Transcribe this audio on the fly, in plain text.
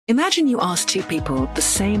Imagine you ask two people the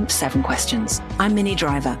same 7 questions. I'm Minnie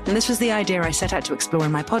Driver, and this was the idea I set out to explore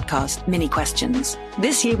in my podcast, Mini Questions.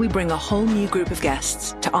 This year, we bring a whole new group of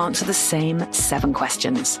guests to answer the same 7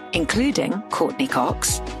 questions, including Courtney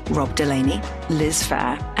Cox, Rob Delaney, Liz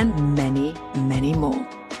Fair, and many, many more.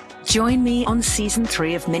 Join me on Season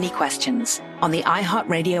 3 of Mini Questions on the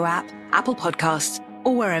iHeartRadio app, Apple Podcasts,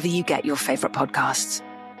 or wherever you get your favorite podcasts.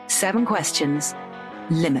 7 questions,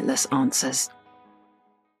 limitless answers.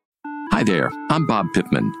 Hi there, I'm Bob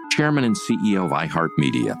Pittman, Chairman and CEO of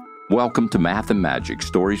iHeartMedia. Welcome to Math and Magic,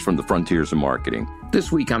 Stories from the Frontiers of Marketing.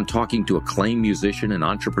 This week I'm talking to acclaimed musician and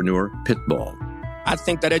entrepreneur, Pitbull. I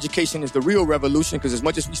think that education is the real revolution, because as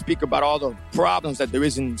much as we speak about all the problems that there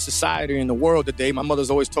is in society and the world today, my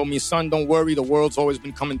mother's always told me, son, don't worry, the world's always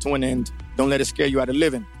been coming to an end. Don't let it scare you out of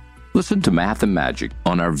living. Listen to Math and Magic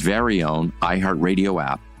on our very own iHeartRadio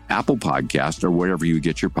app, Apple Podcast, or wherever you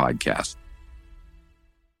get your podcasts.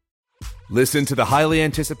 Listen to the highly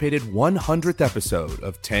anticipated 100th episode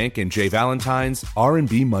of Tank and Jay Valentine's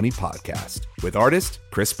R&B Money Podcast with artist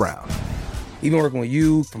Chris Brown. Even working with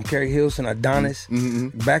you, from Carrie Hilson, Adonis,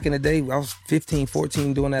 back in the day, I was 15,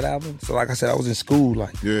 14 doing that album. So like I said, I was in school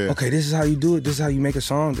okay, this is how you do it. This is how you make a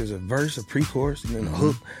song. There's a verse, a pre-chorus, and then a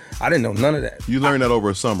hook. I didn't know none of that. You learned that over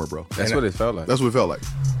a summer, bro. That's what it felt like. That's what it felt like.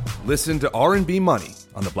 Listen to R&B Money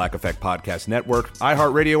on the Black Effect Podcast Network,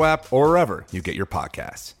 iHeartRadio app, or wherever you get your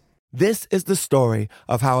podcasts. This is the story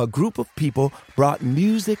of how a group of people brought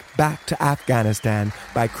music back to Afghanistan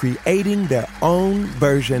by creating their own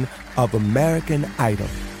version of American Idol.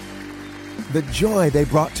 The joy they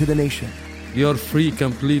brought to the nation. You're free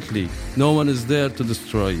completely. No one is there to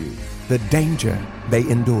destroy you. The danger they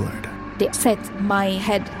endured. They said my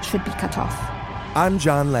head should be cut off. I'm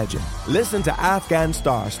John Legend. Listen to Afghan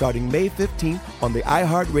Star starting May 15th on the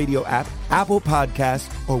iHeartRadio app, Apple Podcasts,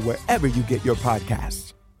 or wherever you get your podcasts.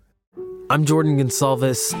 I'm Jordan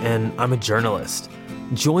Gonsalves, and I'm a journalist.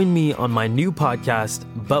 Join me on my new podcast,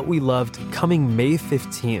 But We Loved, coming May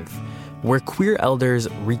 15th, where queer elders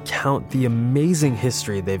recount the amazing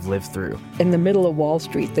history they've lived through. In the middle of Wall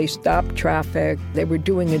Street, they stopped traffic. They were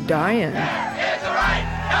doing a die-in.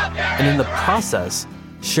 And in the process,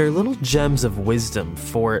 share little gems of wisdom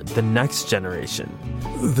for the next generation.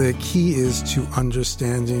 The key is to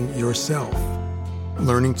understanding yourself,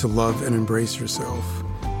 learning to love and embrace yourself.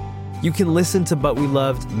 You can listen to But We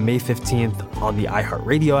Loved May 15th on the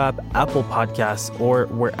iHeartRadio app, Apple Podcasts, or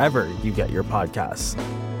wherever you get your podcasts.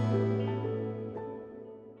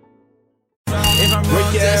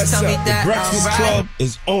 Wake your ass up. The Breakfast Club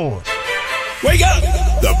is on. Wake up!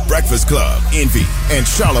 The Breakfast Club, Envy, and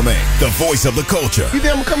Charlamagne, the voice of the culture. You think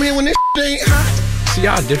I'm gonna come here when this ain't hot? See,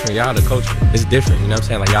 y'all different. Y'all the culture. It's different. You know what I'm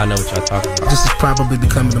saying? Like, y'all know what y'all talking about. This is probably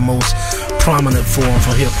becoming the most prominent form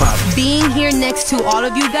for hip-hop. Being here next to all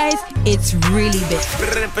of you guys, it's really big.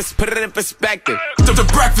 Put it in perspective. The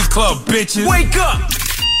Breakfast Club, bitches. Wake up!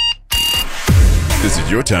 This is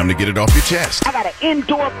your time to get it off your chest. I got an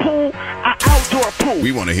indoor pool, an outdoor pool.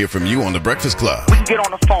 We want to hear from you on The Breakfast Club. We can get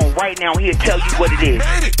on the phone right now. He'll tell you what it is.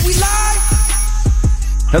 We live?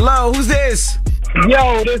 Hello, who's this?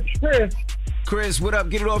 Yo, this is Chris. Chris, what up?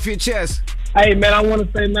 Get it off your chest. Hey, man, I want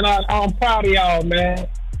to say, man, I'm proud of y'all, man.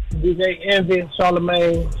 DJ Envy,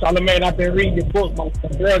 Charlamagne, I've been reading your book. My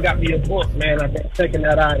girl got me a book, man. I've been checking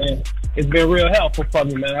that out, and it's been real helpful for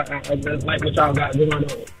me, man. I just like what y'all got going on.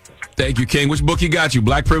 Thank you, King. Which book you got you?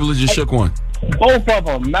 Black Privilege or Shook One? Both of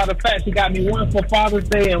them. Matter of fact, she got me one for Father's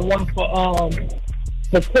Day and one for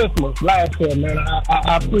Christmas last year, man.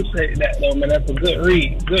 I appreciate that, though, man. That's a good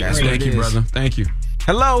read. Thank you, brother. Thank you.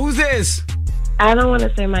 Hello, who's this? I don't want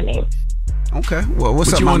to say my name. Okay. Well,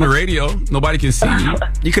 what's up, you mama? on the radio? Nobody can see you.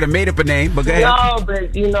 You could have made up a name, but go ahead. No,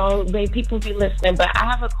 but, you know, people be listening. But I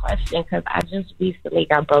have a question because I just recently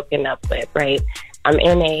got broken up with, right? I'm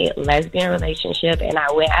in a lesbian relationship, and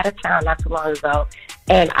I went out of town not too long ago.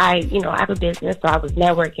 And I have a business, so I was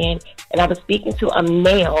networking, and I was speaking to a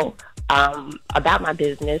male about my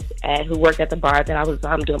business who worked at the bar that I was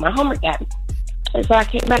doing my homework at. And so I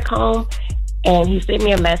came back home, and he sent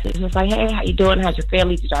me a message. It was like, hey, how you doing? How's your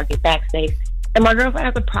family? Did y'all get back safe? And my girlfriend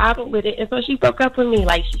has a problem with it, and so she broke up with me.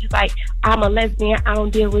 Like, she's like, I'm a lesbian. I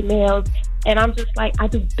don't deal with males. And I'm just like, I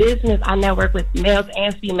do business. I network with males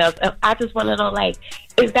and females. I just want to know, like,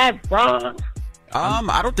 is that wrong?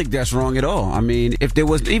 I don't think that's wrong at all. I mean,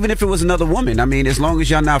 even if it was another woman, I mean, as long as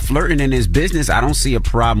y'all not flirting in this business, I don't see a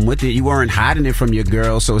problem with it. You weren't hiding it from your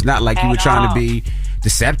girl, so it's not like you were trying to be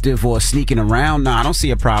deceptive or sneaking around. No, I don't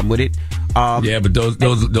see a problem with it. Yeah, but those,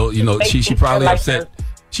 you know, she probably upset.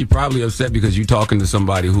 She probably upset because you talking to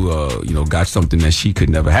somebody who, got something that she could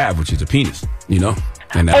never have, which is a penis. You know.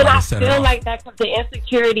 And I feel like that the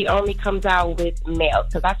insecurity only comes out with males,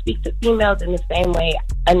 because I speak to females in the same way,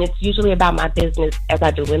 and it's usually about my business as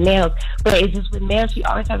I do with males. But it's just with males, she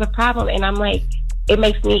always has a problem, and I'm like, it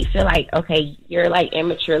makes me feel like, okay, you're like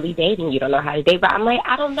immaturely dating. You don't know how to date. But I'm like,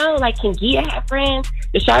 I don't know. Like, can Gia have friends?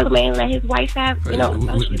 Does Charlamagne let his wife have,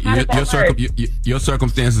 your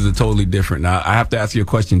circumstances are totally different. Now, I have to ask you a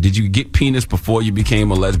question. Did you get penis before you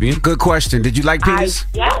became a lesbian? Good question. Did you like penis?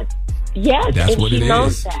 Yes. That's and what she it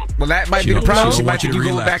knows is. That. Well, that might be the problem. She might think you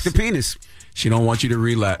going back to penis. She don't want you to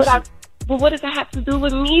relapse. But what does that have to do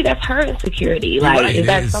with me? That's her insecurity. Like, is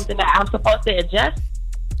that something that I'm supposed to adjust?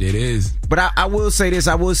 It is. But I will say this.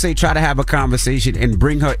 I will say try to have a conversation and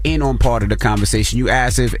bring her in on part of the conversation. You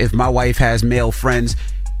asked if my wife has male friends.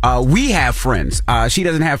 We have friends. She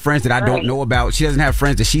doesn't have friends that I don't know about. She doesn't have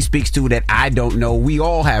friends that she speaks to that I don't know. We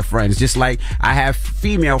all have friends, just like I have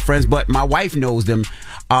female friends, but my wife knows them.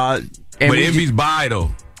 But Envy's bi, though.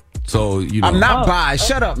 So, you know. I'm not bi.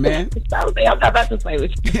 Shut up, man. I'm not about to play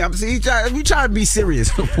with you. We try to be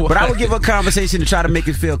serious. But I would give her a conversation to try to make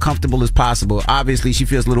it feel comfortable as possible. Obviously, she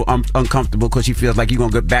feels a little uncomfortable because she feels like you're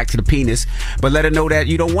going to get back to the penis. But let her know that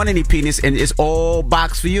you don't want any penis and it's all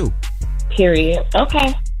box for you. Period.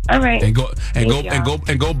 Okay. All right.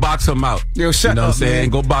 And go box him out. Yo, shut up. You know what I'm saying?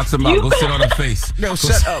 Go box him out. Go sit on her face. Yo,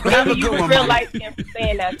 shut up. Have a good one, real light skin for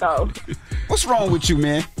saying that, though. What's wrong with you,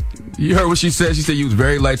 man? You heard what she said. She said you was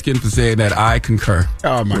very light skinned for saying that. I concur.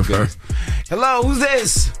 Oh my goodness. Hello, who's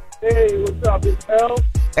this? Hey, what's up? It's L.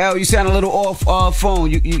 L, you sound a little off phone.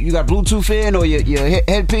 You got Bluetooth in or your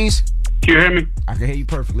headpiece? Can you hear me? I can hear you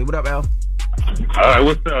perfectly. What up, L? All right,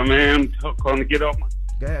 what's up, man? I'm calling to get off my.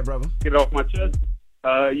 Go ahead, brother. Get off my chest.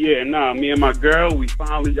 Me and my girl, I'm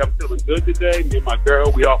feeling good today. Me and my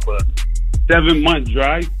girl, we off a 7-month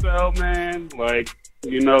dry spell, man. Like,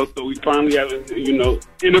 so we finally have,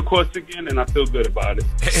 intercourse again, and I feel good about it.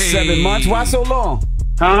 Hey. 7 months? Why so long?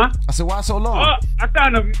 Huh? I said, why so long? I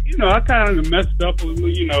kind of messed up.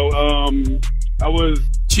 I was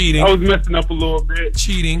cheating. I was messing up a little bit.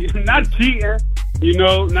 Cheating. Not cheating.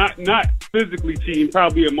 Not physically cheating.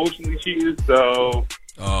 Probably emotionally cheating. So.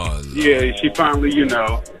 Yeah, she finally,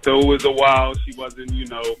 so it was a while. She wasn't,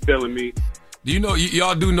 feeling me. Do you know,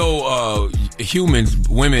 y'all do know humans,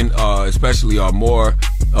 women especially, are more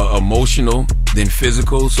emotional than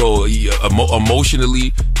physical. So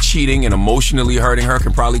emotionally cheating and emotionally hurting her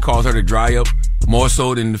can probably cause her to dry up more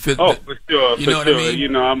so than the physical. Oh, for sure. You know what I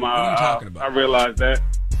mean? What are you talking about? I realize that.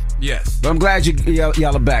 Yes. But I'm glad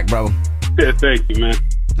y'all are back, bro. Yeah, thank you, man.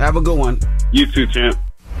 Have a good one. You too, champ.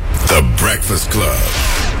 The Breakfast Club.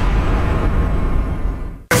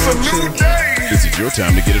 It's a new day. This is your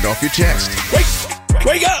time to get it off your chest.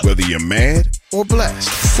 Wake up. Whether you're mad or blessed.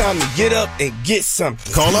 It's time to get up and get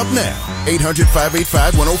something. Call up now.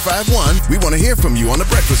 800-585-1051. We want to hear from you on The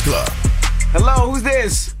Breakfast Club. Hello, who's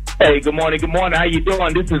this? Hey, good morning. How you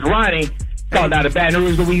doing? This is Ronnie, calling out of Baton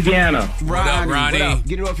Rouge, Louisiana. What up, Ronnie? What up?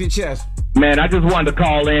 Get it off your chest. Man, I just wanted to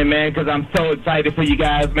call in, man, because I'm so excited for you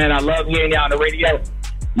guys, man. I love hearing y'all on the radio.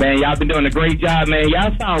 Man, y'all been doing a great job, man.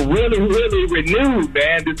 Y'all sound really, really renewed,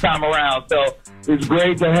 man, this time around. So it's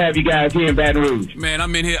great to have you guys here in Baton Rouge. Man,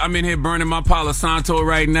 I'm in here burning my Palo Santo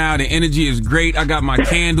right now. The energy is great. I got my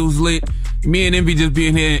candles lit. Me and Envy just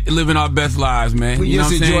being here living our best lives, man. We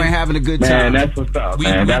just enjoying having a good Man, time. that's what's up,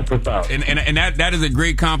 That's what's up. And that is a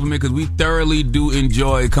great compliment because we thoroughly do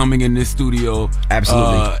enjoy coming in this studio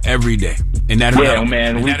every day. And that is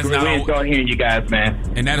man. We enjoy hearing you guys,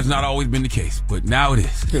 man. And that has not always been the case, but now it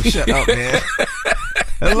is. Shut up, man.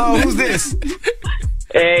 Hello, who's this?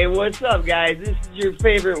 Hey, what's up, guys? This is your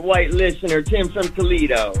favorite white listener, Tim from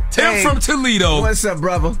Toledo. Tim from Toledo. What's up,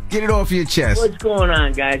 brother? Get it off your chest. What's going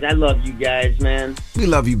on, guys? I love you guys, man. We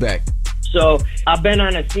love you back. So, I've been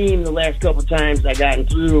on a theme the last couple times I've gotten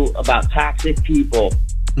through about toxic people.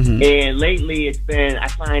 Mm-hmm. And lately I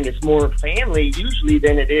find it's more family usually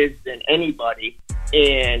than it is than anybody.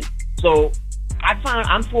 And so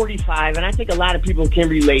I'm 45, and I think a lot of people can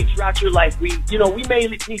relate. Throughout your life, we may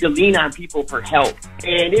need to lean on people for help.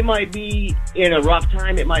 And it might be in a rough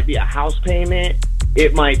time. It might be a house payment.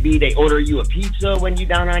 It might be they order you a pizza when you're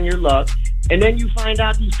down on your luck. And then you find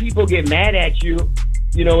out these people get mad at you.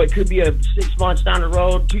 It could be a 6 months down the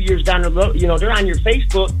road, 2 years down the road. They're on your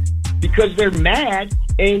Facebook because they're mad,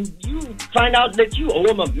 and you find out that you owe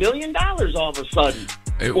them $1 million all of a sudden.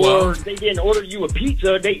 Or they didn't order you a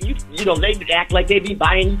pizza. They act like they be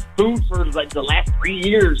buying food for like the last 3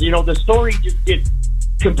 years. The story just gets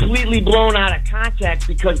completely blown out of context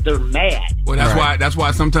because they're mad. Well, that's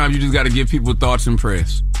why sometimes you just got to give people thoughts and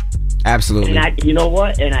prayers. Absolutely. And you know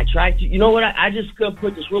what? And I tried to. I just gonna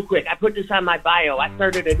put this real quick. I put this on my bio. I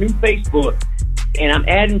started a new Facebook and I'm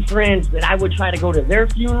adding friends that I would try to go to their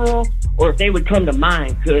funeral or if they would come to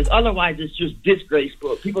mine, because otherwise it's just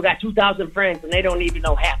disgraceful. People got 2,000 friends and they don't even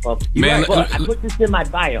know half of them. Man, but I put this in my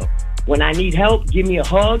bio. When I need help, give me a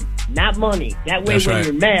hug, not money. That way, when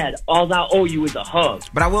you're mad, all I owe you is a hug.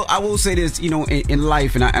 But I will say this, in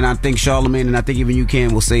life, and I think Charlamagne, and I think even you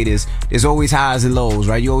will say this, there's always highs and lows,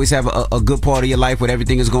 right? You always have a good part of your life where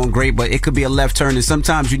everything is going great, but it could be a left turn, and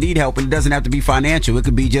sometimes you need help, and it doesn't have to be financial. It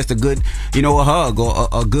could be just a good, a hug, or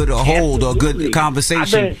a good hold, or a good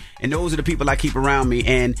conversation. And those are the people I keep around me,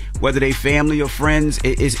 and whether they family or friends,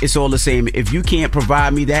 it's all the same. If you can't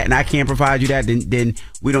provide me that, and I can't provide you that, then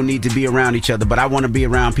we don't need to be around each other. But I want to be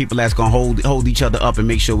around people that's gonna hold each other up and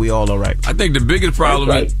make sure we all right. I think the biggest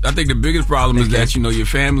problem is that your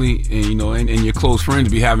family and your close friends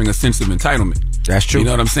be having a sense of entitlement. That's true. You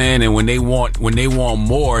know what I'm saying? And when they want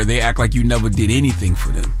more, they act like you never did anything for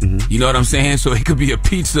them. Mm-hmm. You know what I'm saying? So it could be a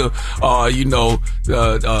pizza, our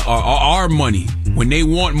money. Mm-hmm. When they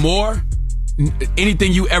want more,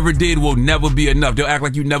 anything you ever did will never be enough. They'll act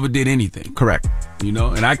like you never did anything. Correct. And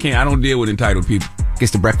I don't deal with entitled people.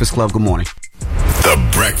 It's the Breakfast Club. Good morning. The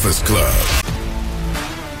Breakfast Club.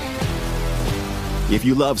 If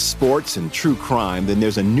you love sports and true crime, then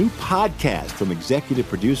there's a new podcast from executive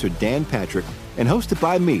producer Dan Patrick and hosted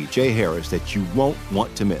by me, Jay Harris, that you won't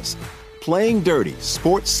want to miss. Playing Dirty: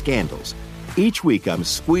 Sports Scandals. Each week, I'm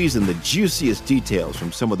squeezing the juiciest details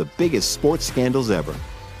from some of the biggest sports scandals ever.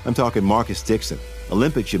 I'm talking Marcus Dixon,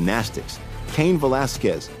 Olympic gymnastics, Cain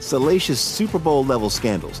Velasquez, salacious Super Bowl-level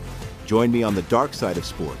scandals. Join me on the dark side of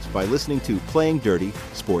sports by listening to Playing Dirty: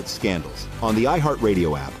 Sports Scandals on the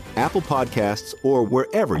iHeartRadio app, Apple Podcasts, or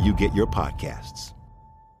wherever you get your podcasts.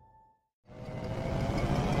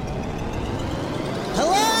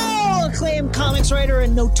 Hello, acclaimed comics writer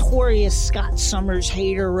and notorious Scott Summers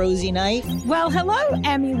hater, Rosie Knight. Well, hello,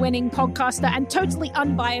 Emmy-winning podcaster and totally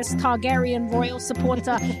unbiased Targaryen royal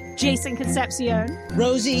supporter, Jason Concepcion.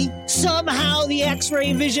 Rosie, somehow the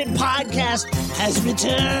X-Ray Vision podcast has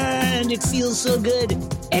returned. It feels so good.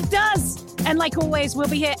 It does. And like always, we'll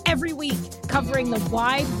be here every week covering the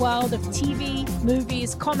wide world of TV,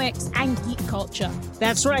 movies, comics, and geek culture.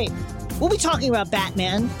 That's right. We'll be talking about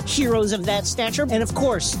Batman, heroes of that stature, and of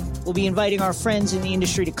course, we'll be inviting our friends in the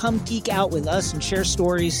industry to come geek out with us and share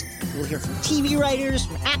stories. We'll hear from TV writers,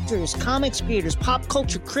 from actors, comics creators, pop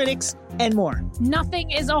culture critics, and more.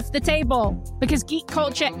 Nothing is off the table because geek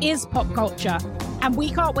culture is pop culture, and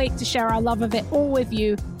we can't wait to share our love of it all with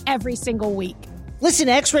you every single week. Listen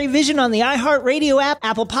to X-Ray Vision on the iHeartRadio app,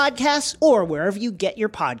 Apple Podcasts, or wherever you get your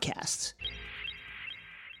podcasts.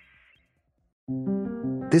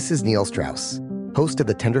 This is Neil Strauss, host of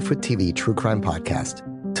the Tenderfoot TV true crime podcast,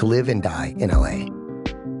 To Live and Die in LA.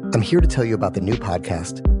 I'm here to tell you about the new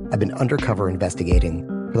podcast I've been undercover investigating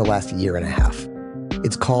for the last year and a half.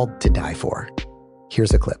 It's called To Die For.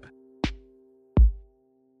 Here's a clip.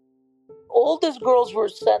 All these girls were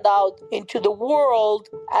sent out into the world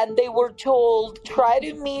and they were told, try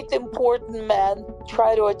to meet important men,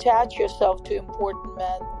 try to attach yourself to important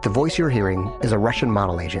men. The voice you're hearing is a Russian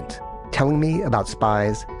model agent telling me about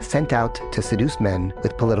spies sent out to seduce men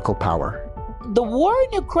with political power. The war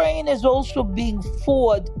in Ukraine is also being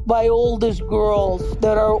fought by all these girls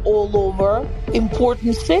that are all over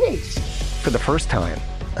important cities. For the first time,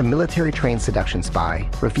 a military-trained seduction spy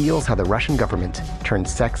reveals how the Russian government turned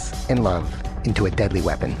sex and love into a deadly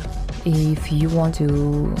weapon. If you want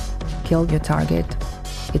to kill your target,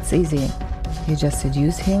 it's easy. You just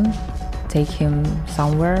seduce him, take him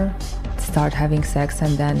somewhere, start having sex,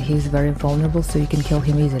 and then he's very vulnerable, so you can kill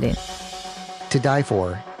him easily. To Die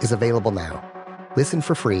For is available now. Listen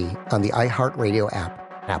for free on the iHeartRadio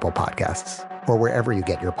app, Apple Podcasts, or wherever you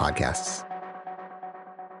get your podcasts.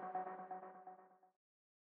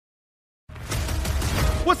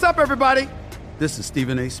 What's up, everybody? This is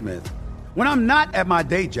Stephen A. Smith. When I'm not at my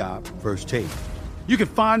day job, First Take, you can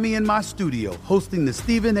find me in my studio hosting the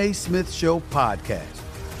Stephen A. Smith Show podcast.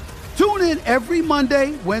 Tune in every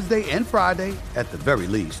Monday, Wednesday, and Friday, at the very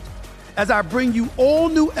least, as I bring you all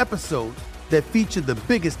new episodes that feature the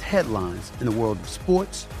biggest headlines in the world of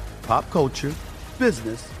sports, pop culture,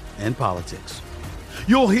 business, and politics.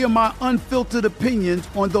 You'll hear my unfiltered opinions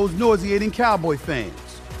on those nauseating Cowboy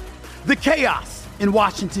fans, the chaos in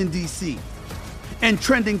Washington, D.C., and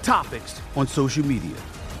trending topics on social media,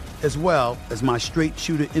 as well as my straight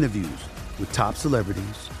shooter interviews with top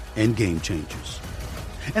celebrities and game changers.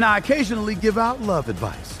 And I occasionally give out love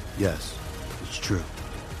advice. Yes, it's true.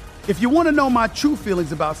 If you want to know my true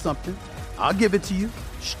feelings about something, I'll give it to you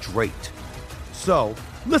straight. So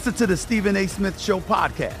listen to the Stephen A. Smith Show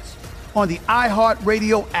podcast on the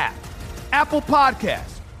iHeartRadio app, Apple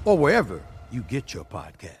Podcasts, or wherever you get your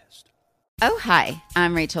podcast. Oh, hi,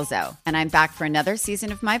 I'm Rachel Zoe, and I'm back for another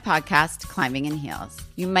season of my podcast, Climbing in Heels.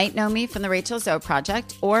 You might know me from the Rachel Zoe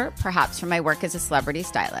Project, or perhaps from my work as a celebrity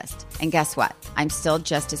stylist. And guess what? I'm still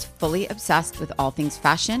just as fully obsessed with all things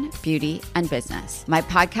fashion, beauty, and business. My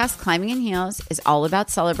podcast, Climbing in Heels, is all about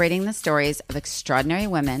celebrating the stories of extraordinary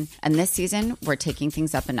women, and this season, we're taking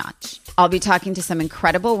things up a notch. I'll be talking to some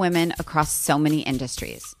incredible women across so many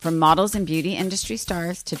industries, from models and beauty industry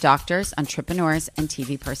stars to doctors, entrepreneurs, and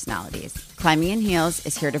TV personalities. Climbing in Heels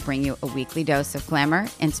is here to bring you a weekly dose of glamour,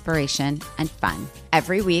 inspiration, and fun.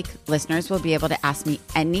 Every week, listeners will be able to ask me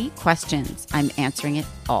any questions. I'm answering it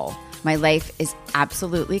all. My life is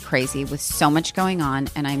absolutely crazy with so much going on,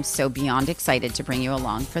 and I'm so beyond excited to bring you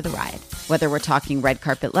along for the ride. Whether we're talking red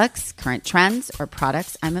carpet looks, current trends, or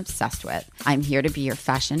products I'm obsessed with, I'm here to be your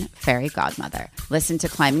fashion fairy godmother. Listen to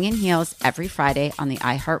Climbing in Heels every Friday on the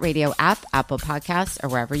iHeartRadio app, Apple Podcasts, or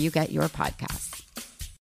wherever you get your podcasts.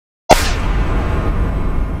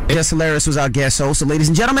 Jess Hilarious was our guest host. So, ladies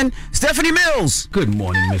and gentlemen, Stephanie Mills. Good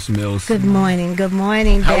morning, Miss Mills. Good morning. Good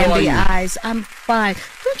morning, How Bambi are you? eyes. I'm fine.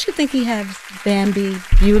 Don't you think he has Bambi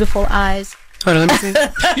beautiful eyes? Hold on, let me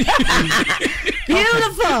see.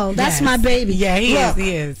 Beautiful. That's Yes. my baby. Yeah, he Look, is.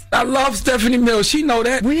 He is. I love Stephanie Mills. She know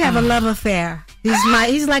that. We have a love affair.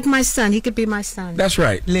 He's like my son. He could be my son. That's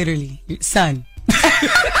right. Literally, son. so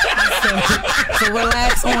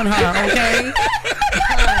relax on her, okay?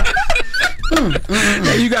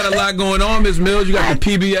 Hey, you got a lot going on, Miss Mills. You got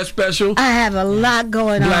the PBS special. I have a lot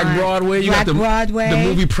going Black on. Broadway. You Black got Broadway. the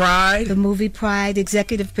movie Pride. The movie Pride.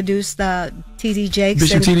 Executive produced T.D. Jakes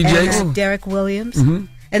Bishop T.D. Jakes. and Derek Williams. Mhm.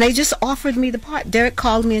 And they just offered me the part. Derek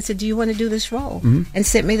called me and said, "Do you want to do this role?" And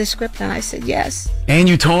sent me the script, and I said, "Yes." And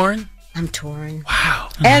you torn? I'm touring. Wow.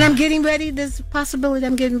 And I'm getting ready. There's a possibility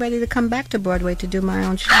I'm getting ready to come back to Broadway to do my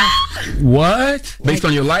own show. What? Based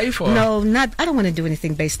on your life? Or? No, not. I don't want to do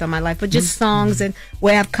anything based on my life, but just songs and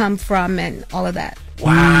where I've come from and all of that.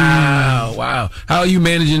 Wow. Wow. How are you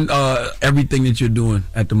managing everything that you're doing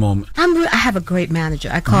at the moment? I have a great manager.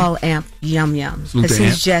 I call Amp Yum Yum Salute because to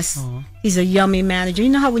he's Amp. just he's a yummy manager. You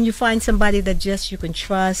know how when you find somebody that just you can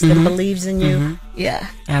trust and believes in you. Yeah,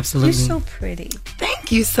 Absolutely. You're so pretty.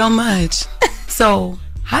 Thank you so much. So,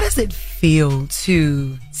 how does it feel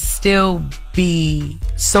to still be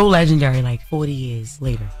so legendary like 40 years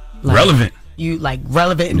later? Like, Relevant. You like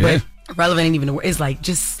relevant, Yeah. but relevant ain't even the word. It's like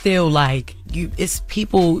just still like you. It's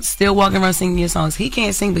people still walking around singing your songs. He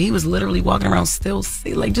can't sing, but he was literally walking around still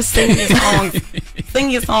like just singing your songs,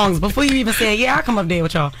 singing your songs before you even said, "Yeah, I'll come up there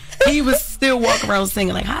with y'all." He was still walking around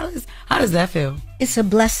singing. Like how does that feel? It's a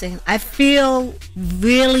blessing. I feel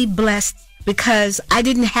really blessed because I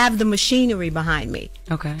didn't have the machinery behind me.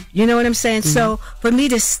 Okay. You know what I'm saying? So for me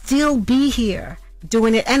to still be here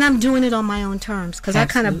doing it, and I'm doing it on my own terms because I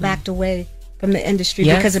kind of backed away from the industry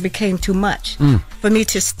because it became too much. For me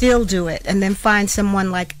to still do it and then find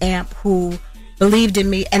someone like Amp who believed in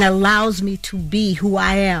me and allows me to be who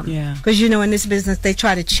I am. Yeah. Because, you know, in this business, they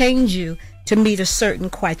try to change you to meet a certain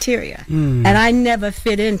criteria. And I never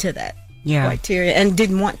fit into that criteria and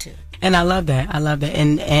didn't want to. And I love that. I love that.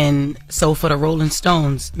 And so for the Rolling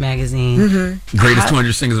Stones magazine, Greatest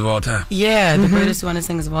 200 singers of all time. yeah, the greatest 200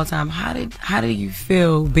 singers of all time. How do you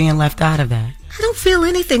feel being left out of that? I don't feel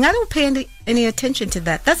anything. I don't pay any attention to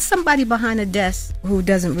that. That's somebody behind a desk who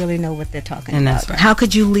doesn't really know what they're talking And about. that's right. How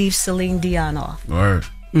could you leave Celine Dion off? Word.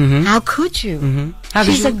 How could you?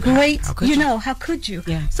 She's a great, how could you?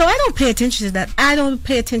 Yeah. So I don't pay attention to that. I don't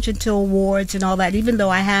pay attention to awards and all that, even though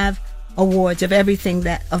I have awards of everything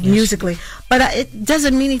that of musically. But it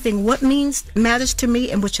doesn't mean anything. What matters to me,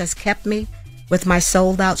 and which has kept me with my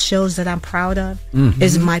sold out shows that I'm proud of,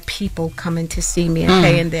 is my people coming to see me and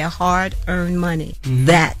paying their hard earned money.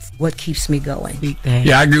 That's what keeps me going.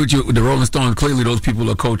 Yeah, I agree with you. With the Rolling Stones, clearly those people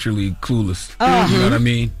are culturally clueless. You know what I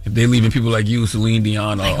mean? If they're leaving people like you, Celine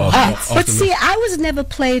Dion, off But the see, list. I was never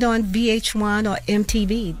played on VH1 or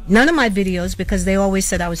MTV. None of my videos, because they always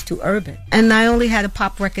said I was too urban. And I only had a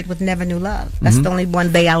pop record with Never Knew Love. That's the only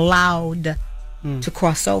one they allowed to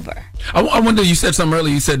cross over. I wonder, you said something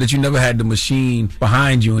earlier, you said that you never had the machine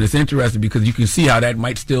behind you, and it's interesting because you can see how that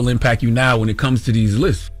might still impact you now when it comes to these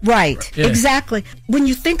lists. Right, Yeah. exactly. When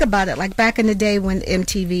you think about it, like back in the day when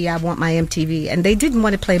MTV, I Want My MTV, and they didn't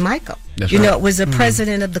want to play Michael. That's you know, right. it was the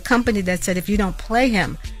president of the company that said, if you don't play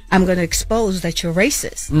him, I'm going to expose that you're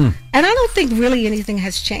racist. And I don't think really anything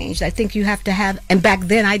has changed. I think you have to have, and back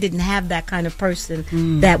then I didn't have that kind of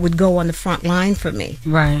person that would go on the front line for me.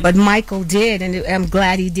 Right. But Michael did, and I'm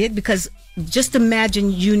glad he did, because just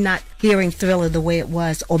imagine you not hearing Thriller the way it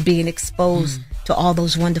was, or being exposed to all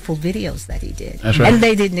those wonderful videos that he did. That's right. And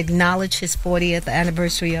they didn't acknowledge his 40th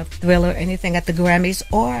anniversary of Thriller or anything at the Grammys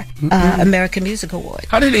or American Music Awards.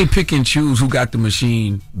 How did they pick and choose who got the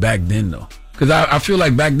machine back then, though? Because I feel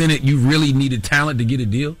like back then you really needed talent to get a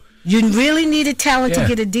deal. You really needed talent to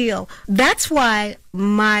get a deal. That's why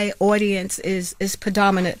my audience is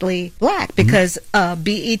predominantly black, because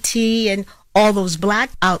BET and all those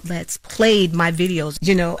black outlets played my videos,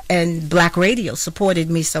 you know, and black radio supported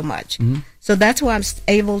me so much. So that's why I'm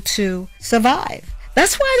able to survive.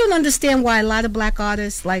 That's why I don't understand why a lot of black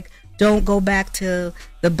artists don't go back to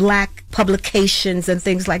the black publications and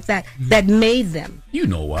things like that that made them. You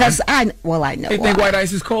know why? Because I know why. They think white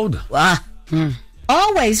ice is colder.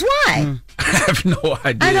 Always. Why? I have no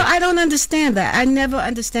idea. I don't understand that. I never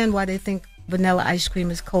understand why they think vanilla ice cream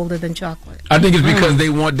is colder than chocolate. I think it's because they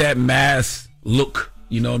want that mass look.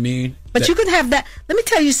 You know what I mean? But you can have that. Let me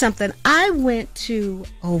tell you something. I went to,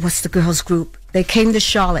 what's the girls group? They came to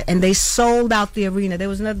Charlotte and they sold out the arena. There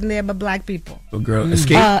was nothing there but black people. Oh, girl,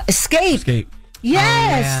 Escape. Escape.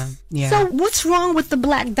 Yes. Yeah. So what's wrong with the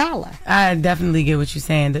black dollar? I definitely get what you're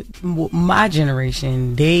saying. My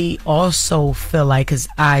generation, they also feel like, because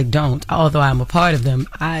I don't, although I'm a part of them,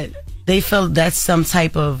 they feel that's some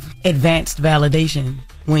type of advanced validation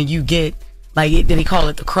when you get, they call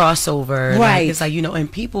it the crossover. Right. It's like, you know,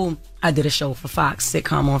 and people, I did a show for Fox,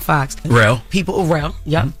 sitcom on Fox. Rel.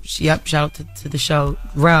 Yep. Shout out to the show,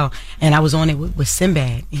 Rel. And I was on it with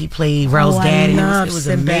Sinbad. He played Rel's dad. And it was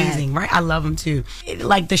amazing, right? I love him too.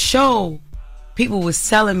 The show, people was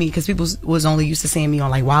telling me, because people was only used to seeing me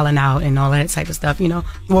on Wildin' Out and all that type of stuff, you know,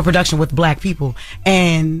 more production with black people.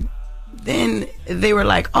 And then they were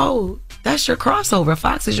like, oh, that's your crossover.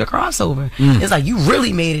 Fox is your crossover. It's like, you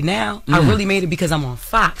really made it now. I really made it because I'm on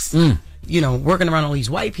Fox. You know, working around all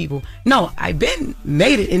these white people. No, I been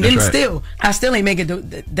made it, and then I still ain't make it.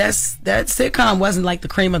 That sitcom wasn't the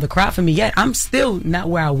cream of the crop for me yet. I'm still not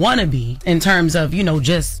where I want to be in terms of, you know,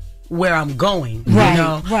 just where I'm going. Right, you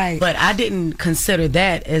know? right. But I didn't consider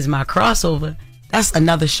that as my crossover. That's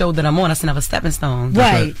another show that I'm on. That's another stepping stone.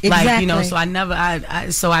 Right, exactly. You know,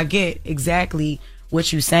 so I get exactly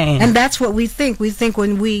what you're saying. And that's what we think. We think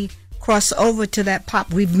when we cross over to that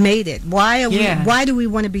pop, we've made it. Why do we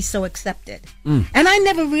want to be so accepted? And I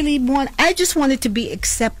never really I just wanted to be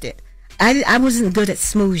accepted. I wasn't good at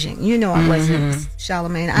smooching. You know, I wasn't,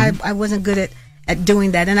 Charlamagne. I wasn't good at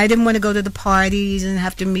doing that. And I didn't want to go to the parties and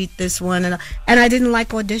have to meet this one. And I didn't like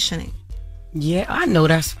auditioning. Yeah, I know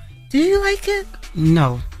that's... Do you like it?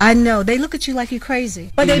 No. I know. They look at you like you're crazy.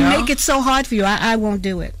 But they make it so hard for you. I won't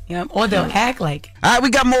do it. Yeah, or they'll act like it. All right, we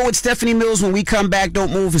got more with Stephanie Mills when we come back.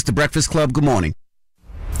 Don't move. It's The Breakfast Club. Good morning.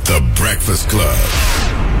 The Breakfast Club.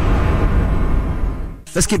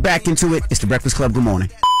 Let's get back into it. It's The Breakfast Club. Good morning.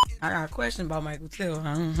 I got a question about Michael too,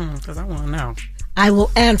 because I want to know. I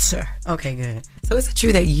will answer. Okay, good. So is it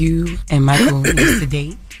true that you and Michael used to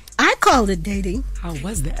date? I called it dating. How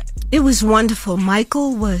was that? It was wonderful.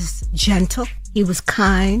 Michael was gentle. He was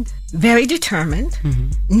kind, very determined,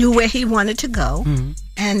 knew where he wanted to go,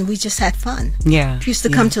 and we just had fun. Yeah. He used to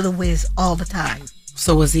come to the Wiz all the time.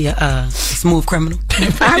 So was he a smooth criminal?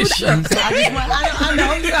 I'm sorry.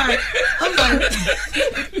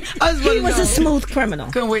 He was a smooth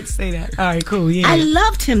criminal. Couldn't wait to say that. All right, cool. Yeah. I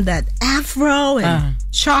loved him, that afro and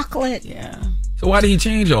chocolate. Yeah. So why did he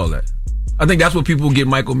change all that? I think that's what people get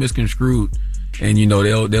Michael misconstrued, and you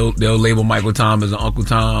know they'll label Michael Tom as an Uncle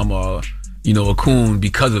Tom or you know a coon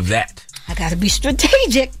because of that. I got to be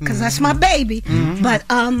strategic because that's my baby. But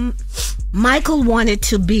Michael wanted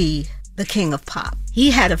to be the king of pop. He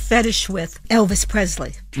had a fetish with Elvis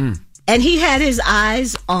Presley. And he had his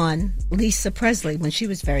eyes on Lisa Presley when she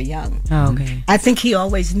was very young. Oh, okay. I think he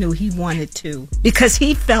always knew he wanted to because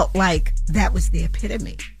he felt like that was the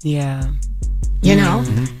epitome. Yeah. You know?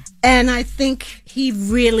 And I think he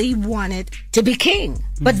really wanted to be king.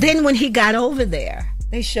 But then when he got over there,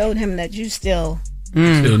 they showed him that you still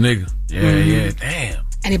nigga. Yeah, damn.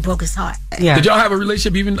 And it broke his heart. Yeah. Did y'all have a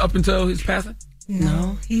relationship even up until his passing?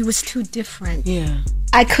 No, he was too different. Yeah.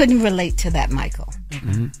 I couldn't relate to that, Michael.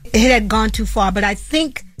 It had gone too far, but I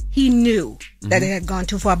think he knew that it had gone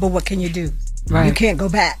too far. But what can you do? Right. You can't go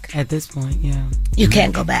back. At this point, yeah. You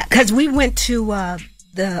can't go back. Because we went to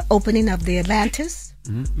the opening of the Atlantis,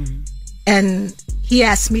 and he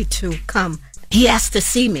asked me to come. He asked to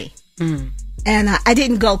see me. And I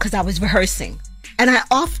didn't go because I was rehearsing. And I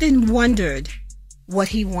often wondered what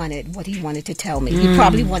he wanted to tell me. He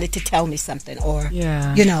probably wanted to tell me something or,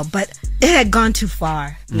 you know, but it had gone too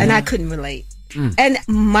far and I couldn't relate. And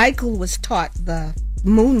Michael was taught the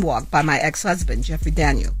moonwalk by my ex-husband, Jeffrey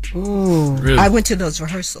Daniel. Ooh. Really? I went to those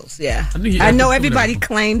rehearsals, yeah. I know everybody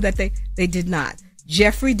claimed that they did not.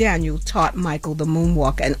 Jeffrey Daniel taught Michael the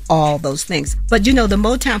moonwalk and all those things. But, the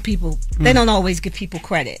Motown people, they don't always give people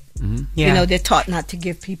credit. Mm-hmm. Yeah. They're taught not to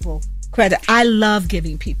give people credit. I love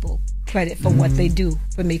giving people credit for what they do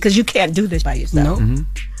for me, because you can't do this by yourself. Nope. Mm-hmm.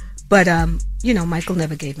 But, Michael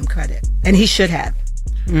never gave him credit, and he should have.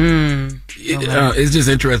 It's just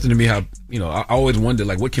interesting to me how, I always wonder,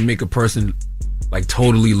 like, what can make a person, like,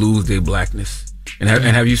 totally lose their blackness? And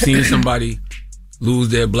have you seen somebody lose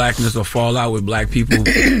their blackness or fall out with black people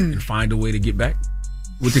and find a way to get back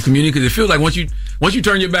with the community? Because it feels like once you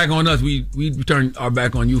turn your back on us, we turn our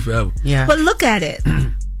back on you forever. Yeah. But look at it.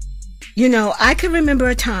 I can remember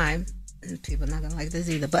a time, and people are not going to like this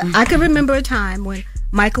either, but I can remember a time when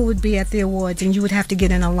Michael would be at the awards and you would have to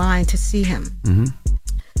get in a line to see him. Mm-hmm.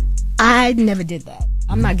 I never did that.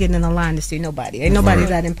 I'm not getting in a line to see nobody. Ain't nobody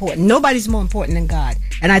that important. Nobody's more important than God.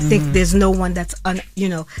 And I think there's no one that's,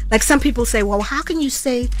 like some people say, well, how can you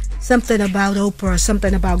say something about Oprah or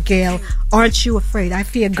something about Gail? Aren't you afraid? I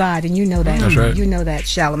fear God, and you know that. That's right. You know that,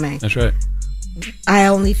 Charlamagne. That's right. I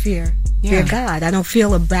only fear God. I don't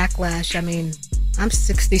feel a backlash. I mean, I'm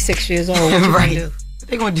 66 years old. What you gonna do? What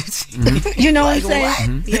they gonna do? You know what I'm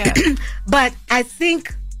saying? Mm-hmm. Yeah. But I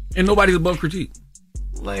think And nobody's above critique.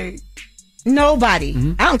 Like, nobody.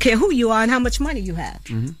 I don't care who you are and how much money you have.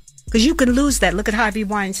 Because you can lose that. Look at Harvey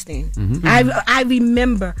Weinstein. I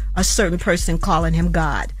remember a certain person calling him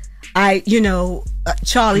God.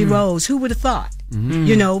 Charlie Rose. Who would have thought?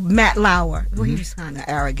 Matt Lauer. Well, he was kind of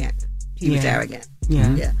arrogant. He was arrogant.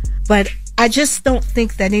 Yeah. But I just don't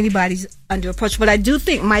think that anybody's under approach. But I do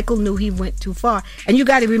think Michael knew he went too far. And you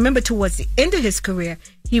got to remember, towards the end of his career,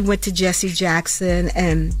 he went to Jesse Jackson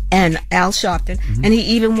and Al Sharpton, and he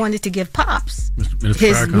even wanted to give Pops,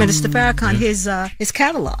 Minister Farrakhan, his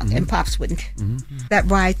catalog, and Pops wouldn't. That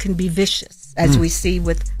ride can be vicious, as we see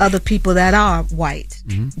with other people that are white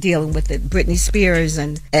dealing with it, Britney Spears,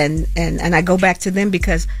 and I go back to them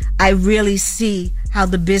because I really see how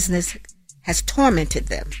the business has tormented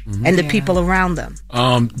them and the people around them.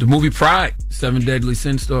 The movie Pride, 7 Deadly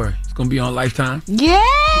Sin story. It's going to be on Lifetime.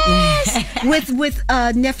 Yes! with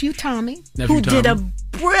nephew Tommy, who did a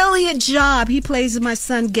brilliant job. He plays my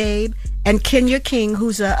son Gabe, and Kenya King,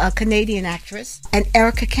 who's a Canadian actress, and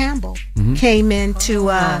Erica Campbell came in to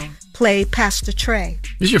play Pastor Trey.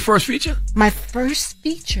 This is your first feature? My first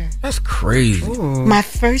feature. That's crazy. Ooh. My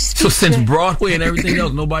first feature. So since Broadway and everything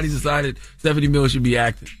else, nobody decided Stephanie Mills should be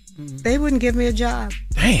acting? They wouldn't give me a job.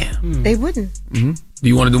 Damn. They wouldn't. Do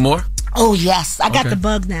you want to do more? Oh, yes. I got the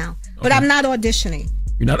bug now. But I'm not auditioning.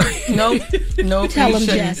 You're not? No. Tell them,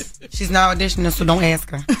 Jess. She's not auditioning, so don't ask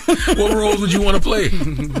her. What roles would you want to play?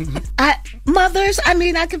 Mothers. I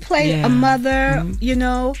mean, I could play a mother,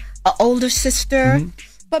 an older sister.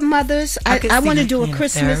 But mothers, I want to do a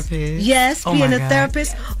Christmas. Yes, being a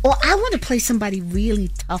therapist. Or I want to play somebody really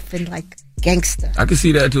tough and like gangster. I can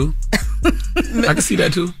see that too.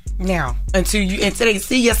 Now, until they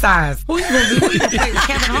see your size, who you gonna be? Who you gonna play with,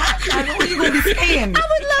 Kevin Hart? Who you gonna be staying? I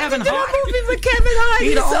would love to do a movie with Kevin Hart.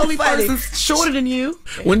 He's the only person shorter than you.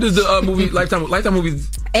 When does the movie Lifetime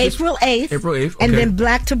movies? April 8th. April 8th. Okay. And then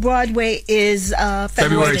Black to Broadway is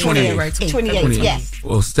February 28th. Yes.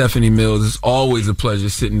 Well, Stephanie Mills, it's always a pleasure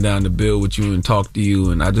sitting down to build with you and talk to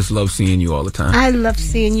you, and I just love seeing you all the time. I love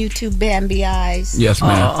seeing you too, Bambi eyes. Yes,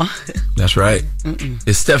 ma'am. That's right.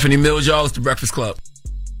 It's Stephanie Mills, y'all. It's The Breakfast Club.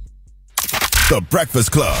 The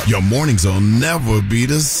Breakfast Club. Your mornings will never be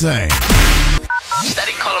the same.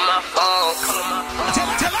 Steady calling my phone.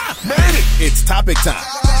 It's topic time.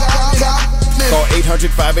 Call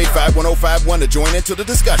 800-585-1051 to join into the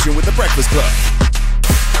discussion with The Breakfast Club.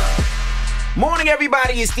 Morning,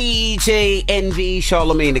 everybody. It's DJ Envy,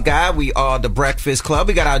 Charlamagne the Guy. We are The Breakfast Club.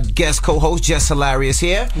 We got our guest co-host, Jess Hilarious,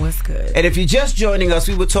 here. What's good? And if you're just joining us,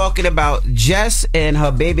 we were talking about Jess and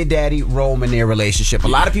her baby daddy, Rome, and their relationship. A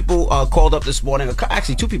lot of people called up this morning.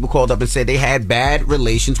 Actually, 2 people called up and said they had bad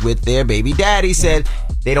relations with their baby daddy. Said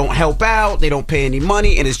they don't help out, they don't pay any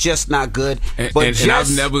money, and it's just not good. And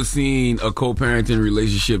I've never seen a co-parenting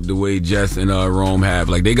relationship the way Jess and Rome have.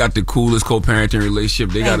 Like, they got the coolest co-parenting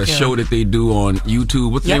relationship. They got a show that they do on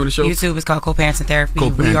YouTube. What's the name of the show? YouTube is called Co-Parenting Therapy.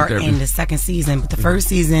 We are in the second season, but the first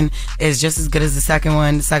season is just as good as the second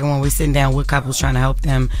one. The second one, we're sitting down with couples trying to help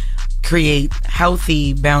them create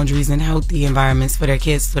healthy boundaries and healthy environments for their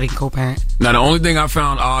kids so they can co-parent. Now, the only thing I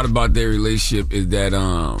found odd about their relationship is that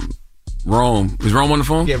Rome. Is Rome on the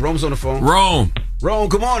phone? Yeah, Rome's on the phone. Rome,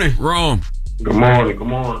 good morning. Rome. Good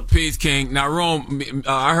morning. Peace, King. Now, Rome,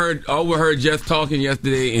 I overheard Jess talking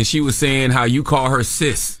yesterday, and she was saying how you call her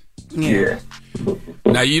sis. Yeah.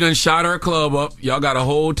 Now you done shot her club up. Y'all got a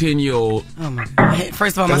whole 10-year-old. Oh my God.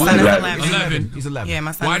 First of all, my son is 11. He's 11. Yeah,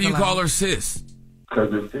 my son Why is do you 11. call her sis?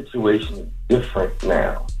 Because the situation is different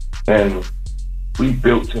now. And we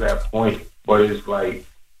built to that point, but it's like,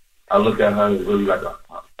 I look at her as really like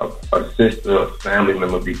a sister, a family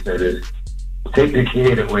member, because take the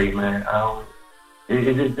kid away, man.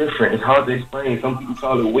 It's just different. It's hard to explain. Some people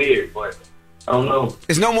call it weird, but I don't know.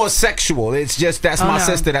 It's no more sexual. It's just that's my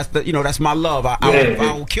sister. That's that's my love.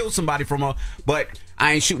 I will kill somebody from her, but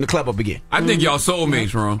I ain't shooting the club up again. I think y'all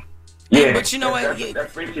soulmates, Ron. Yeah, but you know what?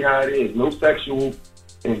 That's basically how it is. No sexual,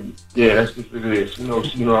 and that's just what it is.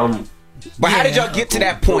 I'm. But how did y'all get to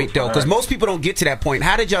that point, though? Because most people don't get to that point.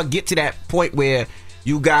 How did y'all get to that point where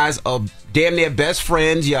you guys are damn near best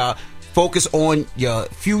friends? Y'all focus on your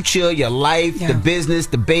future, your life, the business,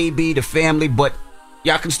 the baby, the family, but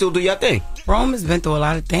y'all can still do your thing. Rome has been through a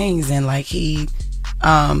lot of things, and like he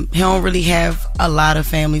don't really have a lot of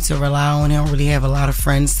family to rely on. He don't really have a lot of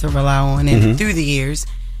friends to rely on. And through the years,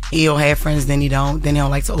 he'll have friends, then he don't. Then he'll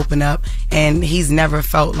like to open up, and he's never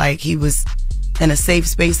felt like he was in a safe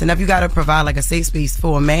space enough. You got to provide like a safe space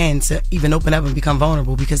for a man to even open up and become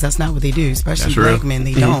vulnerable, because that's not what they do, especially black men.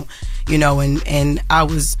 They don't, and I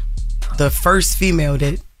was the first female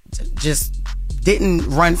that just didn't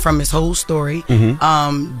run from his whole story,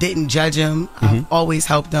 didn't judge him. I've always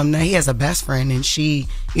helped him. Now he has a best friend, and she,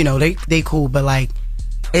 they cool, but like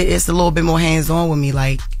it's a little bit more hands on with me.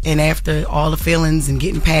 Like, and after all the feelings and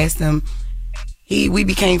getting past them, we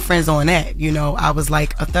became friends on that. I was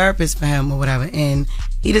like a therapist for him or whatever, and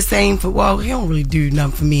he the same for. Well, he don't really do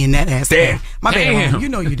nothing for me in that aspect. My bad, Rome. You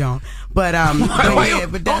don't. But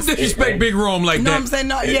but don't disrespect Big Rome like that. No, I'm saying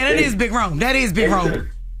no. Yeah, that is Big Rome. That is Big Rome.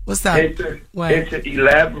 What's up? And to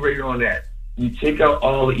elaborate on that, you take out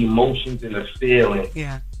all the emotions and the feelings,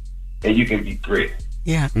 and you can be great.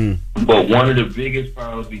 Yeah. But one of the biggest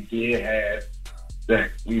problems we did have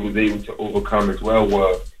that we was able to overcome as well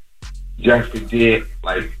was Jessica did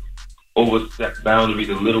like overstep boundaries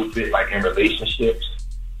a little bit, like in relationships.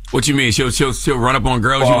 What you mean? She'll run up on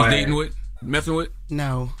girls you was dating with, messing with?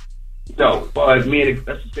 No, but that's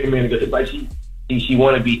the same man. It's like she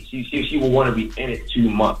want to be she will want to be in it too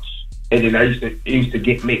much, and then it used to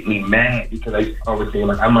make me mad because I always say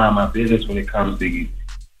like I mind my business when it comes to you.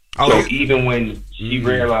 So even when she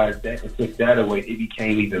realized that and took that away, it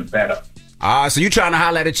became even better. So you trying to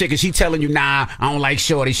holler at a chick and she telling you, nah, I don't like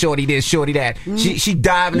shorty this, shorty that. She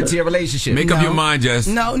diving into your relationship. Make up your mind, Jess.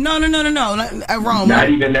 No. Rome. Not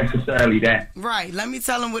even necessarily that. Right. Let me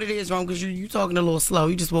tell him what it is, Rome, because you talking a little slow.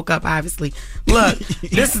 You just woke up, obviously. Look,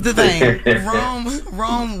 this is the thing.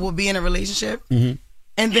 Rome will be in a relationship.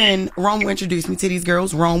 And then Rome will introduce me to these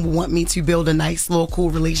girls. Rome will want me to build a nice little cool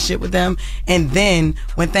relationship with them. And then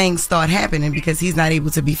when things start happening, because he's not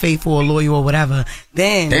able to be faithful or loyal or whatever,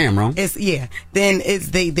 then damn, Rome. Then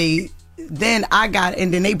they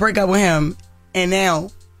break up with him, and now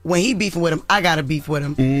when he beefing with him, I gotta beef with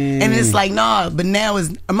him. And it's like, nah, but now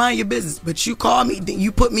it's mind your business. But you call me,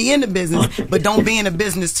 you put me in the business, but don't be in the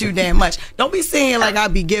business too damn much. Don't be saying like I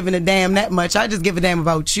be giving a damn that much. I just give a damn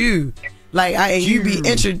about you. Like you be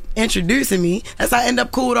introducing me. That's how I end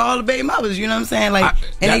up cool with all the baby mothers. You know what I'm saying? Like,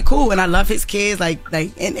 and they cool, and I love his kids.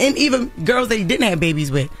 And even girls that he didn't have babies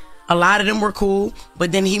with, a lot of them were cool.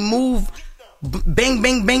 But then he moved, bang,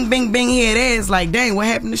 bang, bang, bang, bang. Here it is. Like, dang, what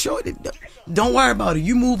happened to Shorty? Don't worry about it.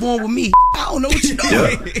 You move on with me. I don't know what you're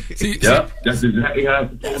doing. That's exactly how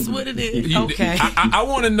that's what it is. Okay. I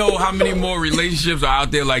want to know how many more relationships are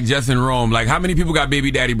out there like Jess and Rome. Like, how many people got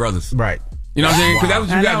baby daddy brothers? Right. You know what I'm saying? Because that's what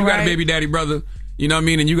you got. You got a baby daddy brother. You know what I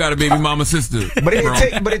mean? And you got a baby mama sister. But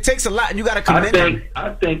it takes a lot, and you got to commit. I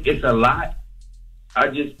think it's a lot. I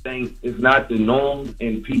just think it's not the norm,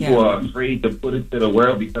 and people are afraid to put it to the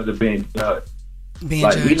world because of being judged.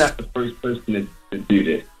 We're not the first person to do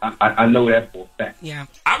this. I know that for a fact. Yeah,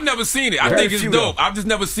 I've never seen it. I think it's dope. I've just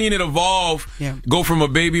never seen it evolve. Yeah. Go from a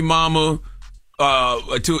baby mama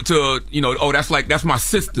to that's my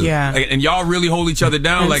sister. Yeah. And y'all really hold each other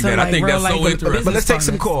down like that. I think that's so interesting. But let's take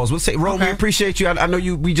some calls. We'll say, Rome, we appreciate you. I know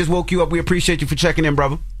we just woke you up. We appreciate you for checking in,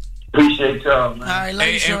 brother. Appreciate y'all, man. All right, love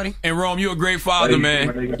you, shorty. And Rome, you're a great father,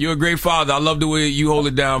 man. You're a great father. I love the way you hold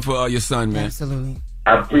it down for your son, man. Absolutely.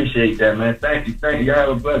 I appreciate that, man. Thank you. Y'all have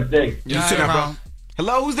a blessed day. You too, bro.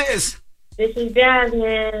 Hello, who's this? This is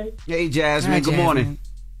Jasmine. Hey, Jasmine. Hi, Good morning.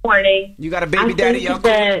 Morning. You got a baby daddy, y'all?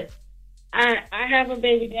 I have a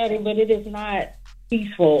baby daddy, but it is not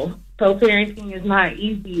peaceful. Co-parenting is not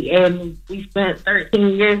easy, and we spent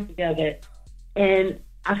 13 years together. And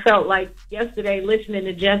I felt like yesterday listening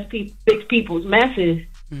to Just Six People's message,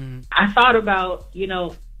 I thought about,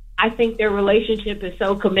 I think their relationship is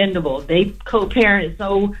so commendable. They co-parent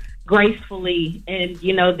so gracefully, and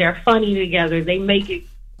they're funny together. They make it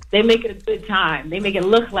a good time. They make it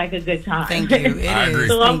look like a good time. Thank you. I agree.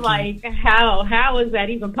 So I'm like, how is that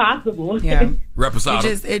even possible? Yeah.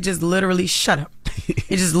 Reposado. It just literally shut up.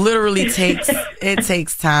 It just literally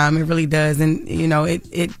takes time. It really does, and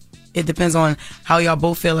it depends on how y'all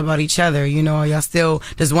both feel about each other. Are y'all still,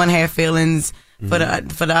 does one have feelings for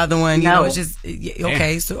the other one? No. It's just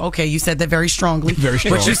okay. So you said that very strongly. Very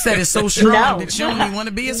strong. What you said is so strong that you only want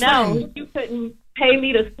to be his friend. No, you couldn't pay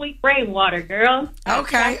me to sweet rainwater, girl.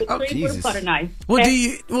 Okay. With butter knife. Well,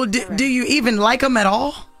 do you even like him at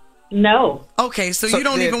all? No. Okay, so you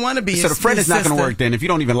don't even want to be. So the friend is not going to work then if you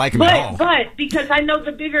don't even like him at all. But because I know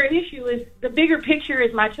the bigger picture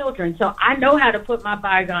is my children, so I know how to put my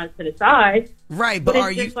bygones to the side. Right, but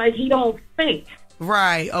it's just like he don't think.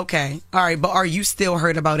 Right. Okay. All right. But are you still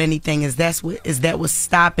hurt about anything? Is that what's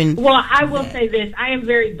stopping? Well, I will say this: I am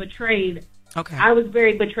very betrayed. Okay. I was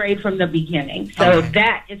very betrayed from the beginning, so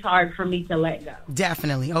that is hard for me to let go.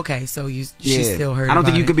 Definitely. Okay. So she's still hurt. I don't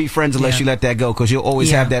think you could be friends unless you let that go, because you'll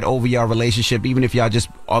always have that over your relationship, even if y'all just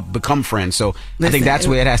become friends. So I think that's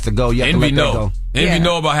where it has to go. You have to let that go. Envy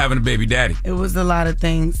know about having a baby daddy. It was a lot of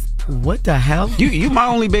things. What the hell? You my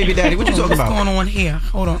only baby daddy. What you talking about? What's going on here?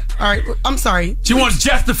 Hold on. All right. I'm sorry. She wants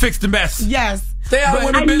Jess to fix the mess. Yes. Stay out of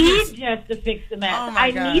women's business. I need Jess to fix the mess. Oh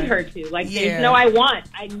my God. I need her to. There's no I want.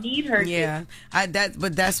 I need her to.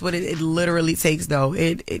 But that's what it literally takes, though.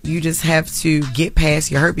 You just have to get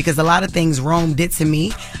past your hurt, because a lot of things Rome did to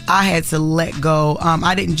me, I had to let go.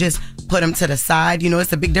 I didn't just put him to the side.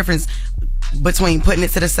 It's a big difference between putting it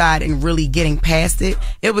to the side and really getting past it.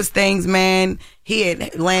 It was things, man. He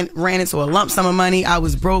had ran into a lump sum of money. I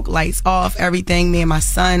was broke, lights off, everything. Me and my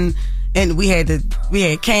son. And we had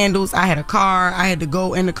candles. I had a car. I had to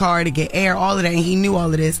go in the car to get air, all of that. And he knew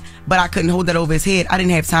all of this, but I couldn't hold that over his head. I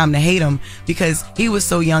didn't have time to hate him because he was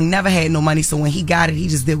so young, never had no money. So when he got it, he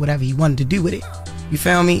just did whatever he wanted to do with it. You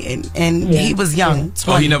feel me? And he was young. 20.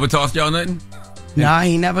 Oh, he never tossed y'all nothing? Nah,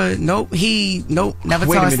 he never. Nope. Never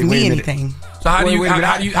tossed me anything. So how do you?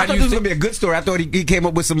 I thought this was gonna be a good story. I thought he came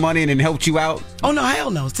up with some money and then helped you out. Oh no,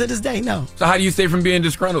 hell no. To this day, no. So how do you stay from being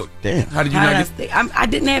disgruntled? Damn. How did you not get? I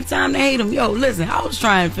didn't have time to hate him. Yo, listen, I was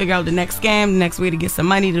trying to figure out the next scam, the next way to get some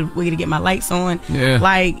money, the way to get my lights on. Yeah.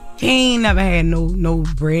 Like he ain't never had no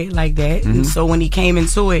bread like that. And so when he came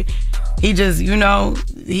into it, he just he.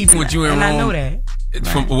 With you and I know that.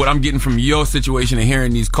 From what I'm getting from your situation and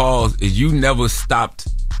hearing these calls is you never stopped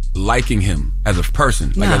liking him as a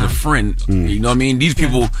person, as a friend. You know what I mean? These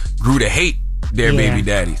people grew to hate their baby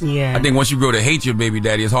daddies. Yeah. I think once you grow to hate your baby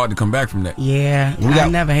daddy, it's hard to come back from that. Yeah. I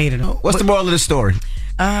never hated him. What's the moral of the story?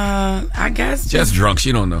 I guess Jess drunk.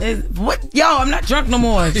 She don't know. What? Yo, I'm not drunk no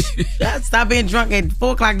more. Stop being drunk at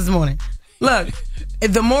 4:00 this morning. Look,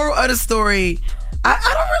 the moral of the story, I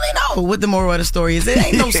don't really know what the moral of the story is. It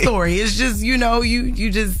ain't no story. It's just, you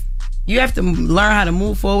have to learn how to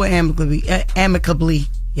move forward amicably.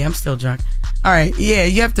 Yeah, I'm still drunk. All right. Yeah,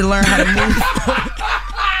 you have to learn how to move forward.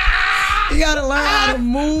 You got to learn how to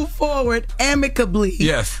move forward amicably.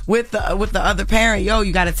 Yes. With the other parent. Yo,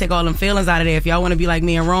 you got to take all them feelings out of there. If y'all want to be like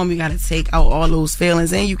me and Rome, you got to take out all those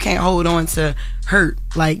feelings. And you can't hold on to hurt.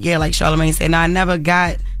 Like Charlamagne said. Now, I never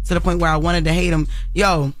got to the point where I wanted to hate him.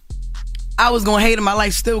 Yo, I was going to hate him. My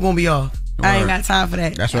life's still going to be off. I ain't got time for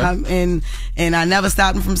that. That's right. And I never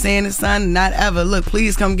stopped him from saying his son, not ever. Look,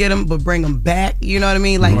 please come get him, but bring him back. You know what I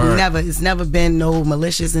mean? Like, never. It's never been no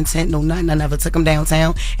malicious intent, no nothing. I never took him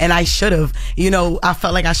downtown. And I should have. I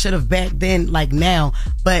felt like I should have back then, like now.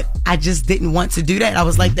 But I just didn't want to do that. I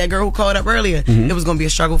was like that girl who called up earlier. It was going to be a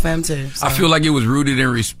struggle for him, too. So. I feel like it was rooted in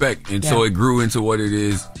respect. And so it grew into what it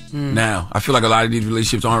is now. I feel like a lot of these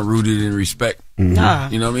relationships aren't rooted in respect. Nah.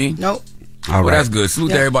 You know what I mean? Nope. All right. That's good. Salute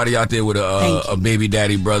to everybody out there with a baby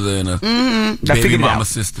daddy brother and a baby mama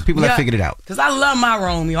sister. People that figured it out. Because I love my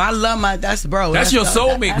Romeo. I love my, that's bro. That's your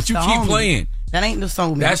soulmate, but you keep homie. Playing. That ain't the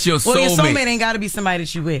soulmate. That's your soulmate. Well, your soulmate ain't got to be somebody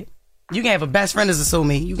that you with. You can have a best friend as a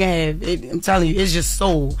soulmate. You can have, I'm telling you, it's just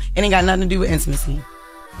soul. It ain't got nothing to do with intimacy.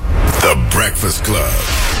 The Breakfast Club.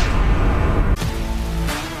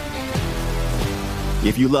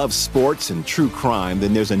 If you love sports and true crime,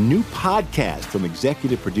 then there's a new podcast from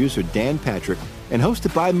executive producer Dan Patrick and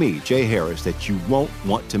hosted by me, Jay Harris, that you won't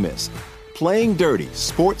want to miss. Playing Dirty: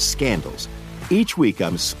 Sports Scandals. Each week,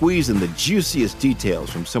 I'm squeezing the juiciest details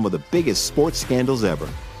from some of the biggest sports scandals ever.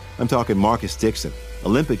 I'm talking Marcus Dixon,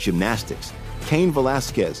 Olympic gymnastics, Cain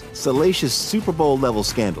Velasquez, salacious Super Bowl-level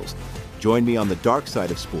scandals. Join me on the dark side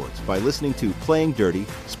of sports by listening to Playing Dirty: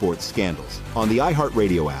 Sports Scandals on the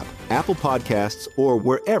iHeartRadio app, Apple Podcasts, or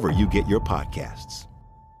wherever you get your podcasts.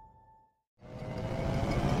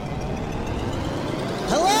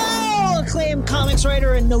 acclaimed comics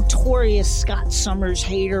writer and notorious Scott Summers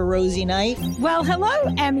hater, Rosie Knight. Well,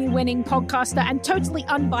 hello, Emmy-winning podcaster and totally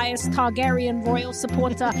unbiased Targaryen royal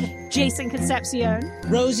supporter, Jason Concepcion.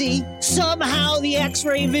 Rosie, somehow the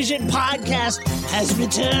X-Ray Vision podcast has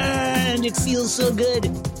returned. It feels so good.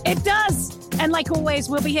 It does. And like always,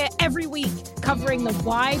 we'll be here every week covering the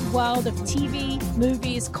wide world of TV,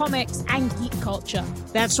 movies, comics, and geek culture.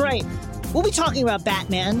 That's right. We'll be talking about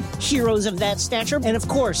Batman, heroes of that stature, and of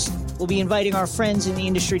course, we'll be inviting our friends in the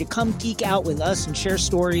industry to come geek out with us and share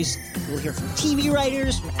stories. We'll hear from TV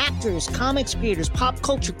writers, from actors, comics creators, pop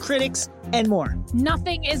culture critics, and more.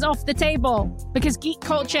 Nothing is off the table because geek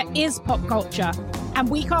culture is pop culture, and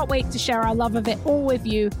we can't wait to share our love of it all with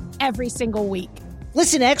you every single week.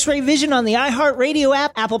 Listen to X-Ray Vision on the iHeartRadio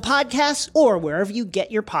app, Apple Podcasts, or wherever you get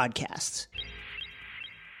your podcasts.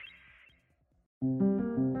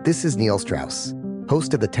 This is Neil Strauss,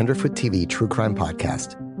 host of the Tenderfoot TV True Crime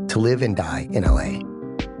Podcast, To Live and Die in LA.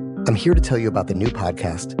 I'm here to tell you about the new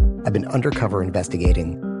podcast I've been undercover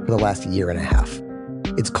investigating for the last year and a half.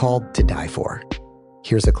 It's called To Die For.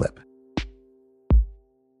 Here's a clip.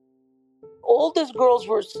 All these girls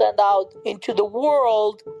were sent out into the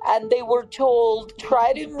world and they were told,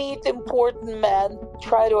 try to meet important men,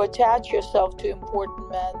 try to attach yourself to important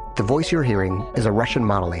men. The voice you're hearing is a Russian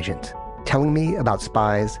model agent telling me about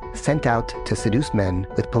spies sent out to seduce men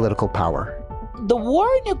with political power. The war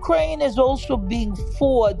in Ukraine is also being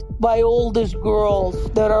fought by all these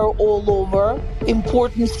girls that are all over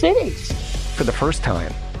important cities. For the first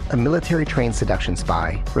time, a military-trained seduction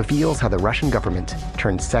spy reveals how the Russian government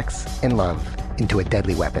turned sex and love into a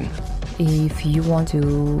deadly weapon. If you want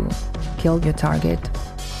to kill your target,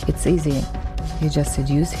 it's easy. You just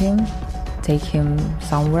seduce him, take him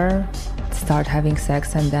somewhere, start having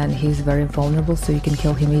sex, and then he's very vulnerable, so you can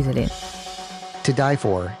kill him easily. To Die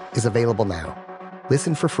For is available now.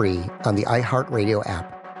 Listen for free on the iHeartRadio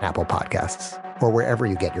app, Apple Podcasts, or wherever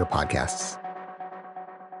you get your podcasts.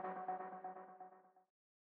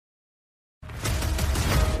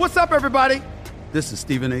 What's up, everybody? This is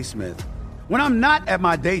Stephen A. Smith. When I'm not at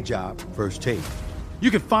my day job, First Take, you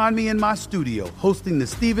can find me in my studio hosting the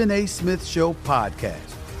Stephen A. Smith Show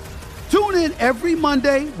podcast. Tune in every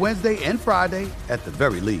Monday, Wednesday, and Friday, at the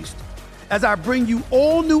very least, as I bring you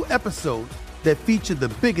all new episodes that feature the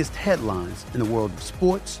biggest headlines in the world of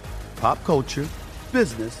sports, pop culture,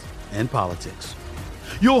 business, and politics.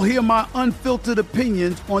 You'll hear my unfiltered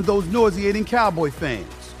opinions on those nauseating Cowboy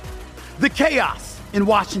fans, the chaos in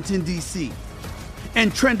Washington, D.C.,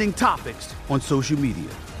 and trending topics on social media,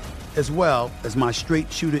 as well as my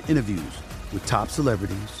straight shooter interviews with top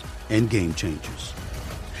celebrities and game changers.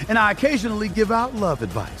 And I occasionally give out love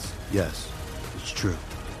advice. Yes, it's true.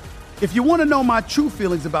 If you want to know my true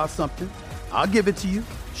feelings about something, I'll give it to you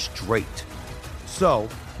straight. So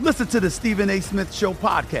listen to the Stephen A. Smith Show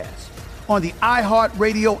podcast on the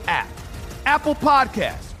iHeartRadio app, Apple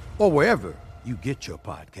Podcasts, or wherever you get your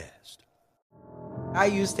podcast. I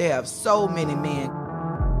used to have so many men.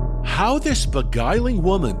 How this beguiling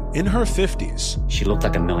woman in her 50s, she looked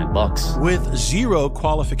like $1 million, with zero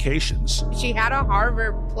qualifications, she had a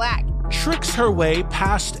Harvard plaque, tricks her way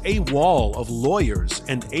past a wall of lawyers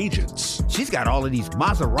and agents. She's got all of these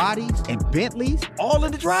Maseratis and Bentleys all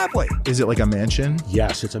in the driveway. Is it like a mansion?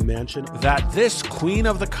 Yes, it's a mansion that this queen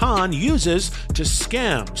of the con uses to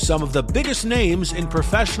scam some of the biggest names in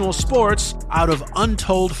professional sports out of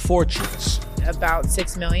untold fortunes. About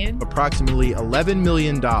 $6 million. Approximately $11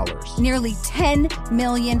 million. Nearly $10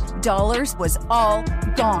 million was all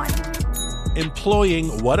gone.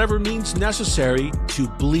 Employing whatever means necessary to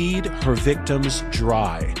bleed her victims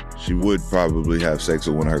dry. She would probably have sex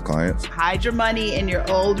with one of her clients. Hide your money in your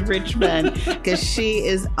old rich man, because she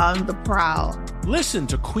is on the prowl. Listen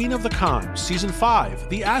to Queen of the Con, Season 5,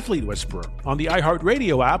 The Athlete Whisperer, on the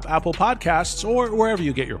iHeartRadio app, Apple Podcasts, or wherever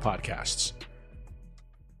you get your podcasts.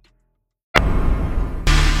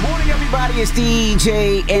 Morning, everybody. It's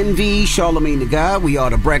DJ NV, Charlamagne the God. We are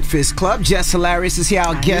the Breakfast Club. Jess Hilarious is here,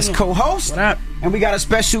 our guest co-host. What up? And we got a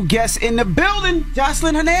special guest in the building,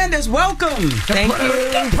 Joseline Hernandez. Welcome. Thank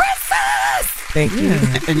you. Thank you.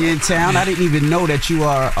 And you're in town. I didn't even know that you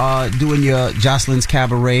are doing your Joseline's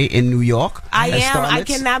Cabaret in New York. I am. I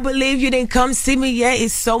cannot believe you didn't come see me yet.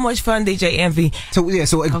 It's so much fun, DJ Envy. So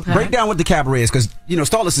break down what the Cabaret is, because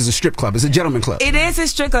Starless is a strip club. It's a gentleman club. It is a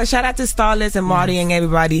strip club. Shout out to Starless and Marty and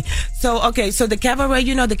everybody. So the Cabaret,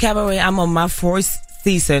 the Cabaret, I'm on my fourth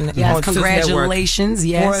season. Yes, congratulations.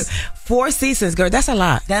 Yes. Four seasons, girl. That's a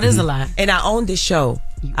lot. That is a lot. And I own this show.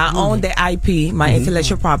 I own the IP, my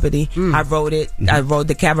intellectual property. I wrote it. I wrote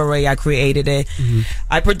the cabaret. I created it.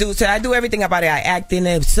 I produced it. I do everything about it. I act in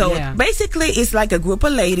it. So basically, it's like a group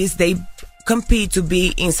of ladies. They compete to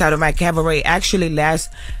be inside of my cabaret. Actually, last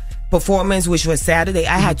performance, which was Saturday,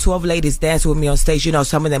 I had 12 ladies dance with me on stage. You know,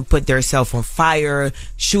 some of them put themselves on fire,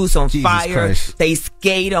 shoes on fire. Christ. They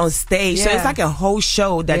skate on stage. So it's like a whole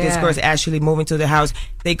show that this girl's actually moving to the house.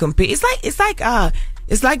 They compete. It's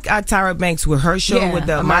like Tyra Banks with her show, with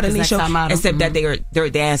the modeling show, except that they're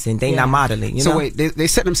dancing. They're not modeling. You know? Wait, they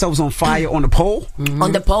set themselves on fire on the pole?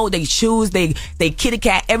 On the pole, they shoes, they kitty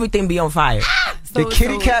cat, everything be on fire. The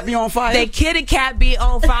kitty cat be on fire? The kitty cat be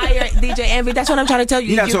on fire, DJ Envy. That's what I'm trying to tell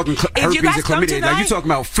you. You're not talking herpes and chlamydia. Like, you're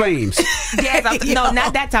talking about flames. Yes, no,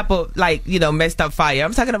 not that type of messed up fire.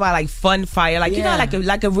 I'm talking about like fun fire, like you know,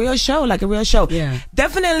 like a real show, Yeah.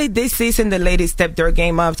 Definitely this season the ladies stepped their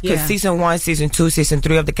game up because season 1, season 2, season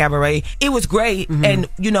 3 of the cabaret, it was great, and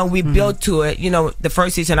you know we built to it. You know, the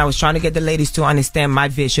first season I was trying to get the ladies to understand my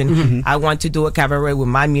vision. I want to do a cabaret with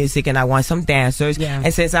my music, and I want some dancers.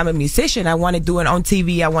 And since I'm a musician, I want to do it on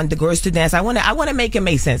TV. I want the girls to dance. I want to make it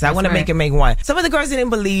make sense. I want to make it make one. Some of the girls didn't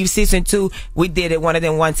believe. Season 2, we did it. One of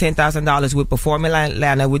them won $10,000 with Perform in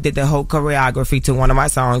Atlanta. We did the whole choreography to one of my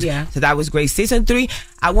songs. So that was great. Season 3,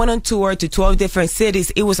 I went on tour to 12 different cities.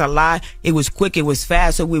 It was a lot. It was quick. It was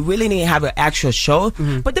fast. So we really didn't have an actual show.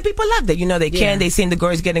 But the people loved it. You know, they seen the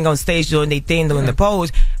girls getting on stage doing their thing, doing the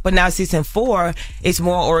pose. But now season 4, it's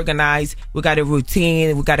more organized. We got a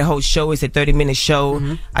routine. We got a whole show. It's a 30-minute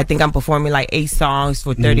show. I think I'm performing like 8 songs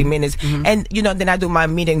for 30 minutes. And, you know, then I do my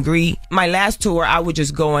meet and greet. My last tour, I would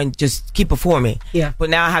just go and just keep performing. But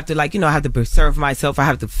now I have to, like, you know, I have to preserve myself. I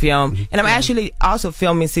have to film. And I'm actually also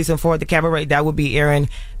filming season 4 of the cabaret. That will be airing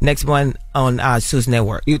next month on Sue's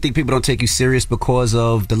Network. You think people don't take you serious because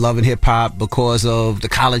of the Love and Hip Hop, because of the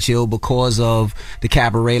College Hill, because of the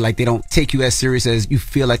cabaret? Like, they don't take you as serious as you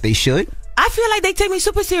feel like they should? I feel like they take me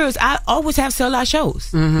super serious. I always have sell-out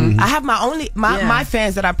shows. I have my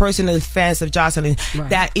fans that are personally fans of Joseline,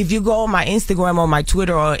 that if you go on my Instagram or my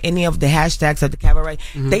Twitter or any of the hashtags of the cabaret,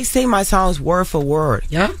 they say my songs word for word.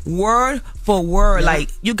 Word for word. Like,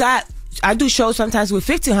 I do shows sometimes with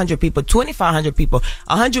 1,500 people, 2,500 people,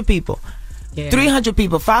 100 people. 300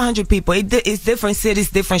 people, 500 people. It's different cities,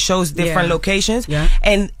 different shows, different locations.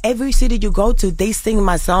 And every city you go to, they sing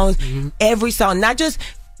my songs. Every song, not just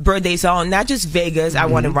birthday song, not just Vegas, I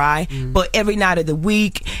Want to Ride, but every night of the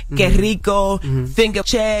week, Que Rico, Finger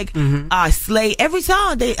Check, Slay, every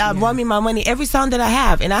song, they Run Me My Money, every song that I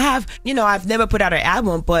have. And I have, you know, I've never put out an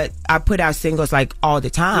album, but I put out singles like all the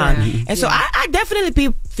time. And so I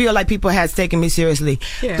definitely feel like people has taken me seriously.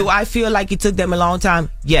 Do I feel like it took them a long time?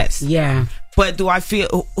 Yes. But do I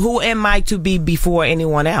feel, who am I to be before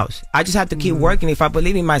anyone else? I just have to keep working. If I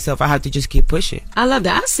believe in myself, I have to just keep pushing. I love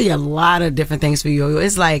that. I see a lot of different things for you.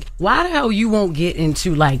 It's like, why the hell you won't get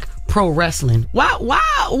into like pro wrestling? What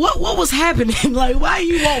was happening? Like, why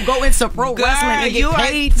you won't go into pro wrestling and get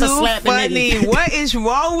paid to slap funny. What is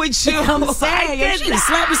wrong with you? I'm saying, she's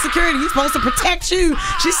slapping security. You're supposed to protect you.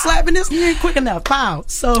 She's slapping this. You ain't quick enough. Pow.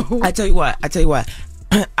 So I tell you what.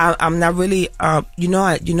 I'm not really, you know,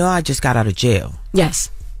 I just got out of jail.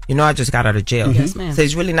 Yes. You know, I just got out of jail. Yes, ma'am. So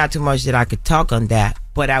it's really not too much that I could talk on that.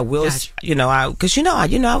 But I will, you know, because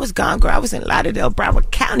I was gone, girl. I was in Lauderdale,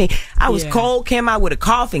 Broward County. I was cold, came out with a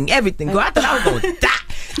cough and everything. Girl, I thought I was going to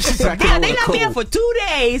die. Damn, they left me here for 2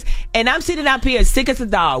 days, and I'm sitting up here sick as a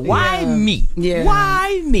dog. Why me?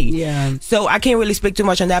 Why me? So I can't really speak too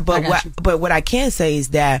much on that. But what I can say is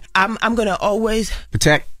that I'm gonna always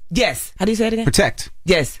protect. Yes. How do you say it again? Protect.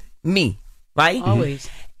 Yes. Me. Right? Always.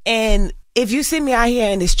 And if you see me out here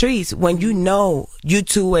in the streets, when you know, you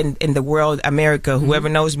two and in the world, America, whoever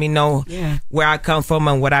knows me know where I come from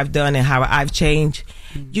and what I've done and how I've changed,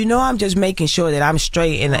 you know, I'm just making sure that I'm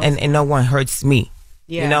straight and no one hurts me.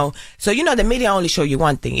 You know, so you know the media only show you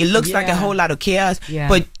one thing. It looks like a whole lot of chaos,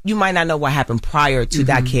 but you might not know what happened prior to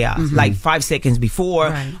that chaos, like 5 seconds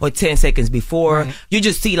before or 10 seconds before. You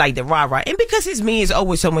just see like the rah-rah, and because it's me, it's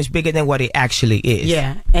always so much bigger than what it actually is.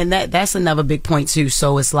 Yeah, and that's another big point too.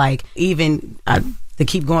 So it's like, even to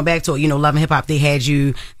keep going back to it, you know, Love and Hip Hop, they had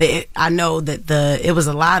you. I know that it was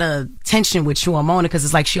a lot of tension with you and Mona, because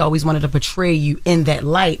it's like she always wanted to portray you in that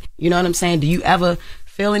light. You know what I'm saying? Do you ever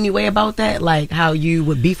feel any way about that? Like how you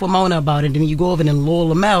would beef with Mona about it, and then you go over and Lil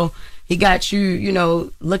Lamel, he got you, you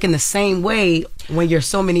know, looking the same way when you're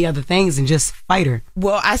so many other things and just fighter.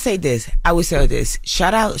 Well, I say this. I would say this.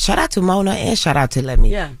 Shout out to Mona and shout out to Lemmy.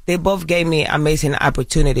 Yeah. They both gave me amazing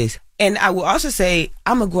opportunities. And I will also say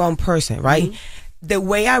I'm a grown person, right? The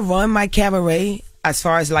way I run my cabaret, as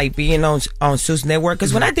far as like being on Zeus Network,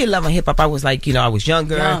 because when I did Love and Hip Hop, I was like, I was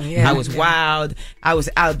younger, I was wild, I was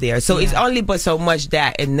out there. So it's only but so much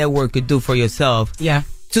that a network could do for yourself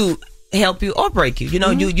to help you or break you.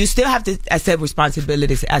 You still have to accept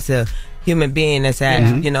responsibilities as a human being, as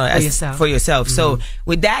for yourself. So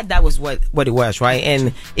with that was what it was, right?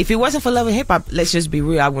 And if it wasn't for Love and Hip Hop, let's just be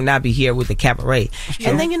real, I would not be here with the cabaret.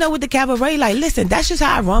 And then with the cabaret, like, listen, that's just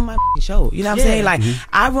how I run my show. You know what I'm saying? Like,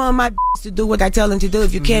 I run my to do what I tell them to do.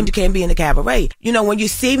 If you can't, you can't be in the cabaret. When you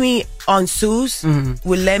see me on Zeus,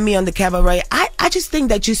 will let me on the cabaret, I just think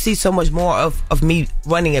that you see so much more of me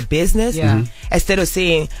running a business instead of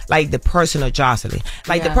seeing like the personal Joseline.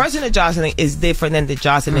 Like the personal Joseline is different than the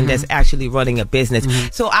Joseline that's actually running a business.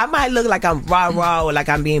 So I might look like I'm rah-rah or like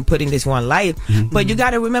I'm being put in this one life, but you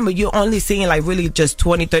got to remember, you're only seeing like really just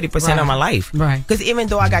 20-30% of my life. Right. Because even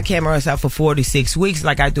though I got cameras out for 46 weeks,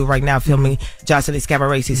 like I do right now, filming Joseline's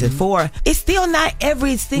Cabaret Season 4, it's still not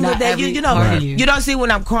every single day. You don't see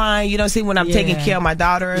when I'm crying. You don't see when I'm taking care of my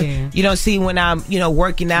daughter. You don't see when I'm,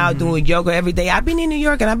 working out, doing yoga every day. I've been in New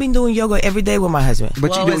York and I've been doing yoga every day with my husband.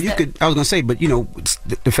 But I was going to say, but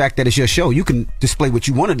the fact that it's your show, you can display what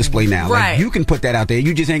you want to display now. Right. Like, you can put that out there.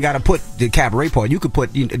 You just ain't got to put the cabaret part. You could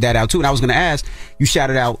put that out too. And I was going to ask, you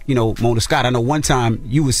shouted out, Mona Scott. I know one time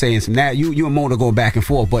you was saying some that you and Mona going back and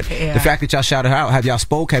forth, but the fact that y'all shouted her out, have y'all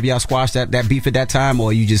spoke? Have y'all squashed that beef at that time,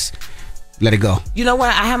 or you just let it go? You know what?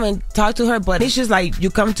 I haven't talked to her, but it's just like you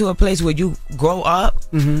come to a place where you grow up.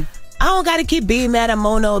 I don't got to keep being mad at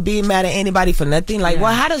Mona or being mad at anybody for nothing. Like,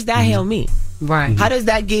 well, how does that help me? Right. How does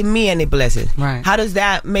that give me any blessing? Right. How does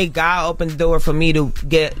that make God open the door for me to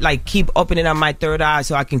keep opening up my third eye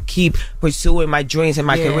so I can keep pursuing my dreams and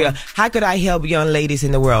my career? How could I help young ladies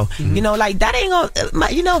in the world? That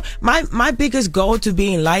ain't gonna, my biggest goal to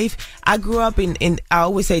be in life, I grew up in I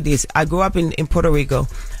always say this, I grew up in Puerto Rico.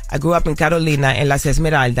 I grew up in Carolina, in Las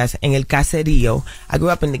Esmeraldas, en el caserío. I grew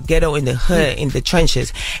up in the ghetto, in the hood, in the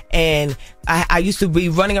trenches. And I used to be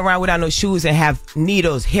running around without no shoes and have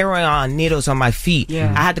heroin needles on my feet.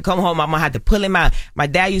 Yeah. I had to come home. My mom had to pull him out. My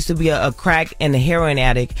dad used to be a crack and a heroin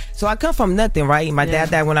addict. So I come from nothing, right? My dad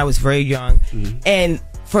died when I was very young. And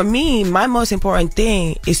for me, my most important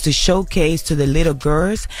thing is to showcase to the little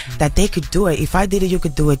girls that they could do it. If I did it, you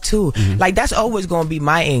could do it too. Like, that's always going to be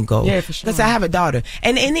my end goal. Yeah, for sure. Because I have a daughter,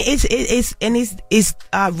 and it's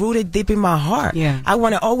rooted deep in my heart. Yeah, I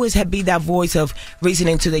want to always be that voice of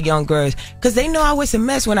reasoning to the young girls, because they know I was a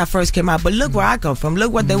mess when I first came out. But look where I come from.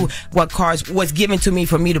 Look what cards was given to me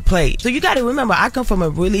for me to play. So you got to remember, I come from a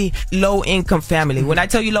really low income family. When I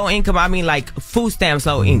tell you low income, I mean like food stamps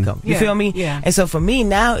low income. You feel me? Yeah. And so for me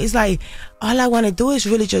now, it's like all I want to do is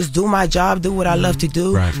really just do my job, do what I love to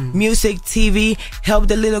do. Right. Music, TV, help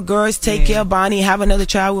the little girls, take care of Bonnie, have another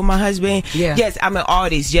child with my husband. Yeah. Yes, I'm an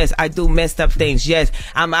artist. Yes, I do messed up things. Yes,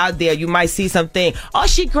 I'm out there. You might see something. Oh,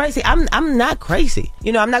 she crazy. I'm not crazy.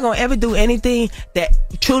 I'm not going to ever do anything that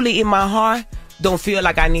truly in my heart don't feel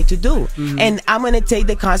like I need to do. And I'm going to take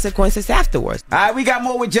the consequences afterwards. All right, we got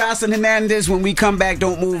more with Joseline Hernandez. When we come back,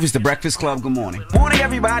 don't move. It's The Breakfast Club. Good morning. Morning,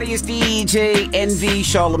 everybody. It's DJ NV,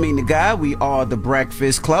 Charlamagne the Guy. We are The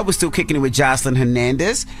Breakfast Club. We're still kicking it with Joseline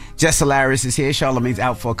Hernandez. Jess Hilarious is here. Charlamagne's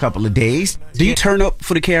out for a couple of days. Do you turn up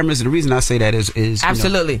for the cameras? And the reason I say that is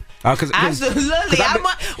absolutely. Absolutely.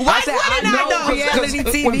 Why wouldn't I know reality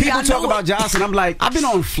TV? When people talk about Joseline, I'm like, I've been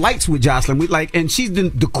on flights with Joseline. And she's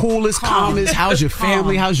the coolest, calmest. How's your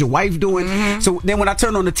family? How's your wife doing? So then when I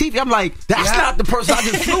turn on the TV, I'm like, that's not the person I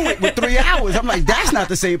just flew with 3 hours. I'm like, that's not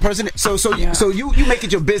the same person. So you make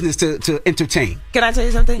it your business to entertain. Can I tell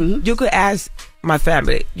you something? You could ask my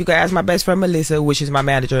family. You can ask my best friend Melissa, which is my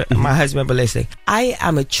manager, and my husband Melissa. I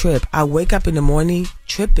am a trip. I wake up in the morning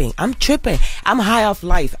tripping. I'm tripping. I'm high off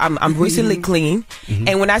life. I'm recently clean.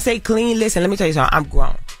 And when I say clean, listen, let me tell you something. I'm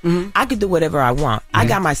grown. I can do whatever I want. I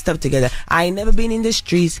got my stuff together. I ain't never been in the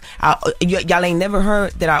streets. Y'all ain't never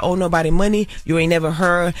heard that I owe nobody money. You ain't never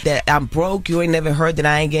heard that I'm broke. You ain't never heard that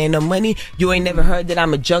I ain't getting no money. You ain't never heard that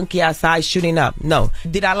I'm a junkie outside shooting up. No.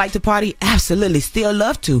 Did I like to party? Absolutely. Still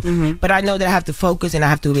love to. But I know that I have to focus and I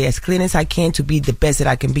have to be as clean as I can to be the best that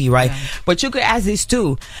I can be, right? But you could ask this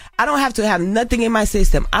too. I don't have to have nothing in my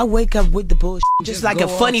system. I wake up with the bullshit just like a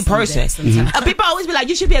funny person. People always be like,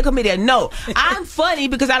 you should be a comedian. No, I'm funny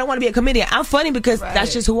because I don't want to be a comedian. I'm funny because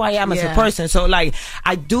that's just who I am as a person. So like,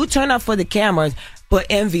 I do turn up for the cameras. But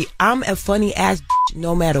Envy, I'm a funny ass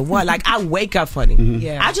no matter what. Like, I wake up funny.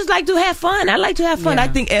 Yeah. I just like to have fun. I like to have fun. I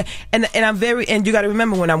think, and I'm very, and you got to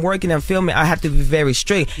remember when I'm working and filming, I have to be very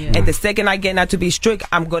strict. And the second I get not to be strict,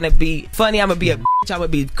 I'm going to be funny. I'm going to be a bitch. I'm going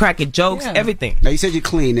to be cracking jokes, everything. Now, you said you're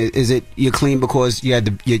clean. Is it you're clean because you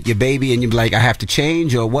had your baby and you're like, I have to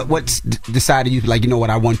change? Or what's decided you like, you know what,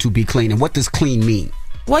 I want to be clean? And what does clean mean?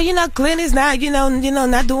 Well, you know, clean is not, you know,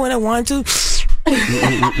 not doing what I want to.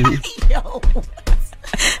 Yo.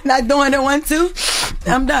 Not doing it 1, 2.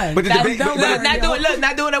 I'm done. But not doing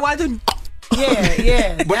what I want to.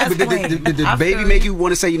 Yeah. But did the baby make you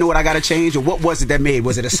want to say, you know what, I got to change? Or what was it that made?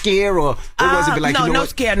 Was it a scare or was it like, no, you know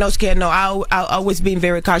no scare. No, I always being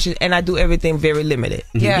very cautious and I do everything very limited.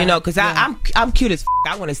 Yeah. You know, because I'm cute as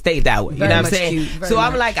I want to stay that way. You know what I'm saying? So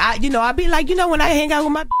I'm like, I be like, you know, when I hang out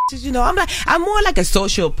with my bitches, you know, I'm more like a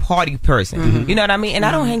social party person. You know what I mean? And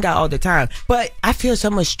I don't hang out all the time. But I feel so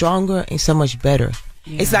much stronger and so much better.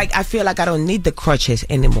 It's like I feel like I don't need the crutches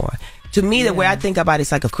anymore. To me, the way I think about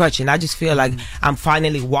it's like a crutch, and I just feel like I'm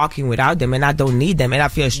finally walking without them, and I don't need them, and I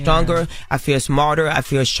feel stronger, I feel smarter, I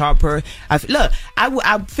feel sharper. Look,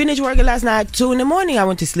 I finished working last night at 2 a.m. I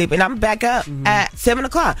went to sleep, and I'm back up at 7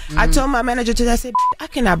 o'clock. I told my manager today, I said, I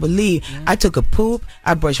cannot believe I took a poop,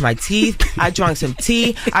 I brushed my teeth, I drank some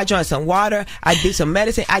tea, I drank some water, I did some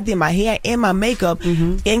medicine, I did my hair and my makeup,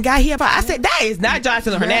 and got here. I said, that is not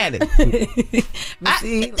Joseline Hernandez.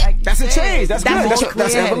 That's a change. That's good.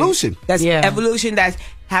 That's evolution. That's evolution. That's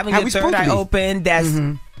having your third eye open. That's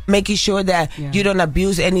making sure that you don't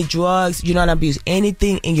abuse any drugs. You don't abuse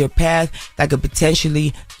anything in your path that could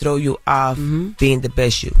potentially throw you off being the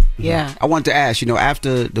best you. Yeah. I wanted to ask, you know,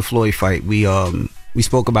 after the Floyd fight, we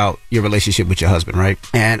spoke about your relationship with your husband, right?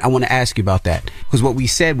 And I want to ask you about that. Because what we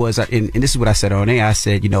said was, and this is what I said on air, I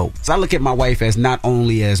said, you know, so I look at my wife as not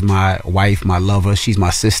only as my wife, my lover, she's my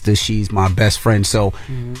sister, she's my best friend. So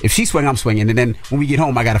if she swing, I'm swinging. And then when we get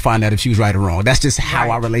home, I got to find out if she was right or wrong. That's just how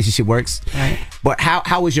our relationship works. Right. But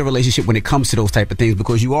how is your relationship when it comes to those type of things?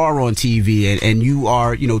 Because you are on TV and you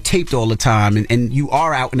are, you know, taped all the time and you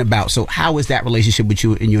are out and about. So how is that relationship with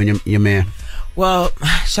you and your man? Well,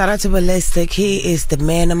 shout out to Ballistic. He is the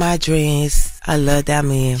man of my dreams. I love that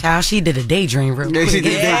man. Child, she did a daydream real quick.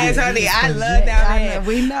 Yes, honey, I love that man.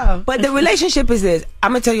 We know. But the relationship is this.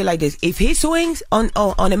 I'm gonna tell you like this. If he swings on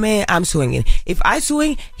a man, I'm swinging. If I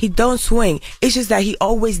swing, he don't swing. It's just that he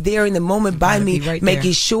always there in the moment by me,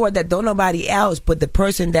 making sure that don't nobody else, but the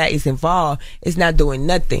person that is involved is not doing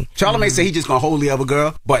nothing. Charlamagne say he just gonna hold the other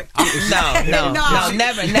girl, but no,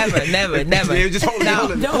 never. Yeah, just hold it.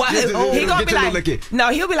 He gonna be like,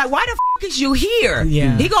 no, he'll be like, why the f is you here?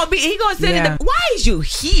 Yeah. He gonna sit in the, why is you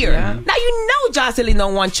here? Yeah. Now you know Joseline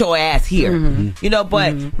don't want your ass here. You know,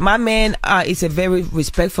 but my man is a very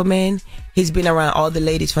respectful man. He's been around all the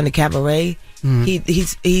ladies from the cabaret.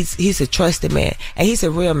 He's a trusted man, and he's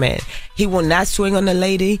a real man. He will not swing on a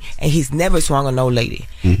lady, and he's never swung on no lady.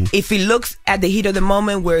 If he looks at the heat of the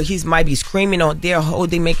moment where he might be screaming on there,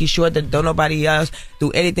 holding, making sure that don't nobody else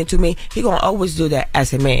do anything to me, he gonna always do that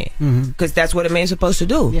as a man, because that's what a man's supposed to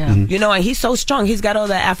do. You know, and he's so strong. He's got all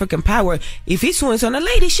that African power. If he swings on a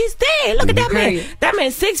lady, she's dead. Look at that man. That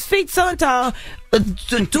man 6 feet so tall.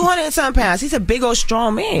 200 and some pounds. He's a big old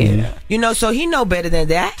strong man. You know, so he know better than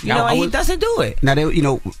that. You know, and he doesn't do it. Now, you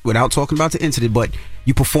know, without talking about the incident, but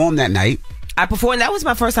you performed that night. I performed. That was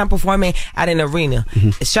my first time performing at an arena.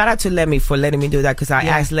 Shout out to Lemmy for letting me do that, because I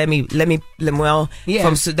asked Lemmy Lemuel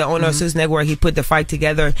from the owner of Sus Network. He put the fight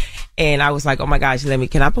together, and I was like, "Oh my gosh, Lemmy,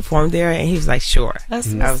 can I perform there?" And he was like, "Sure." I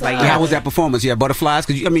was like, "Yeah." How was that performance? Yeah, butterflies.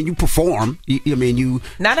 Because you perform.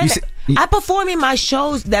 I perform in my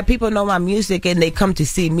shows that people know my music and they come to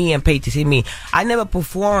see me and pay to see me. I never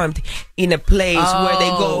performed in a place where they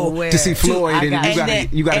go to see Floyd,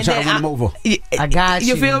 and you gotta try to win them over. I got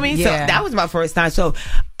you. You feel me? Yeah. So that was my first time. So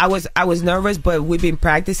I was nervous, but we've been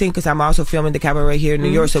practicing because I'm also filming the cabaret here in New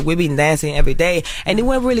York. So we've been dancing every day, and it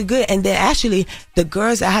went really good. And then actually, the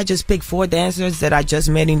girls, I had just picked 4 dancers that I just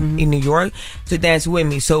met in New York to dance with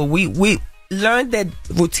me. So we learned that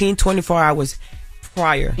routine 24 hours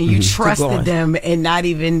prior. And you trusted them and not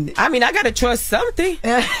even. I mean, I gotta trust something.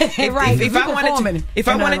 If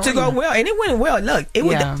I wanted to go well, and it went well. Look,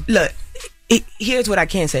 look. Here's what I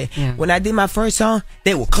can say. When I did my first song,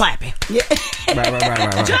 they were clapping. Right.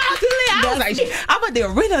 I was like, I'm at the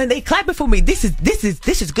arena and they clapping for me. This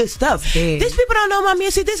is good stuff. These people don't know my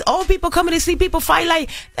music. These old people coming to see people fight. Like,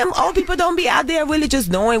 them old people don't be out there really just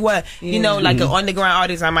knowing what, you know, like an underground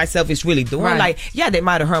artist like myself is really doing. Like, yeah, they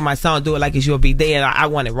might have heard my song, Do It Like It's Your Big Day, and I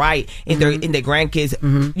want it right in their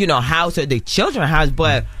grandkids, you know, house or their children's house,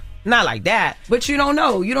 but Not like that. But you don't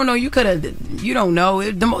know. You don't know. You could have. You don't know.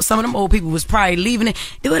 Some of them old people was probably leaving it.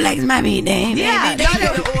 They were like, "My name." Yeah.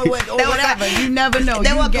 or whatever. You never know.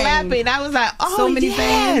 They were clapping. I was like, "Oh, so many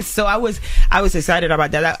fans." So I was excited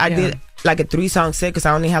about that. I did like a 3-song set because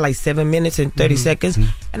I only had like 7 minutes and 30 seconds,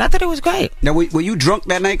 and I thought it was great. Now, were you drunk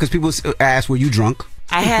that night? Because people asked, "Were you drunk?"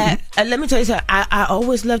 I had. Let me tell you something. I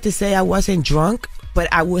always love to say I wasn't drunk, but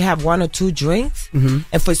I would have 1 or 2 drinks,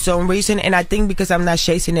 and for some reason, and I think because I'm not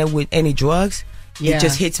chasing it with any drugs, it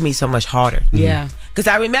just hits me so much harder. Yeah. Because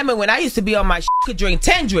I remember when I used to be on my could drink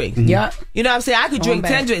 10 drinks. Yeah. You know what I'm saying? I could drink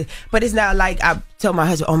 10 drinks. But it's not like I tell my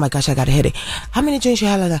husband, oh my gosh, I got a headache. How many drinks you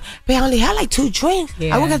had? Like, but I only had like 2 drinks.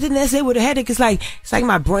 Yeah. I woke up the next day with a headache. It's like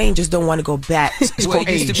my brain just don't want to go back. It's called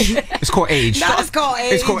age. It's called age. No, it's called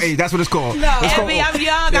age. It's called age. That's what it's called. No, Abby, I'm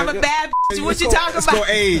young. I'm a bad bitch. What you talking about? It's called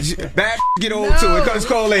age. Bad get old too. It's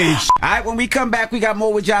called age. All right, when we come back, we got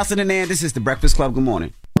more with Joseline and Hernandez. This is The Breakfast Club. Good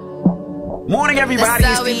morning. Morning, everybody.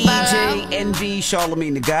 It's DJ NV,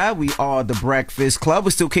 Charlemagne the Guy. We are The Breakfast Club.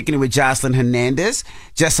 We're still kicking it with Joseline Hernandez.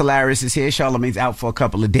 Jess Hilarious is here. Charlemagne's out for a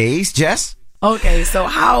couple of days. Jess? Okay, so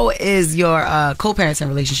how is your co-parenting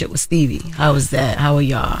relationship with Stevie? How is that? How are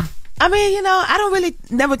y'all? I mean, you know, I don't really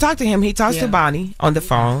never talk to him. He talks to Bonnie on the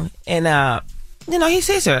phone, and you know, he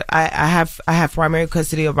sees her. I have primary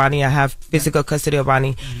custody of Bonnie. I have physical custody of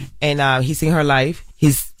Bonnie, and he's seen her life.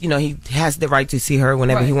 He's, you know, he has the right to see her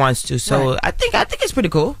whenever he wants to. So I think it's pretty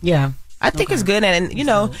cool. Yeah. I think it's good, and you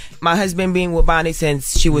know, my husband being with Bonnie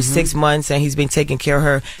since she was 6 months, and he's been taking care of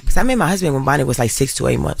her. Because I met my husband when Bonnie was like 6 to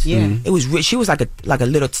 8 months. Yeah, it was. She was like a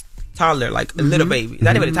little toddler, like a little baby.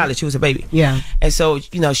 Not even a toddler. She was a baby. Yeah, and so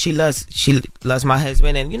you know, she loves my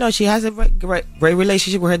husband, and you know, she has a great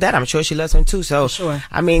relationship with her dad. I'm sure she loves him too. So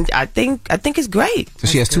I mean, I think it's great. So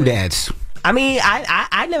she has 2 dads. I mean,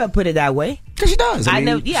 I never put it that way. Because she does. I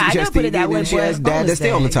never put it that way. She has dad that stay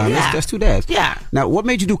all the time. Yeah. That's 2 dads. Yeah. Now, what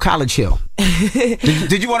made you do College Hill?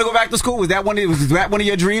 did you want to go back to school? Was that one of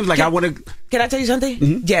your dreams? Like, I want to. Can I tell you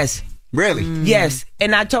something? Yes. Really? Yes.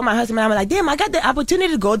 And I told my husband, I'm like, damn, I got the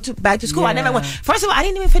opportunity to go back to school. I never went. First of all, I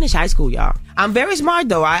didn't even finish high school, y'all. I'm very smart,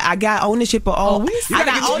 though. I got ownership of all. I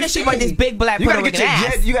got ownership of this big black Puerto Rican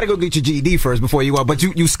ass. You got to go get your GED first before you go. But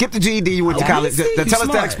you skipped the GED, you went to college. Tell us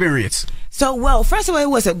that experience. So, well, first of all, it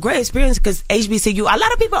was a great experience because HBCU, a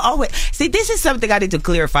lot of people always, see, this is something I need to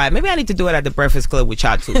clarify. Maybe I need to do it at the Breakfast Club with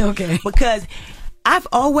y'all too. Okay. Because I've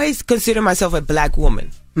always considered myself a black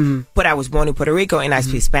woman. But I was born in Puerto Rico and I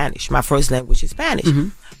speak Spanish. My first language is Spanish.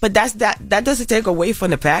 But that doesn't take away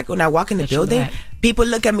from the fact when I walk in the building, people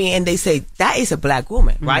look at me and they say, that is a black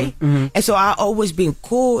woman, right? And so I always been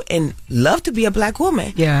cool and love to be a black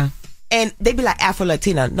woman. Yeah. And they be like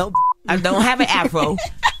Afro-Latina. No, I don't have an afro.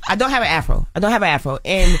 I don't have an afro.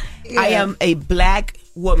 And I am a black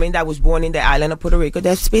woman that was born in the island of Puerto Rico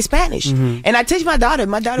that speaks Spanish. And I teach my daughter.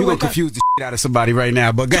 You're going to confuse the shit out of somebody right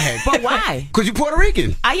now, but go ahead. But why? Because you're Puerto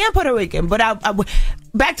Rican. I am Puerto Rican, but I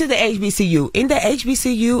back to the HBCU. In the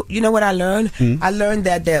HBCU, you know what I learned? I learned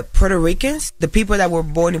that the Puerto Ricans, the people that were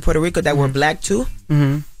born in Puerto Rico that were black too,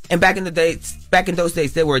 and back in those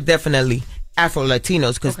days, they were definitely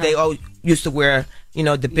Afro-Latinos because they all used to wear, you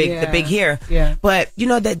know, the big hair. Yeah. But you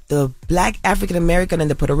know that the black African American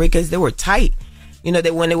and the Puerto Ricans, they were tight. You know,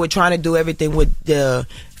 when they were trying to do everything with the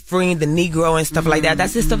freeing the Negro and stuff like that.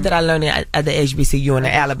 That's the stuff that I learned at the HBCU in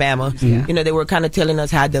Alabama. Yeah. You know, they were kind of telling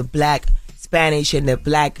us how the black Spanish and the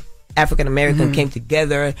black African American came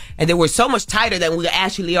together, and they were so much tighter than we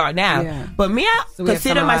actually are now. Yeah. But me, I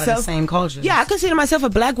consider myself the same culture. Yeah, I consider myself a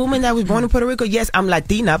black woman that was born in Puerto Rico. Yes, I'm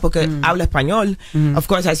Latina because hablo español. Of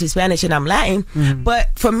course, I speak Spanish and I'm Latin.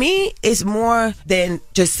 But for me, it's more than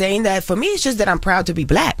just saying that. For me, it's just that I'm proud to be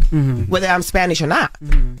black, whether I'm Spanish or not.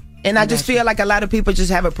 And I just feel like a lot of people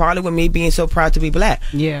just have a problem with me being so proud to be black.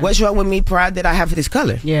 Yeah. What's wrong with me proud that I have this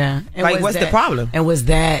color? Yeah. And like, what's the problem? And was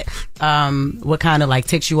that what kind of like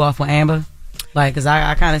ticks you off with Amber? Like, because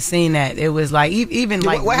I kind of seen that. It was like, even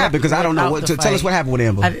like... What happened? Because I don't know. Tell us what happened with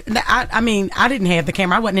Amber. I mean, I didn't have the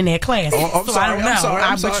camera. I wasn't in that class. I'm sorry. I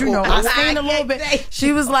don't know. But, you know, I seen a little bit.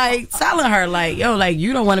 She was like telling her, like, yo, like,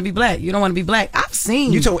 you don't want to be black. You don't want to be black. I've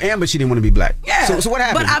seen... You told Amber she didn't want to be black. Yeah. So what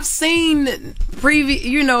happened? But I've seen previous,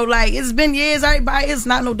 you know, like, it's been years, everybody. It's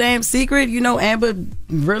not no damn secret. You know, Amber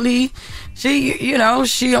really... She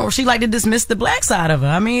like to dismiss the black side of her.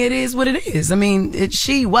 I mean, it is what it is. I mean,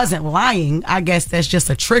 she wasn't lying. I guess that's just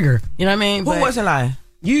a trigger. You know what I mean? Who wasn't lying?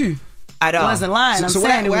 You. I wasn't lying. I'm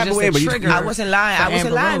saying it was just a trigger. I wasn't lying. I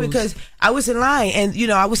wasn't lying because I wasn't lying. And, you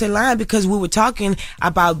know, I wasn't lying because we were talking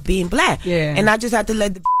about being black. Yeah. And I just had to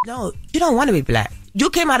let the know, you don't want to be black. you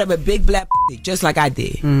came out of a big black just like I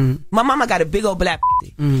did. My mama got a big old black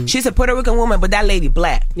She's a Puerto Rican woman, but that lady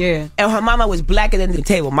black. Yeah. And her mama was blacker than the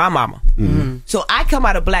table, my mama. So I come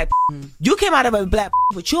out of black. You came out of a black,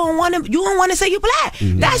 but you don't want to say you black.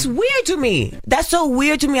 That's weird to me. That's so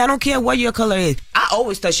weird to me. I don't care what your color is. I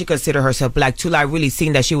always thought she considered herself black till I really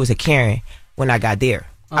seen that she was a Karen when I got there.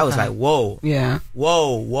 I was like, whoa. Yeah.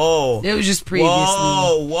 Whoa. It was just previously.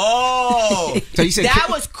 Whoa. So you said that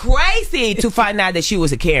was crazy to find out that she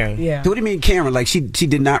was a Karen. Yeah. So what do you mean, Karen? Like she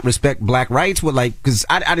did not respect black rights? Well, like, because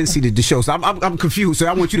I didn't see the show, so I'm confused. So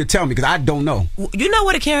I want you to tell me because I don't know. You know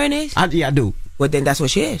what a Karen is? Yeah, I do. Well, then that's what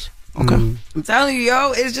she is. Okay. I'm telling you,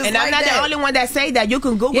 yo, it's just and like I'm not that. the only one that say that. You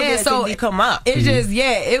can Google it so it come up. It's just,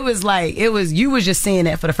 it was like, you was just saying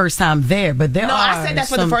that for the first time there, but there I said that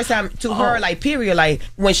for the first time to her, like, period, like,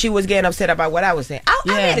 when she was getting upset about what I was saying. I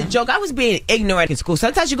made a joke. I was being ignorant in school.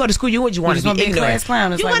 Sometimes you go to school, you just want to be ignorant. Class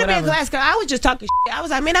clown. You want to be a class clown. I was just talking shit. I was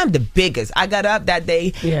like, man, I'm the biggest. I got up that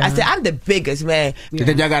day. I said, I'm the biggest, man. Yeah.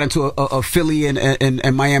 Then y'all got into a Philly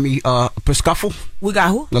and Miami scuffle? We got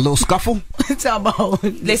who? A little scuffle?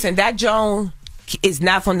 Listen, that Joan is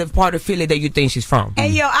not from the part of Philly that you think she's from. Hey,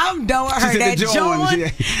 yo, I'm done with her. That Joan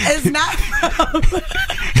is not from...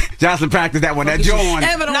 Jocelyn practiced that one. That Joan.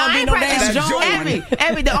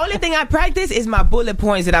 The only thing I practice is my bullet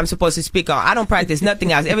points that I'm supposed to speak on. I don't practice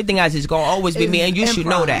nothing else. Everything else is going to always be me, and you should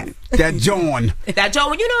know that. That Joan. That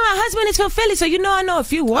Joan. You know, my husband is from Philly, so you know I know a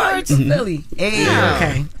few words. Philly. Yeah.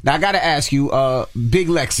 Okay. Now, I got to ask you, Big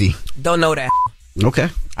Lexi. Don't know that. Okay.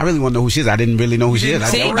 I really want to know who she is. I didn't really know who she is.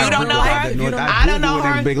 See, you don't know her? I don't know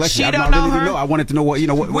her. She don't know her. I wanted to know what we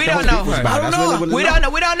don't know her. I don't know. We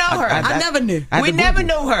don't know her. I never knew. We never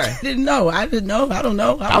knew her. Didn't know. I didn't know. I don't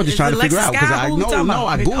know. I was just trying to figure out because I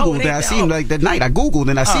Googled and I seen like that night. I Googled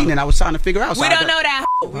and I seen it and I was trying to figure out. We don't know that.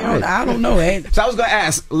 I don't know. So I was going to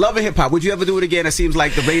ask, Love and Hip Hop, would you ever do it again? It seems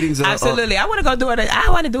like the ratings are... Absolutely. I want to go do it. I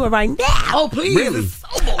want to do it right now. Oh, please. Really?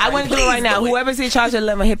 I want to do it right now. Whoever's in charge of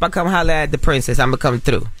Love and Hip Hop, come holler at the princess. I'm going to come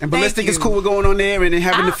through. And Ballistic is cool with going on there and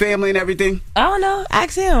having the family and everything? I don't know.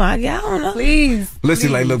 Ask him. I don't know. Please.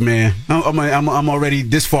 Listen, like, look, man, I'm already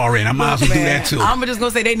this far in. I might as well do that too. I'm just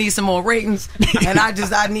going to say they need some more ratings. And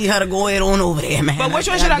I need her to go ahead on over there, man. But which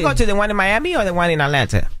one should I go to? The one in Miami or the one in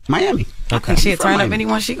Atlanta? Miami. Okay. She'll turn up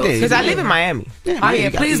anyone she goes to. Because I live in Miami.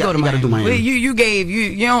 Please go to Miami. You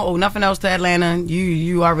don't owe nothing else to Atlanta.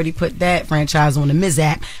 You already put that franchise on the Miz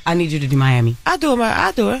app. I need you to do Miami. I do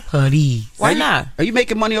it. Please. Why not? Are you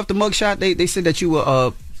making money off the mugshot? They said that you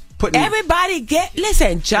were putting... Everybody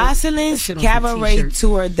Joseline's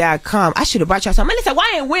cabarettour.com. I should have brought y'all something. Listen,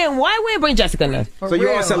 why we bring Jessica now? So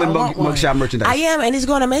you're all selling mugshot merchandise? I am, and it's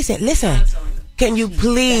going amazing. Listen. Can you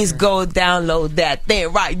please go download that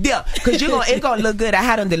thing right there? Because it's going to look good. I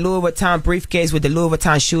had on the Louis Vuitton briefcase with the Louis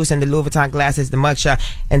Vuitton shoes and the Louis Vuitton glasses, the mugshot,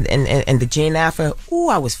 and the jean outfit. Ooh,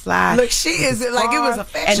 I was fly. Look, she is like it was a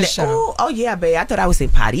fashion show. Oh, yeah, babe. I thought I was in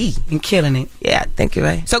Paris. And killing it. Yeah, thank you,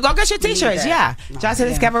 babe. So go get your t-shirts, yeah.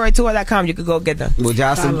 Jocelyn'sCabaretTour.com. You could go get them. Well,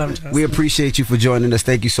 Jocelyn, we appreciate you for joining us.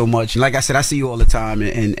 Thank you so much. Like I said, I see you all the time,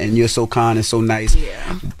 and you're so kind and so nice.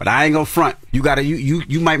 Yeah. But I ain't gonna front. You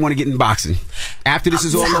might want to get in boxing. After this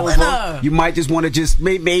is all over, you might just want to just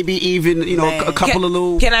maybe even a couple of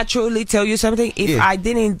little. Can I truly tell you something?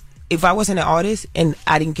 If I wasn't an artist and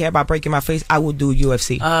I didn't care about breaking my face, I would do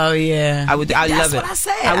UFC. Oh yeah, I would. I love it. That's what I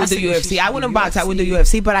said. I would do UFC. I wouldn't box. I would do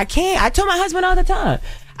UFC, but I can't. I told my husband all the time.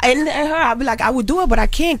 And her, I'll be like, I would do it, but I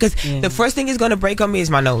can't because the first thing is going to break on me is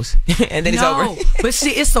my nose, and then it's over. But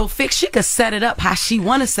it's so fixed. She could set it up how she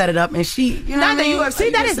want to set it up, and not the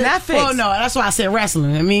UFC. That is not fixed. Oh no, that's why I said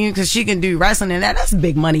wrestling. I mean, because she can do wrestling, and that's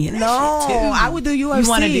big money in that shit too. I would do UFC. You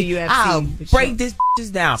want to do UFC? I'll break this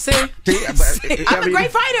down. See, I'm a great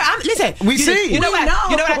fighter. Listen, You know what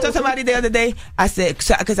I told somebody the other day? I said,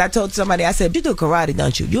 because I told somebody, I said, you do karate,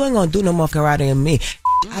 don't you? You ain't gonna do no more karate than me.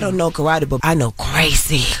 I don't know karate, but I know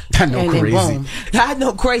crazy. I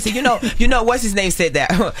know crazy. You know what's his name said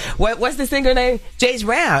that? What's the singer name? James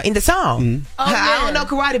Brown in the song. Mm-hmm. I don't know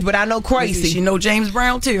karate, but I know crazy. She know James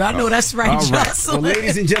Brown too. I know that's right. All right. So,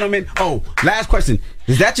 ladies and gentlemen, last question.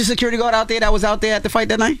 Is that your security guard out there that was out there at the fight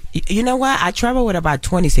that night? You know what? I travel with about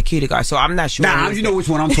 20 security guards, so I'm not sure. Nah, you know which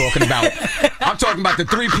one I'm talking about. I'm talking about the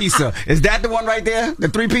 3-piecer. Is that the one right there? The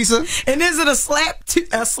 3-piecer? And is it a slap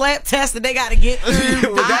test that they got to get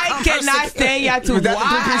through? I cannot stand y'all to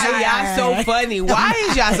why y'all so funny. Why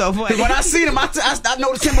is y'all so funny? When I seen him, I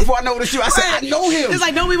noticed him before I noticed you. I said, I know him. It's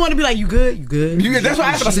like, don't we want to be like, you good? You good? That's why I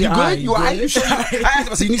asked him. I said, you good? You all right? I asked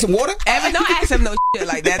him, I said, you need some water? Evan, don't ask him no shit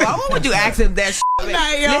like that. Why would you ask him that shit?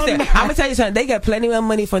 Listen, I'm gonna tell you something. They got plenty of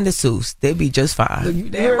money from the suits. They be just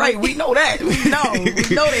fine. They're right. We know that. We know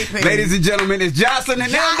they pay. Ladies and gentlemen, it's Joseline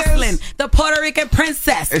Hernandez. Joseline, the Puerto Rican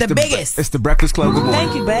princess, the biggest. It's the Breakfast Club. Good morning.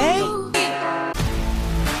 Thank you, babe.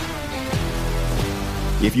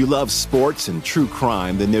 If you love sports and true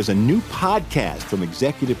crime, then there's a new podcast from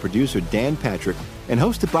executive producer Dan Patrick and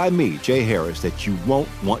hosted by me, Jay Harris, that you won't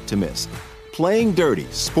want to miss. Playing Dirty: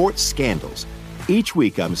 Sports Scandals. Each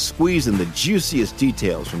week, I'm squeezing the juiciest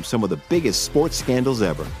details from some of the biggest sports scandals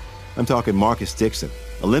ever. I'm talking Marcus Dixon,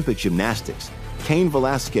 Olympic gymnastics, Cain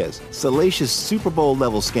Velasquez, salacious Super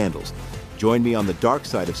Bowl-level scandals. Join me on the dark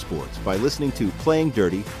side of sports by listening to Playing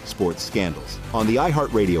Dirty: Sports Scandals on the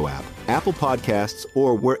iHeartRadio app, Apple Podcasts,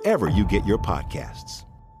 or wherever you get your podcasts.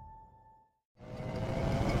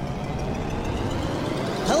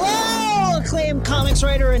 Hello, acclaimed comics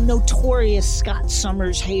writer and notorious Scott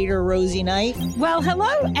Summers hater, Rosie Knight. Well,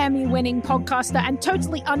 hello, Emmy-winning podcaster and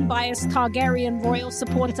totally unbiased Targaryen royal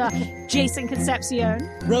supporter, Jason Concepcion.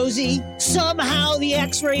 Rosie, somehow the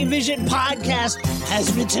X-Ray Vision podcast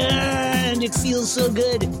has returned. It feels so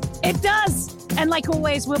good. It does. And like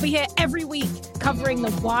always, we'll be here every week covering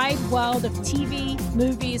the wide world of TV,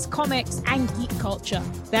 movies, comics, and geek culture.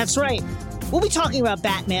 That's right. We'll be talking about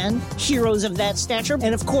Batman, heroes of that stature,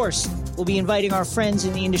 and of course, we'll be inviting our friends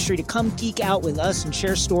in the industry to come geek out with us and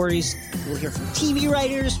share stories. We'll hear from TV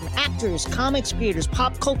writers, from actors, comics creators,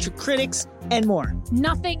 pop culture critics, and more.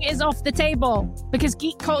 Nothing is off the table because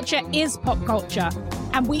geek culture is pop culture,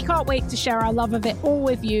 and we can't wait to share our love of it all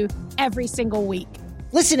with you every single week.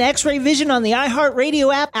 Listen to X-Ray Vision on the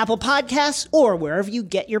iHeartRadio app, Apple Podcasts, or wherever you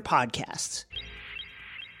get your podcasts.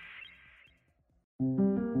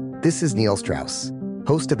 This is Neil Strauss,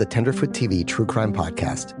 host of the Tenderfoot TV True Crime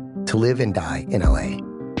Podcast, To Live and Die in LA.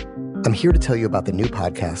 I'm here to tell you about the new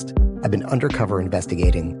podcast I've been undercover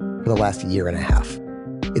investigating for the last year and a half.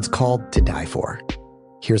 It's called To Die For.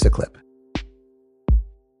 Here's a clip.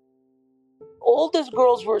 All these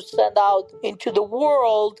girls were sent out into the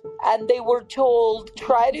world and they were told,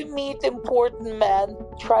 try to meet important men,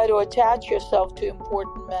 try to attach yourself to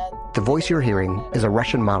important men. The voice you're hearing is a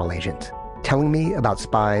Russian model agent telling me about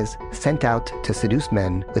spies sent out to seduce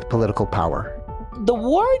men with political power. The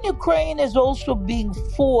war in Ukraine is also being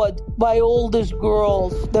fought by all these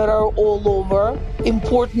girls that are all over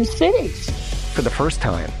important cities. For the first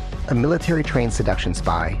time, a military-trained seduction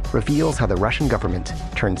spy reveals how the Russian government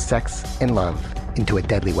turned sex and love into a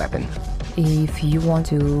deadly weapon. If you want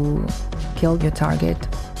to kill your target,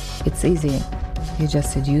 it's easy. You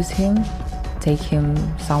just seduce him, take him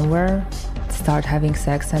somewhere, start having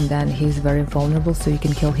sex, and then he's very vulnerable, so you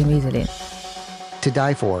can kill him easily. To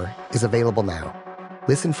Die For is available now.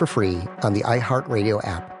 Listen for free on the iHeartRadio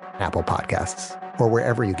app, Apple Podcasts, or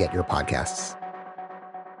wherever you get your podcasts.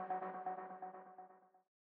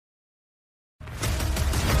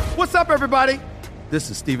 What's up, everybody?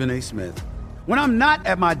 This is Stephen A. Smith. When I'm not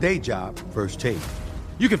at my day job, First Take,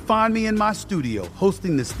 you can find me in my studio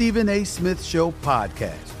hosting the Stephen A. Smith Show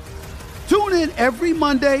podcast. Tune in every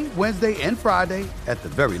Monday, Wednesday, and Friday, at the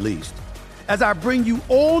very least, as I bring you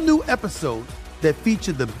all new episodes that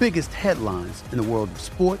feature the biggest headlines in the world of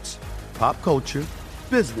sports, pop culture,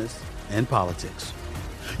 business, and politics.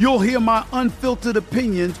 You'll hear my unfiltered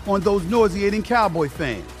opinions on those nauseating Cowboy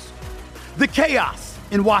fans, the chaos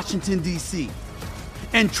in Washington, D.C.,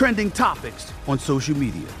 and trending topics on social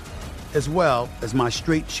media, as well as my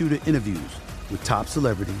straight shooter interviews with top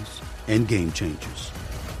celebrities and game changers.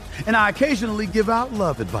 And I occasionally give out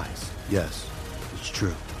love advice. Yes, it's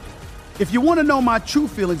true. If you want to know my true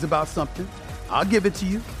feelings about something, I'll give it to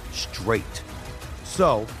you straight.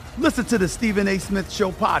 So listen to the Stephen A. Smith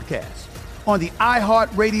Show podcast on the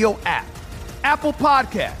iHeartRadio app, Apple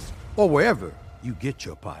Podcasts, or wherever you get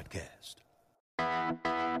your podcast.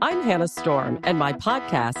 I'm Hannah Storm, and my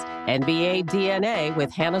podcast, NBA DNA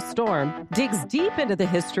with Hannah Storm, digs deep into the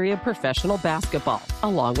history of professional basketball,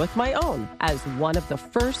 along with my own, as one of the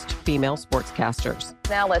first female sportscasters.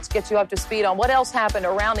 Now let's get you up to speed on what else happened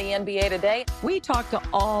around the NBA today. We talked to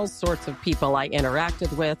all sorts of people I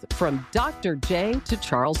interacted with, from Dr. J to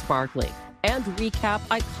Charles Barkley, and recap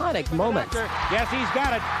iconic moments. Yes, he's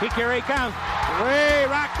got it. Here he comes. Way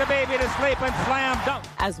rock the baby to sleep and slam dunk.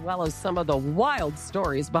 As well as some of the wild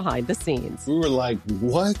stories behind the scenes. We were like,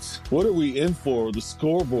 what? What are we in for? The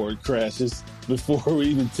scoreboard crashes before we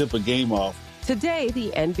even tip a game off. Today, the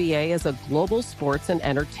NBA is a global sports and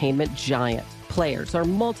entertainment giant. Players are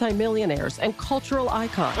multimillionaires and cultural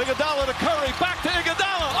icons. Iguodala to Curry, back to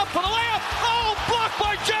Iguodala, up for the layup. Oh, blocked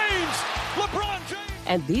by James. LeBron James.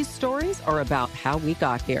 And these stories are about how we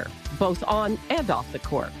got here, both on and off the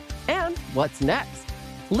court. And what's next?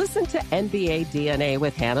 Listen to NBA DNA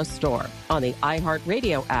with Hannah Storm on the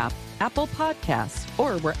iHeartRadio app, Apple Podcasts,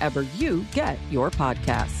 or wherever you get your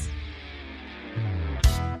podcasts.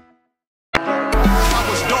 I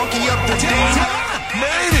was donkey of the day.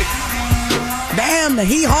 Made it. Damn, the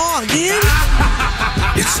hee-haw again.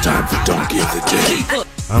 It's time for donkey of the day.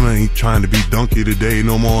 I ain't trying to be donkey today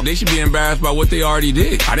no more. They should be embarrassed by what they already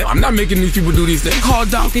did. I'm not making these people do these things. Called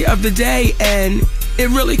donkey of the day, and it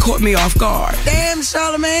really caught me off guard. Damn,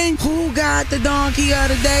 Charlamagne, who got the donkey of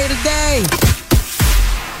the day today?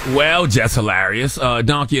 Well, Jess, hilarious.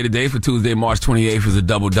 Donkey of the day for Tuesday, March 28th is a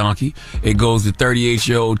double donkey. It goes to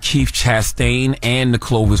 38-year-old Keith Chastain and the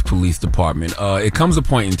Clovis Police Department. It comes a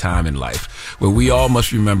point in time in life where we all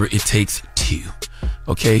must remember it takes two.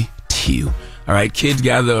 Okay? Two. All right, kids,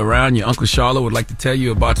 gather around. Your Uncle Charlotte would like to tell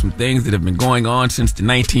you about some things that have been going on since the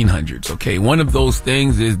 1900s. Okay, one of those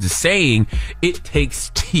things is the saying, it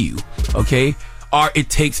takes two. Okay? Or it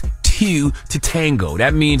takes two to tango.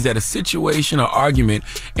 That means that a situation or argument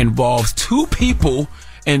involves two people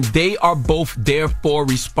and they are both therefore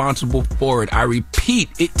responsible for it. I repeat,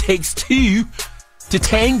 it takes two to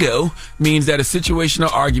tango means that a situation or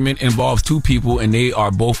argument involves two people and they are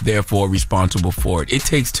both therefore responsible for it. It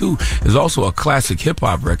Takes Two is also a classic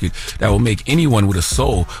hip-hop record that will make anyone with a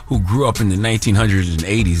soul who grew up in the 1900s and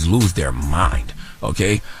 80s lose their mind.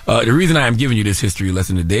 Okay? The reason I am giving you this history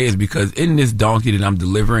lesson today is because in this donkey that I'm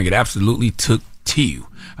delivering, it absolutely took two.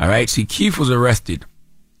 All right? See, Keith was arrested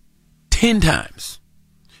 10 times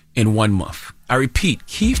in 1 month. I repeat,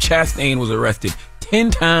 Keith Chastain was arrested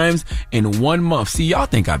 10 times in 1 month. See, y'all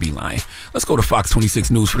think I be lying. Let's go to Fox 26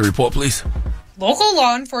 News for the report, please. Local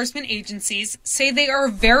law enforcement agencies say they are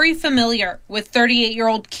very familiar with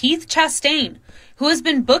 38-year-old Keith Chastain, who has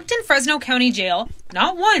been booked in Fresno County Jail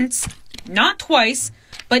not once, not twice,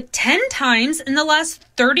 but 10 times in the last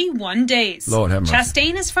 31 days. Lord have mercy.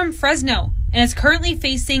 Chastain is from Fresno and is currently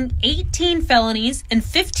facing 18 felonies and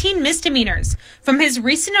 15 misdemeanors from his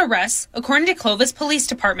recent arrests, according to Clovis Police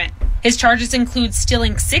Department. His charges include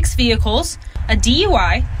stealing 6 vehicles, a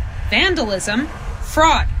DUI, vandalism,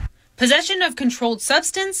 fraud, possession of controlled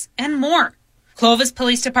substance, and more. Clovis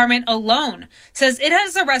Police Department alone says it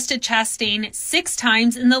has arrested Chastain 6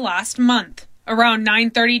 times in the last month. Around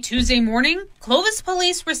 9:30 Tuesday morning, Clovis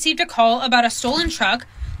police received a call about a stolen truck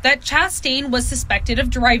that Chastain was suspected of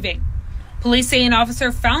driving. Police say an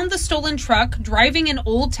officer found the stolen truck driving in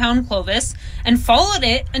Old Town Clovis and followed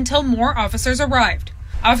it until more officers arrived.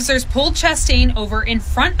 Officers pulled Chastain over in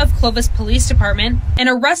front of Clovis Police Department and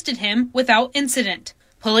arrested him without incident.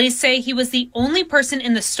 Police say he was the only person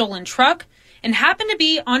in the stolen truck and happened to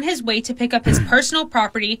be on his way to pick up his personal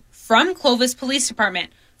property from Clovis Police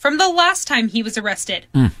Department from the last time he was arrested.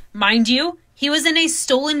 Mind you, he was in a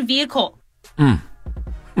stolen vehicle.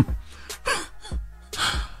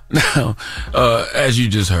 Now, as you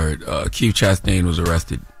just heard, Keith Chastain was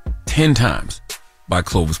arrested 10 times by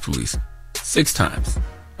Clovis Police. 6 times,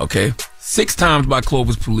 okay? 6 times by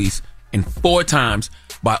Clovis Police and 4 times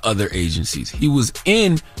by other agencies. He was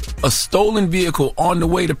in a stolen vehicle on the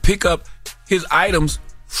way to pick up his items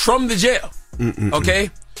from the jail, okay?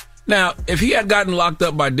 Now, if he had gotten locked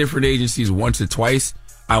up by different agencies once or twice,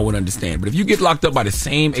 I would understand. But if you get locked up by the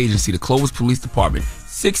same agency, the Clovis Police Department,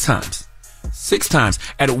 6 times,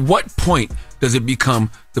 at what point does it become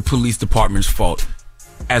the police department's fault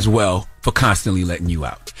as well for constantly letting you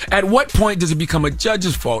out? At what point does it become a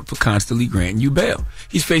judge's fault for constantly granting you bail?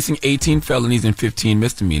 He's facing 18 felonies and 15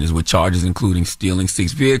 misdemeanors with charges including stealing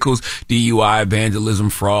 6 vehicles, DUI, vandalism,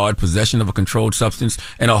 fraud, possession of a controlled substance,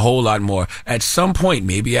 and a whole lot more. At some point,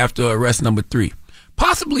 maybe after arrest number 3,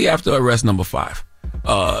 possibly after arrest number 5,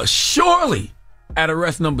 surely at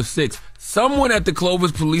arrest number 6, someone at the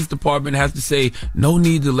Clovis Police Department has to say, no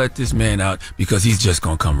need to let this man out because he's just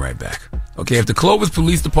going to come right back. Okay, if the Clovis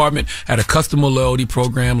Police Department had a customer loyalty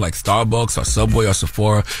program like Starbucks or Subway or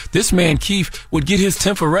Sephora, this man Keith would get his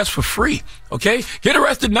 10th arrest for free. Okay, get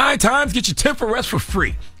arrested 9 times, get your 10th arrest for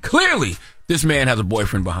free. Clearly, this man has a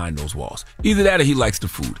boyfriend behind those walls. Either that or he likes the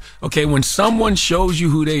food. Okay, when someone shows you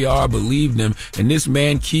who they are, believe them. And this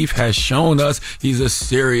man Keith has shown us he's a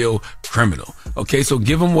serial criminal. Okay, so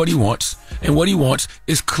give him what he wants. And what he wants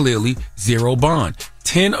is clearly 0 bond.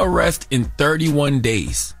 10 arrests in 31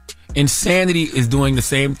 days. Insanity is doing the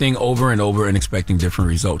same thing over and over and expecting different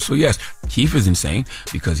results. So yes, Keith is insane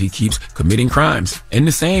because he keeps committing crimes and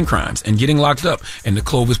the same crimes and getting locked up. And the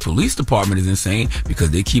Clovis Police Department is insane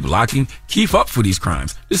because they keep locking Keith up for these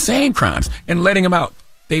crimes, the same crimes, and letting him out.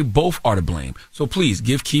 They both are to blame. So please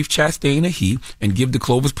give Keith Chastain a he and give the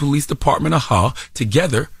Clovis Police Department a ha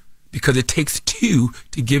together because it takes 2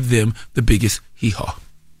 to give them the biggest hee-haw.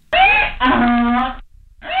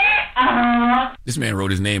 This man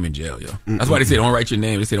wrote his name in jail, yo. That's why they say don't write your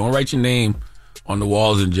name. They say don't write your name on the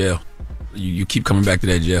walls in jail. You keep coming back to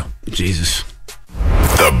that jail. Jesus.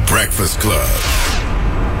 The Breakfast Club.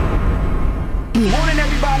 Good morning,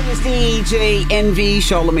 everybody. It's DJ Envy,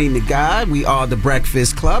 Charlamagne the God. We are the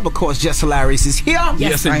Breakfast Club. Of course, Jess Hilarious is here.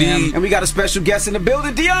 Yes, indeed. And we got a special guest in the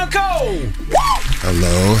building, Deon Cole.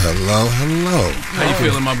 Hello. How you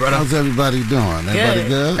feeling, my brother? How's everybody doing? Everybody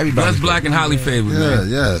good? That's black and highly favored, man.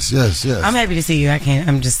 Yes. I'm happy to see you. I'm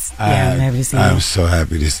happy to see you. I'm so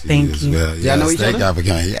happy to see you as well. Y'all know each other? Thank y'all for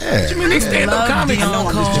coming. Yeah. What you mean they stand-up comics?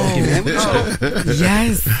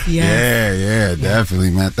 Yes. Yeah,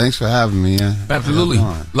 definitely, man. Thanks for having me. Absolutely.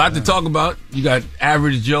 A lot to talk about. You got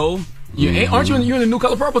Average Joe. Aren't you in the New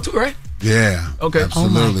Color Purple too, right? Yeah. Okay.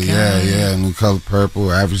 Absolutely. Yeah. New Color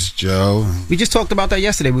Purple, Average Joe. We just talked about that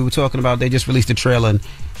yesterday. We were talking about they just released the trailer. And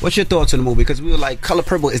what's your thoughts on the movie? Because we were like, Color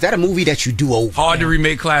Purple, is that a movie that you do over? Hard to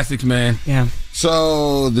remake classics, man. Yeah.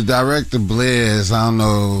 So the director Blizz, I don't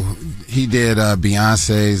know, he did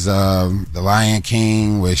Beyonce's The Lion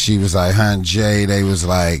King, where she was like, her and Jay, they was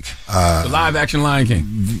like the live action Lion King.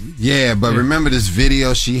 Yeah, but remember this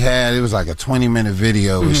video she had? It was like a 20-minute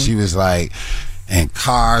video where she was like in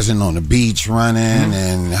cars and on the beach running,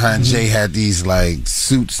 and her and Jay had these like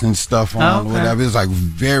suits and stuff on, or whatever. It was like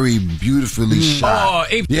very beautifully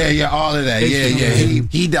shot. Yeah, all of that. Yeah.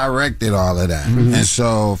 He directed all of that, and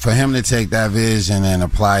so for him to take that vision and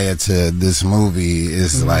apply it to this movie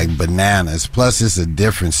is like bananas. Plus, it's a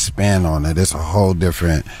different spin on it. It's a whole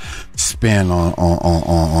different spin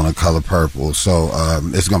on A Color Purple. So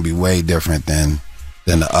it's gonna be way different than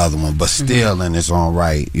the other one, but still in its own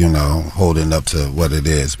right, holding up to what it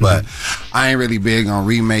is. But I ain't really big on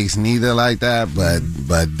remakes neither like that, but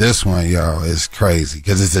this one, is crazy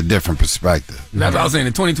because it's a different perspective. That's what I was saying.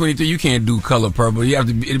 In 2023, you can't do Color Purple.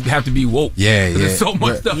 It have to be woke. Yeah. There's so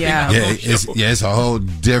much stuff. It's a whole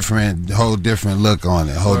different look on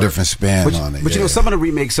it, whole different spin on it. But some of the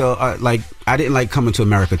remakes are like, I didn't like Coming to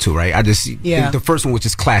America too, right? I just the first one, which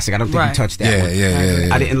is classic. I don't think you touched that one. Yeah.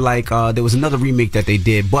 I didn't like. There was another remake that they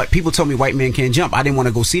did, but people told me White Man Can't Jump. I didn't want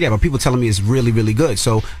to go see that, but people telling me it's really, really good.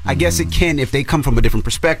 So I guess it can, if they come from a different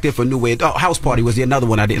perspective, a new way. House Party was the another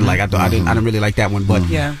one I didn't like. I didn't really like that one, but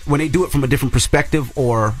when they do it from a different perspective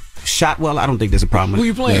or shot well, I don't think there's a problem. Who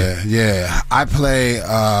you playing? Yeah. I play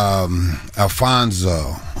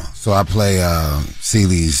Alfonso, so I play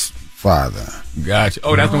Celie's father. Gotcha.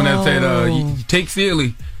 Oh, that's the one that said you take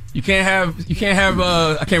Celie. You can't have I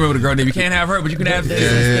can't remember the girl name. You can't have her, but you can have this.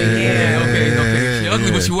 Yeah, okay. She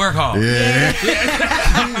ugly, but she work hard.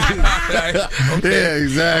 Yeah,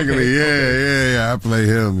 exactly. Yeah. I play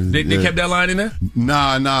him. They kept that line in there?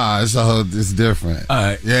 Nah. It's different. All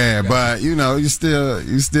right. Yeah, but you still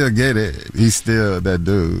get it. He's still that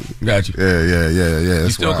dude. Gotcha. Yeah. You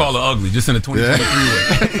still call her ugly, just in a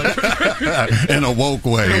 2023 way. In a woke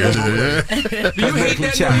way. Do you hate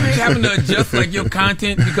that? Do you hate having to adjust like your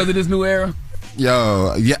content because of this new era?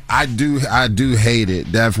 Yo, yeah, I do hate it,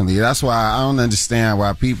 definitely. That's why I don't understand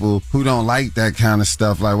why people who don't like that kind of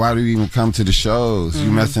stuff, like, why do you even come to the shows? You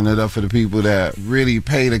messing it up for the people that really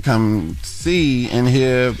pay to come see and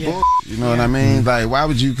hear bull, you know what I mean? Like, why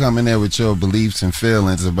would you come in there with your beliefs and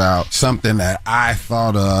feelings about something that I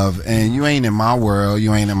thought of, and you ain't in my world,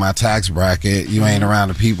 you ain't in my tax bracket, you ain't around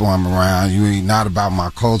the people I'm around, you ain't not about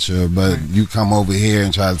my culture, but you come over here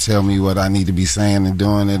and try to tell me what I need to be saying and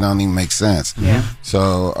doing, it don't even make sense. Yeah.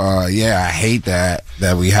 So, I hate that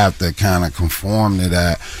we have to kind of conform to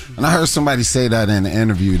that. And I heard somebody say that in an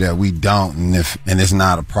interview that we don't, and it's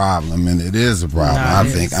not a problem, and it is a problem. I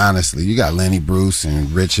think, honestly, you got Lenny Bruce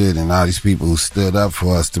and Richard and all these people who stood up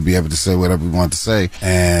for us to be able to say whatever we want to say,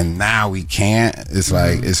 and now we can't. It's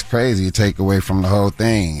like, it's crazy. You take away from the whole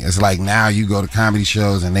thing. It's like now you go to comedy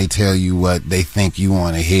shows and they tell you what they think you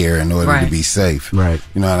want to hear in order to be safe. Right.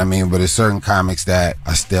 You know what I mean? But there's certain comics that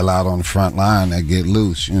are still out on the front line that get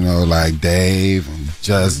loose, like Dave and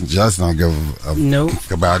just don't give a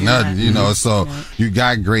fuck about nothing, so you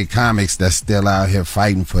got great comics that's still out here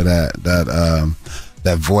fighting for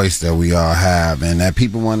that voice that we all have and that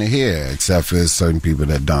people want to hear, except for certain people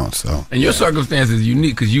that don't. So, and your circumstance is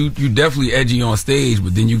unique because you definitely edgy on stage,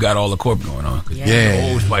 but then you got all the corporate going on.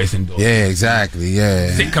 Old Spice and exactly.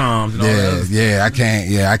 Sitcoms and all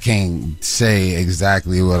that. I can't say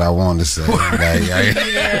exactly what I want to say.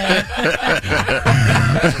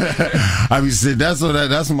 I mean,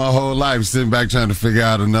 that's my whole life, sitting back trying to figure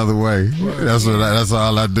out another way. That's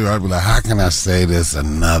all I do. I'd be like, how can I say this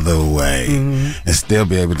another way? Instead still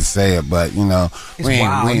be able to say it, but you know, it's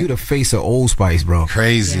wild. You the face of Old Spice, bro.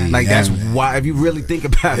 Crazy. Yeah. Like that's why. If you really think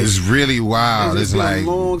about it, it's really wild. It's like a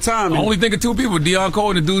long time. I only think of two people: Deon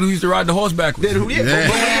Cole and the dude who used to ride the horse backwards. Yeah.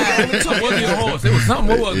 It wasn't a horse. It was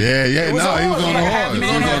something. What was it? Yeah. He was on the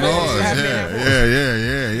horse.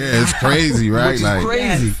 Yeah. It's crazy, right? Which is like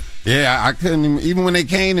crazy. Yeah, I couldn't even when they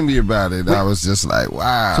came to me about it, I was just like,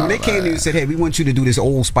 wow. So when they came to you and said, hey, we want you to do this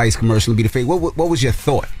Old Spice commercial and be the face, what was your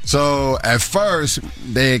thought? So at first,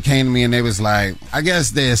 they came to me and they was like, I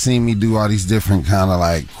guess they had seen me do all these different kind of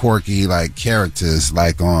like quirky like characters,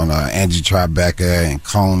 like on Angie Tribeca and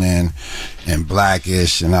Conan and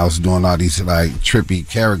Blackish, and I was doing all these like trippy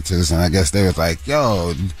characters, and I guess they was like,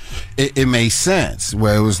 yo, it made sense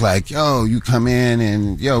where it was like, yo, you come in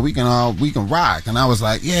and yo, we can rock, and I was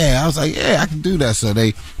like, yeah, I can do that. So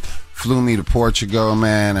they flew me to Portugal,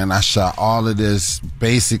 man, and I shot all of this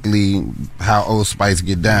basically how Old Spice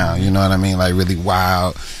get down, you know what I mean? Like really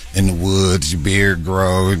wild in the woods, your beard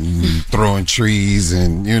grow, and you throwing trees,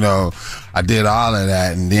 and you know, I did all of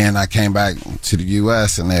that, and then I came back to the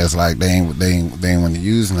U.S. and they was like, they ain't want to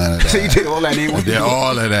use none of that. So you did all that, did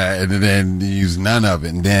all of that, and then they used none of it,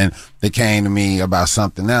 and then they came to me about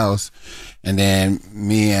something else, and then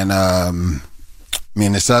me and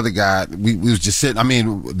this other guy, we was just sitting. I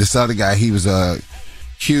mean, this other guy, he was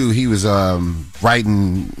Q. He was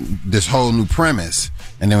writing this whole new premise,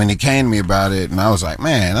 and then when he came to me about it, and I was like,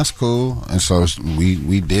 man, that's cool. And so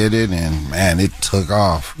we did it, and man, it took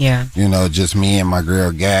off. Yeah, you know, just me and my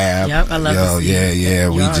girl Gab. Yep, I love it. Yeah.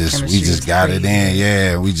 We just got it in.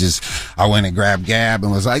 Yeah, I went and grabbed Gab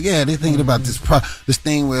and was like, yeah, they're thinking about this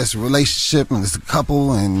thing where it's a relationship and it's a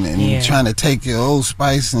couple and trying to take your Old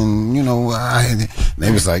Spice, and you know,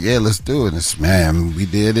 they was like, yeah, let's do it. And man, we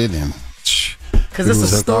did it, and. Because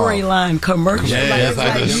it's a storyline commercial. Yeah, it's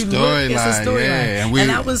like a storyline.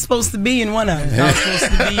 And I was supposed to be in one of them. I was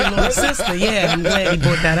supposed to be your little sister. Yeah, I'm glad he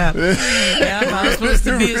brought that up. Yeah, I was supposed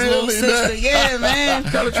to be his little sister. Yeah, man.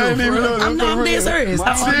 I'm not being serious.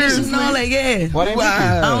 I auditioned and all that, yeah. Wow.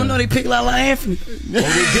 I don't know, they picked Lala Anthony. Oh, they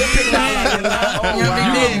did pick Lala.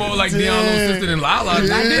 You look more like Deon's little sister than Lala. I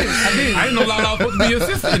did. I didn't know Lala was supposed to be your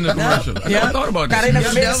sister in the commercial. I never thought about that. I never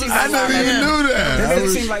even knew that. They made it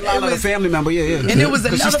seem like Lala, a family member, yeah. And there was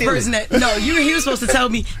another person that he was supposed to tell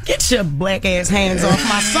me, get your black ass hands off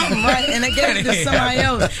my something, right? And they gave it to somebody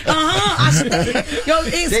else.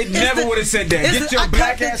 They never would have said that. Get your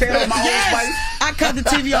black ass hands off my Old Spice. I cut the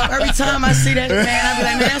TV off every time I see that, man. I be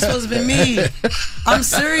like, man, that's supposed to be me. I'm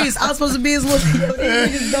serious. I was supposed to be his little.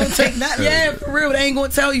 Niggas don't take that. Yeah, for real. They ain't gonna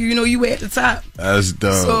tell you. You know, you at the top. That's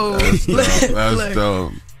dope. So, that's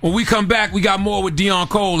dope. When we come back, we got more with Deon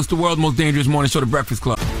Cole. It's the world's most dangerous morning show, The Breakfast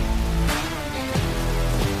Club.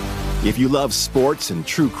 If you love sports and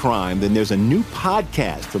true crime, then there's a new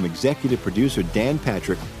podcast from executive producer Dan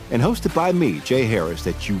Patrick and hosted by me, Jay Harris,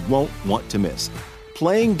 that you won't want to miss.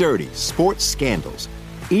 Playing Dirty: Sports Scandals.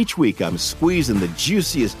 Each week, I'm squeezing the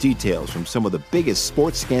juiciest details from some of the biggest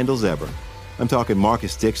sports scandals ever. I'm talking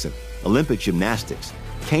Marcus Dixon, Olympic gymnastics,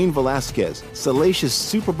 Cain Velasquez, salacious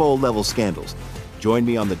Super Bowl-level scandals. Join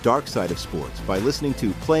me on the dark side of sports by listening to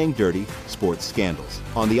Playing Dirty: Sports Scandals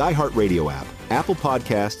on the iHeartRadio app, Apple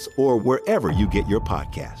Podcasts, or wherever you get your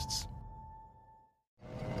podcasts.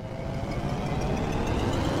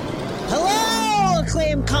 Hello,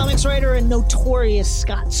 acclaimed comics writer and notorious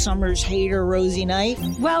Scott Summers hater, Rosie Knight.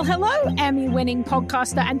 Well, hello, Emmy-winning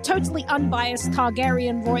podcaster and totally unbiased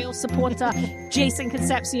Targaryen royal supporter, Jason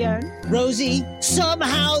Concepcion. Rosie,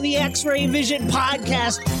 somehow the X-Ray Vision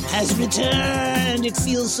podcast has returned. It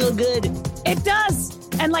feels so good. It does.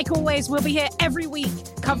 And like always, we'll be here every week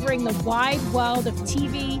covering the wide world of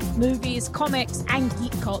TV, movies, comics, and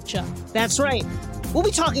geek culture. That's right. We'll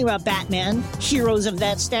be talking about Batman, heroes of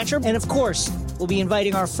that stature, and of course, we'll be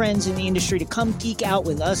inviting our friends in the industry to come geek out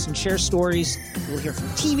with us and share stories. We'll hear from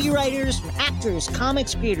TV writers, from actors,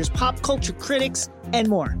 comics creators, pop culture critics, and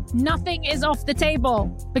more. Nothing is off the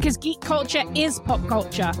table because geek culture is pop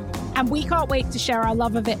culture, and we can't wait to share our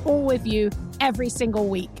love of it all with you every single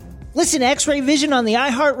week. Listen to X-Ray Vision on the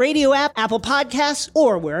iHeartRadio app, Apple Podcasts,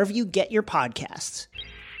 or wherever you get your podcasts.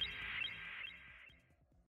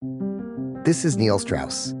 This is Neil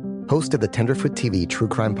Strauss, host of the Tenderfoot TV True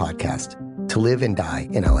Crime Podcast, To Live and Die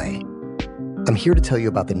in LA. I'm here to tell you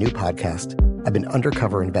about the new podcast I've been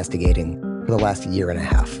undercover investigating for the last year and a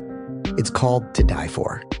half. It's called To Die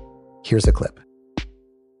For. Here's a clip.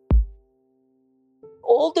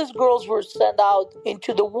 All these girls were sent out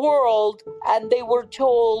into the world and they were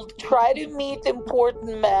told, try to meet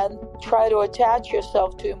important men, try to attach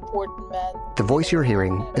yourself to important men. The voice you're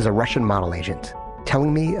hearing is a Russian model agent,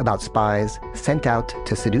 telling me about spies sent out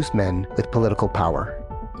to seduce men with political power.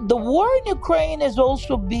 The war in Ukraine is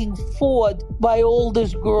also being fought by all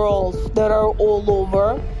these girls that are all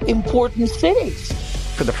over important cities.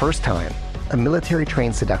 For the first time, a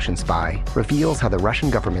military-trained seduction spy reveals how the Russian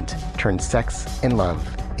government turned sex and love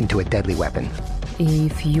into a deadly weapon.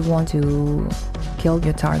 If you want to kill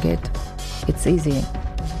your target, it's easy.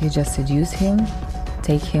 You just seduce him,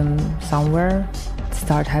 take him somewhere,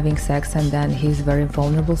 start having sex, and then he's very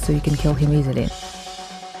vulnerable, so you can kill him easily.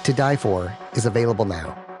 To Die For is available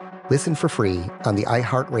now. Listen for free on the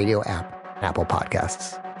iHeartRadio app, Apple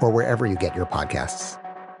Podcasts, or wherever you get your podcasts.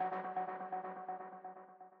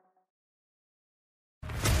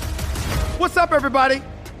 What's up, everybody?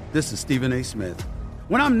 This is Stephen A. Smith.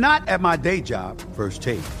 When I'm not at my day job, First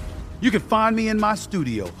Take, you can find me in my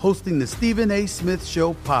studio hosting the Stephen A. Smith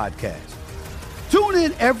Show podcast. Tune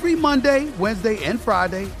in every Monday, Wednesday, and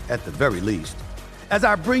Friday, at the very least, as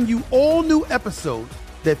I bring you all new episodes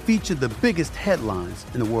that feature the biggest headlines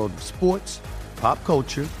in the world of sports, pop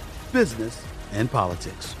culture, business, and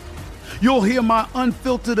politics. You'll hear my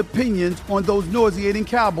unfiltered opinions on those nauseating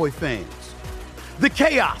Cowboy fans, the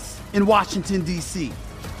chaos in Washington, D.C.,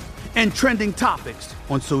 and trending topics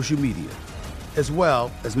on social media, as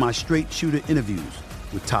well as my straight shooter interviews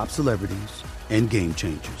with top celebrities and game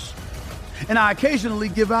changers. And I occasionally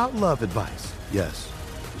give out love advice. Yes,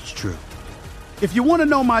 it's true. If you want to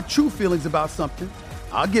know my true feelings about something,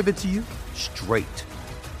 I'll give it to you straight.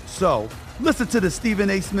 So, listen to the Stephen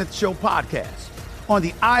A. Smith Show podcast on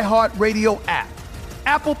the iHeartRadio app,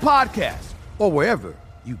 Apple Podcasts, or wherever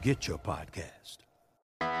you get your podcast.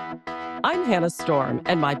 I'm Hannah Storm,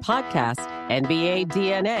 and my podcast, NBA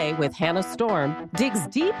DNA with Hannah Storm, digs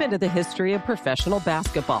deep into the history of professional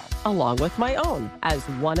basketball, along with my own, as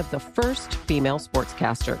one of the first female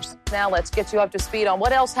sportscasters. Now let's get you up to speed on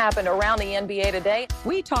what else happened around the NBA today.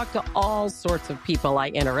 We talk to all sorts of people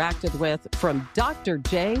I interacted with, from Dr.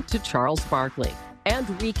 J to Charles Barkley, and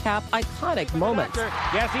recap iconic moments.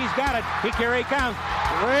 Yes, he's got it. Here he comes.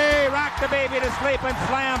 Way rock the baby to sleep and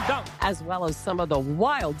slam dunk. As well as some of the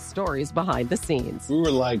wild stories behind the scenes. We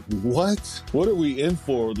were like, what? What are we in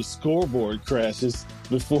for? The scoreboard crashes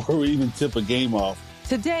before we even tip a game off.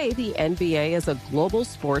 Today, the NBA is a global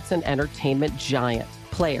sports and entertainment giant.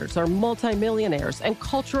 Players are multimillionaires and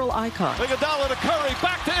cultural icons. Iguodala to Curry,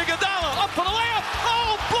 back to Iguodala, up for the layup.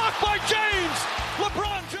 Oh, blocked by James.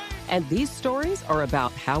 LeBron James. And these stories are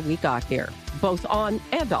about how we got here, both on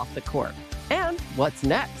and off the court. And what's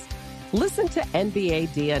next? Listen to NBA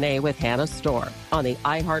DNA with Hannah Storm on the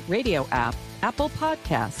iHeartRadio app, Apple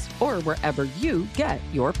Podcasts, or wherever you get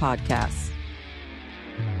your podcasts.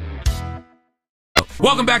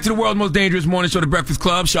 Welcome back to the world's most dangerous morning show, The Breakfast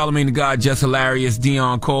Club. Charlamagne the God, Jess Hilarious,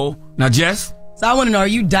 Deon Cole. Now, Jess? So I want to know, are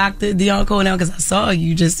you Dr. Deon Cole now? Because I saw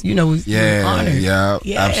you just, honored. Yeah,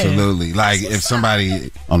 absolutely. Like, if somebody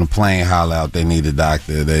on the plane holler out they need a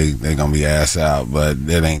doctor, they going to be ass out. But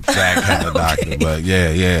it ain't that kind of doctor. But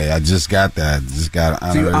yeah, I just got that. Just got an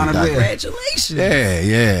honorary doctor. Congratulations.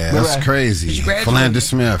 Yeah, that's crazy. Philander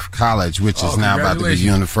Smith College, which is now about to be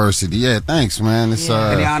university. Yeah, thanks, man. It's,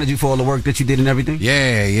 and they honored you for all the work that you did and everything?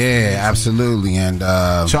 Yeah, absolutely. And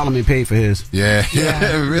Charlamagne paid for his. Yeah,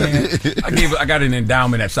 really. I got an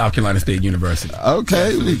endowment at South Carolina State University.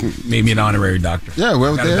 Okay. Made me an honorary doctor. Yeah,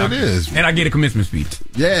 well, there it is. And I get a commencement speech.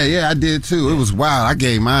 Yeah, I did too. It was wild. I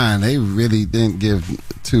gave mine. They really didn't give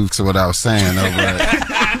two to what I was saying over it.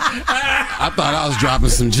 I thought I was dropping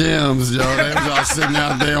some gems, yo. They was all sitting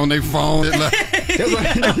out there on their phone. I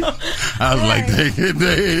was like,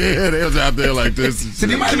 they was out there like this. So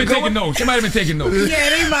they might have been taking notes. They might have been taking notes. Yeah,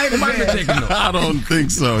 they might have been taking notes. I don't think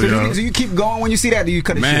so, yo. So you keep going when you see that? Do you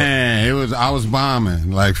cut it short? Man, I was bombing,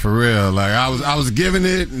 like, for real. Like, I was giving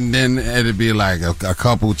it, and then it'd be like a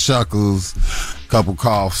couple chuckles, couple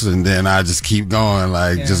coughs, and then I just keep going,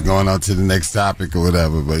 like, just going on to the next topic or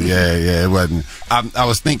whatever. But yeah, it wasn't. I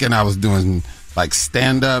was thinking I was doing like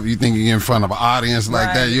stand up. You think you're in front of an audience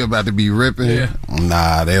like that, you're about to be ripping. Yeah.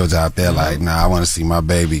 Nah, they was out there like, I want to see my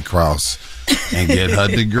baby cross and get her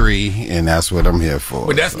degree, and that's what I'm here for.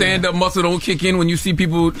 But that stand up muscle don't kick in when you see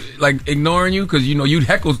people like ignoring you, because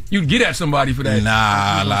you'd get at somebody for that.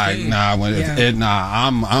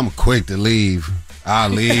 I'm quick to leave. I'll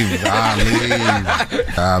leave. I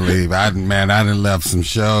done left some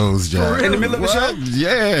shows, Jack. In the middle of the show?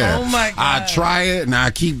 Yeah. Oh, my God. I try it, and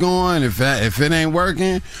I keep going. If it ain't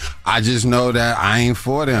working, I just know that I ain't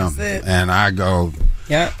for them. And I go,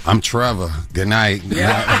 I'm Trevor. Good night.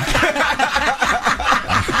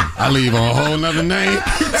 I leave on a whole nother name.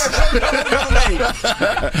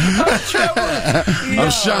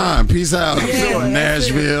 I'm Sean. Peace out. From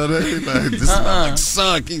Nashville. Like,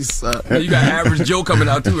 suck. He suck. You got Average Joe coming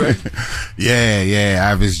out too, right?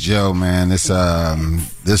 Yeah. Average Joe, man. This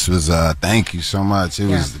was thank you so much.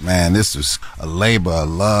 This was a labor of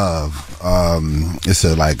love. It's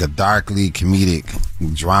like a darkly comedic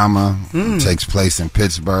drama. It takes place in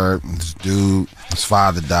Pittsburgh. This dude, his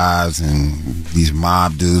father dies, and these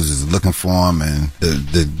mob dudes is looking for him, and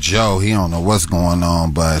the Joe, he don't know what's going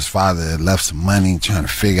on, but his father had left some money trying to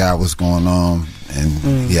figure out what's going on,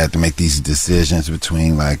 and he had to make these decisions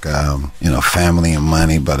between family and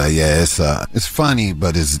money. But it's funny,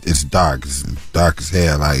 but it's dark. It's dark as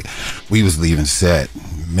hell. Like, we was leaving set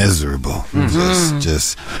miserable,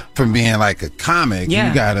 just from being like a comic.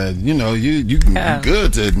 You gotta, you can be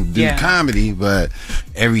good to do comedy, but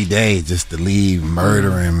every day just to leave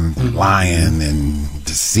murdering, lying, and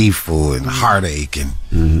deceitful, and heartache, and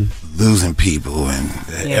losing people, and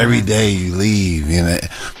every day you leave.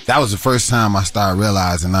 That was the first time I started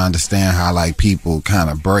realizing, I understand how like people kind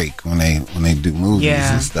of break when they do movies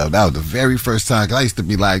and stuff. That was the very first time, 'cause I used to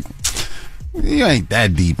be like, you ain't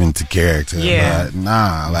that deep into character. But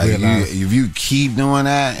nah, like if you keep doing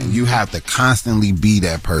that, and you have to constantly be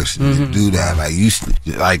that person to do that,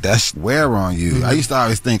 like that's wear on you. I used to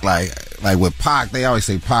always think like with Pac, they always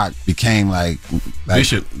say Pac became like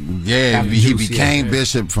Bishop. Yeah, he became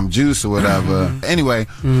Bishop from Juice or whatever. Anyway,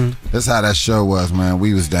 that's how that show was, man.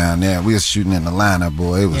 We was down there. We was shooting in Atlanta,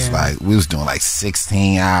 boy. It was like we was doing like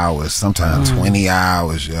 16 hours, sometimes 20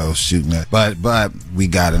 hours, shooting it. But we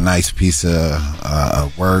got a nice piece of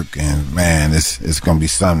work, and man, it's gonna be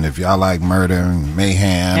something. If y'all like murder and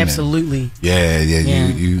mayhem, absolutely,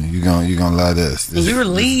 you gonna love this. And you're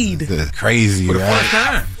lead, crazy, for the right? first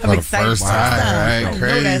time. For the first time, right?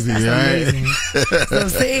 Crazy, that's right? Amazing. So I'm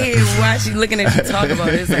saying, watching, looking at you talk about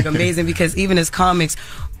it, it's like amazing, because even as comics,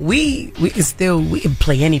 we can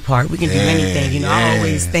play any part. We can do anything. I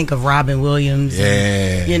always think of Robin Williams.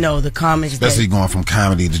 And, the comics, especially going from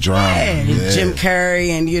comedy to drama. And Jim Carrey,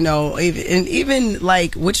 and even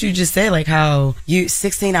like what you just said, like how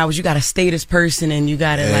 16 hours, you got to stay this person, and you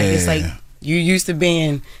got to it's like you used to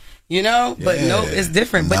being, but no, it's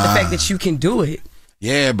different. But the fact that you can do it.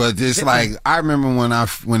 Yeah, but it's like, I remember when I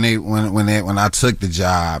took the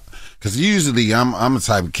job, because usually I'm the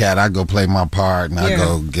type of cat, I go play my part, and I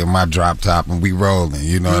go get my drop top, and we rolling,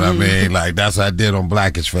 you know what I mean? Like, that's what I did on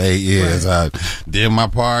Blackish for 8 years. I did my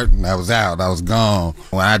part, and I was out, I was gone.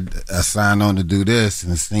 When I signed on to do this,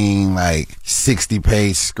 and seen like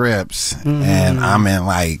 60-page scripts, and I'm in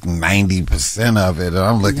like 90% of it, and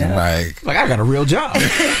I'm looking like I got a real job.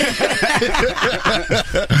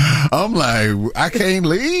 I'm like, I can't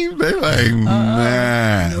leave. They like,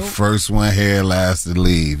 man, first one here, last to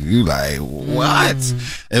leave. You like, what?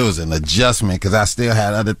 It was an adjustment, because I still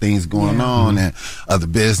had other things going on, and other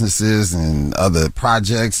businesses and other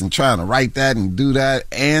projects, and trying to write that and do that,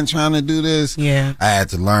 and trying to do this. I had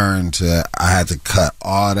to cut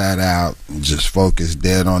all that out and just focus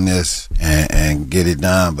dead on this and get it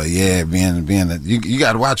done. But you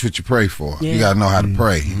got to watch what you pray for. You got to know how to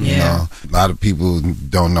pray. A lot of people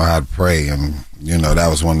don't know how to pray, and that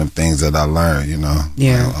was one of the things that I learned.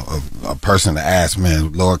 A person to ask,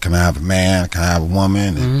 man, Lord, can I have a man? Can I have a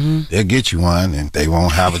woman? And they'll get you one, and they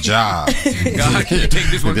won't have a job. God, can you take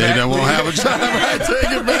this one back? They won't have a job. Right?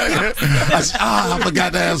 Take it back. I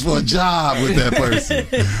forgot to ask for a job with that person.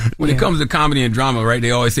 When it comes to comedy and drama, right?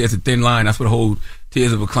 They always say it's a thin line. That's where the whole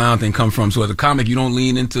Tears of a Clown thing come from. So as a comic, you don't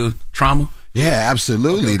lean into trauma. Yeah,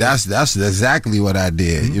 absolutely. Okay. That's exactly what I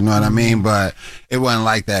did. You know what I mean? But it wasn't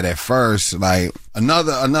like that at first. Like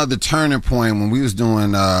another turning point when we was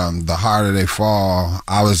doing The Harder They Fall,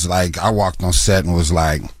 I walked on set and was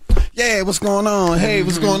like, yeah, what's going on? Hey,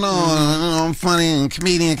 what's going on? I'm funny and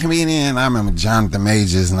comedian. I remember Jonathan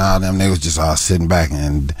Majors and all them, they was just all sitting back,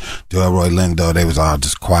 and Delroy Lindo, they was all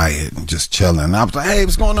just quiet and just chilling. And I was like, hey,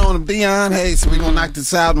 what's going on? Deon, hey, so we gonna knock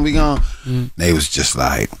this out, and we gonna... They was just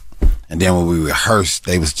like... And then when we rehearsed,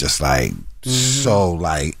 they was just like so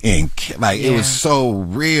like it was so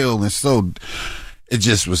real, and so it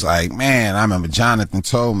just was like, man, I remember Jonathan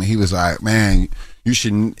told me, he was like, man, you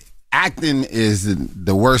shouldn't, acting is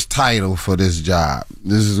the worst title for this job.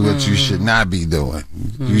 This is what you should not be doing.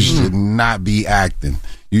 You should not be acting.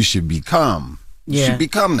 You should become. You should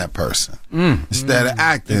become that person instead of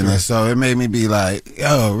acting. And so it made me be like,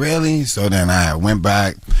 oh, really? So then I went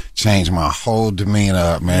back, changed my whole demeanor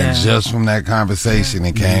up, man, just from that conversation,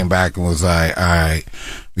 and came back and was like, all right,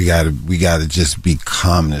 we gotta just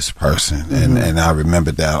become this person. And I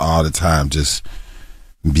remembered that all the time, just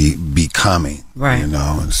becoming, right? You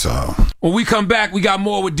know, and so when we come back, we got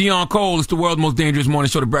more with Deon Cole. It's the world's most dangerous morning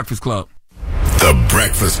show, The Breakfast Club. The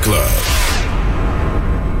Breakfast Club.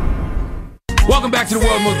 Welcome back to the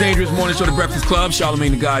world's most dangerous morning show, The Breakfast Club.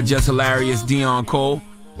 Charlamagne the God, Jess Hilarious, Deon Cole.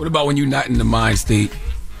 What about when you're not in the mind state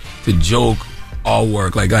to joke or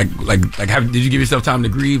work? Did you give yourself time to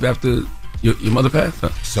grieve after your mother passed?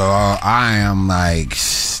 So I am like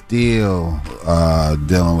still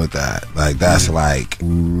dealing with that. Like that's like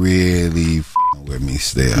really with me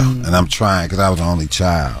still, and I'm trying because I was the only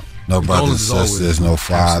child. No brothers, sisters, no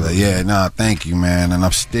father. Absolutely. Yeah, no, thank you, man. And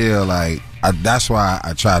I'm still like, that's why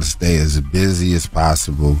I try to stay as busy as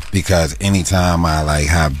possible, because anytime I like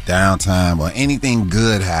have downtime or anything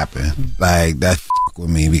good happen, like that with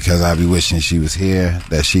me, because I be wishing she was here,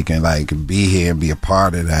 that she can like be here and be a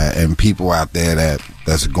part of that. And people out there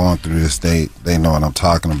that's going through this state, they know what I'm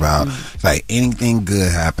talking about. It's like anything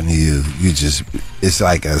good happen to you, it's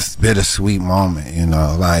like a bittersweet moment, you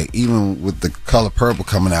know. Like even with the Color Purple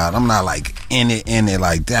coming out, I'm not like in it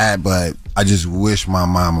like that, but I just wish my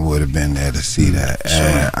mama would have been there to see that.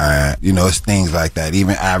 And it's things like that.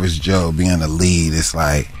 Even Average Joe being the lead, it's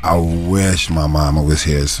like I wish my mama was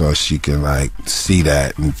here so she could like see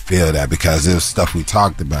that and feel that, because it was stuff we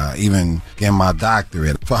talked about. Even getting my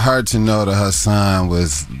doctorate, for her to know that her son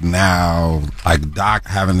was now like doc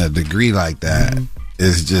having a degree like that.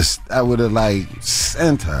 It's just, I would have like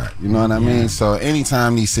sent her, you know what I mean? So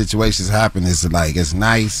anytime these situations happen, it's like, it's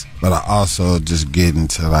nice, but I also just get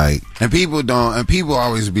into like, and people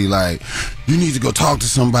always be like, you need to go talk to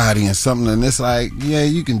somebody and something, and it's like, yeah,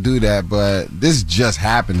 you can do that, but this just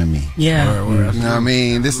happened to me. Yeah. You know what I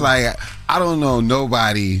mean? It's like, I don't know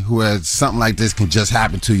nobody who has something like this can just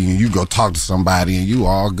happen to you and you go talk to somebody and you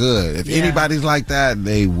all good. If anybody's like that,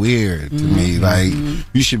 they weird to me. Like,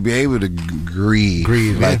 you should be able to grieve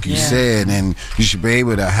like you said, and you should be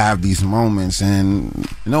able to have these moments, and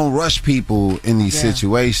don't rush people in these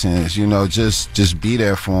situations, you know, just be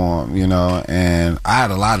there for them, you know. And I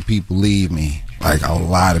had a lot of people leave me. Like, a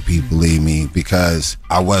lot of people leave me because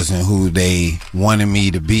I wasn't who they wanted me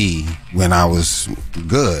to be when I was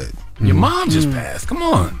good. Your mom just passed. Come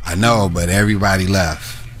on. I know, but everybody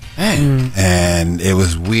left. And it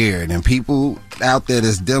was weird. And people out there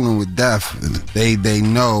that's dealing with death, they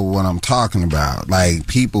know what I'm talking about. Like,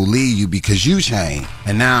 people leave you because you changed.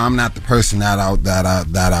 And now I'm not the person that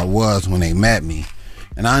I was when they met me.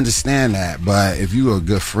 And I understand that. But if you're a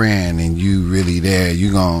good friend and you really there,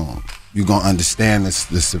 you're gonna understand the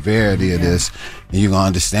severity of this, and you're gonna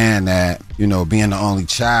understand that, you know, being the only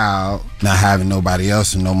child, not having nobody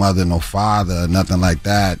else, and no mother, no father, nothing like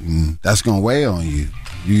that, and that's gonna weigh on you.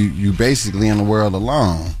 You basically in the world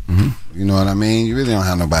alone. You know what I mean? You really don't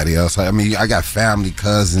have nobody else. I mean, I got family,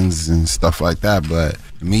 cousins, and stuff like that, but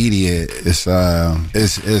immediate, it's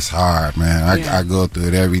hard, man. I go through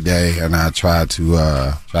it every day, and I try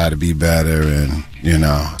to be better, and you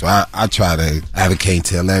know, so I try to advocate and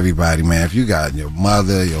tell everybody, man, if you got your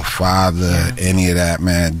mother, your father, any of that,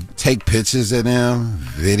 man, take pictures of them,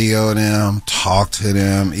 video them, talk to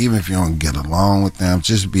them, even if you don't get along with them,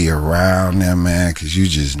 just be around them, man, because you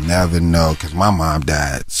just never know. Because my mom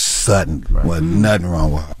died sudden, wasn't nothing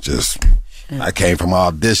wrong with her. I came from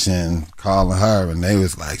audition calling her, and they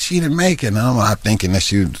was like, she didn't make it. And I'm like thinking that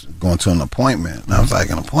she was going to an appointment. And I was like,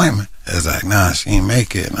 an appointment? It's like, nah, she didn't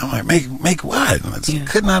make it. And I'm like, make what? And I just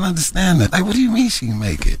could not understand that. Like, what do you mean she didn't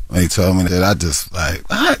make it? When they told me that, I just like,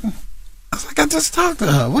 what? I was like, I just talked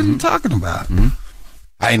to her. What are you talking about?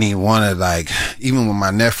 I didn't even want to, like, even with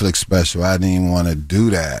my Netflix special, I didn't even want to do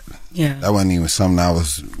that. That wasn't even something I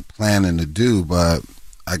was planning to do, but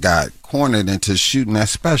I got cornered into shooting that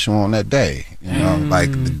special on that day. You know,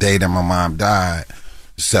 like the day that my mom died,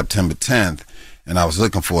 September 10th, and I was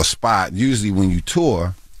looking for a spot. Usually when you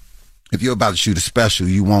tour, if you're about to shoot a special,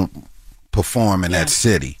 you won't perform in that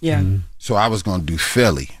city. So I was going to do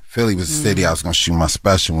Philly. Philly was the city I was going to shoot my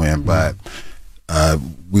special in, but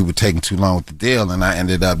we were taking too long with the deal, and I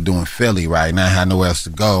ended up doing Philly, right? And I had nowhere else to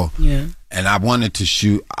go. And I wanted to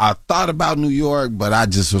shoot, I thought about New York, but I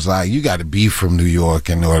just was like, you got to be from New York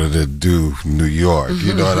in order to do New York.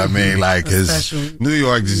 You know what I mean? Like, cause New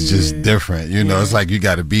York is just different. You know, it's like you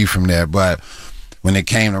got to be from there. But when it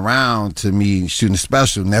came around to me shooting a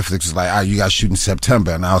special, Netflix was like, all right, you got to shoot in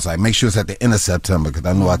September. And I was like, make sure it's at the end of September, because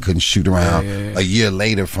I knew I couldn't shoot around a year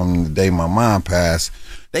later from the day my mom passed.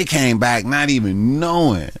 They came back not even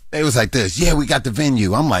knowing. They was like this, yeah, we got the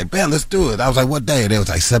venue. I'm like, man, let's do it. I was like, what day? They was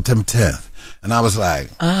like, September 10th. And I was like,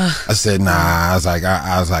 I said, nah. I was like,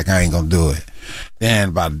 I ain't gonna do it. Then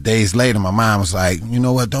about days later, my mom was like, you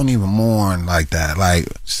know what? Don't even mourn like that. Like,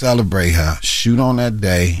 celebrate her. Shoot on that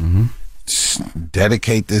day.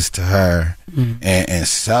 dedicate this to her and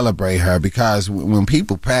celebrate her, because when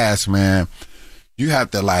people pass, man, you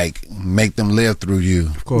have to like make them live through you.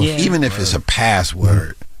 Of course. Yeah. Even if it's a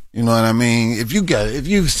password. You know what I mean? If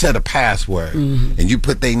you set a password and you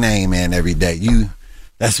put their name in every day,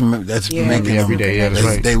 that's making them every day. Yeah, that's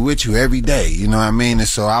right. They with you every day. You know what I mean? And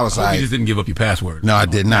so I was like, you just didn't give up your password. No, I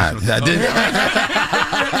did not. I didn't.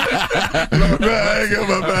 No, I ain't got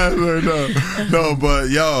my password. No, but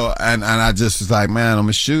yo, and I just was like, man, I'm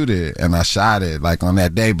gonna shoot it, and I shot it like on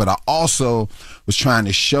that day. But I also was trying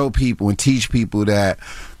to show people and teach people that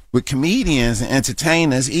with comedians and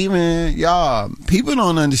entertainers, even y'all, people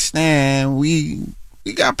don't understand we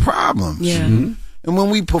got problems. Yeah. And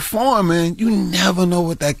when we performing, you never know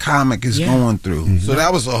what that comic is going through. So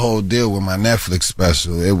that was the whole deal with my Netflix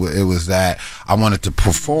special. It was that I wanted to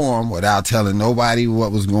perform without telling nobody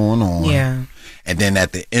what was going on. Yeah. And then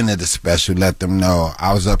at the end of the special, let them know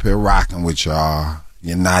I was up here rocking with y'all.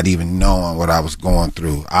 You're not even knowing what I was going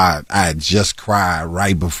through. I had just cried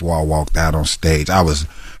right before I walked out on stage. I was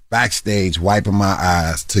backstage wiping my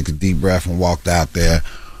eyes, took a deep breath and walked out there,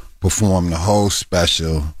 performed the whole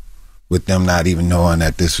special with them not even knowing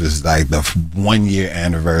that this was like the 1 year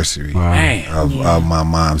anniversary of my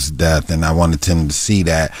mom's death. And I wanted them to see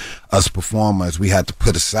that us performers, we had to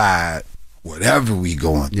put aside whatever we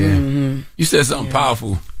going through. You said something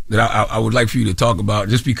powerful that I would like for you to talk about,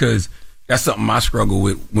 just because that's something I struggle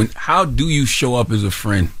with. How do you show up as a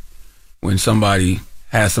friend when somebody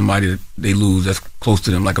has somebody that they lose that's close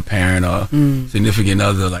to them, like a parent or significant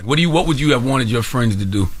other? Like, what would you have wanted your friends to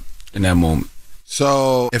do in that moment?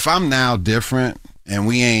 So if I'm now different and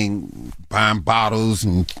we ain't buying bottles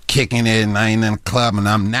and kicking it and I ain't in a club, and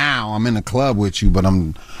I'm in the club with you, but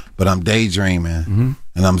I'm daydreaming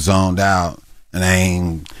and I'm zoned out and I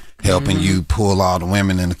ain't helping you pull all the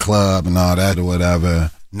women in the club and all that or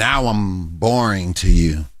whatever. Now I'm boring to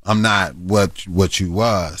you. I'm not what you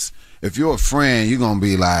was. If you're a friend, you're gonna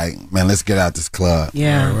be like, man, let's get out this club.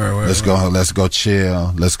 Yeah. Let's go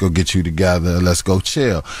chill. Let's go get you together. Let's go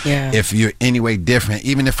chill. Yeah. If you're anyway different,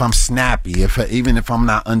 even if I'm snappy, even if I'm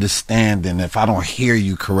not understanding, if I don't hear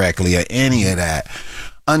you correctly or any of that,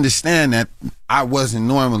 understand that I wasn't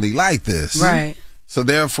normally like this. Right. So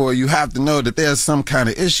therefore you have to know that there's some kind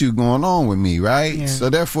of issue going on with me, right? Yeah. So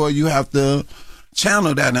therefore you have to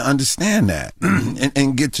channel that and understand that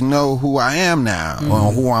and get to know who I am now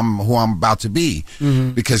or who I'm about to be,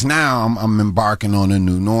 because now I'm embarking on a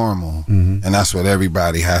new normal, and that's what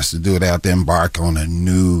everybody has to do. They have to embark on a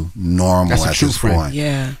new normal. That's at this point.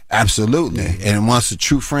 Yeah, absolutely. Yeah. And once a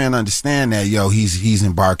true friend understand that, he's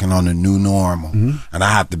embarking on a new normal, and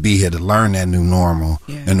I have to be here to learn that new normal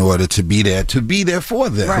in order to be there for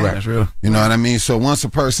them. Right. That's real. You know what I mean? So once a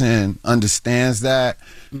person understands that,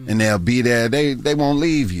 and they'll be there, they won't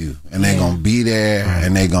leave you, and they're gonna be there,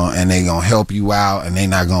 and they gonna help you out, and they're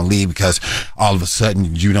not gonna leave because all of a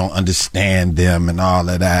sudden you don't understand them and all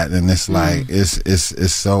of that, and it's like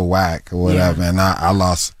it's so whack or whatever. And I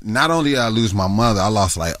lost, not only did I lose my mother, I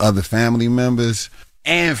lost like other family members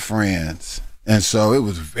and friends. And so it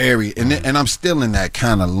was very, and I'm still in that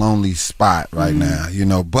kind of lonely spot right now,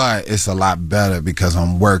 but it's a lot better because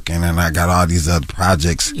I'm working and I got all these other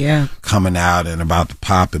projects coming out and about to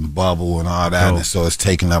pop and bubble and all that. And so it's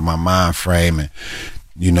taking up my mind frame, and,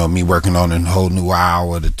 me working on a whole new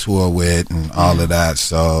hour to tour with and all of that.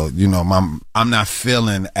 So, I'm not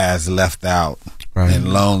feeling as left out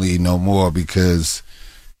and lonely no more because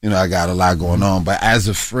I got a lot going on. But as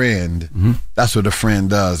a friend, that's what a friend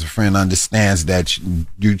does. A friend understands that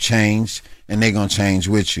you changed, and they're going to change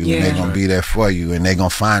with you. And they're going to be there for you. And they're going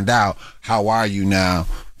to find out, how are you now?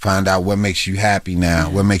 Find out what makes you happy now,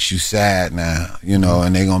 what makes you sad now,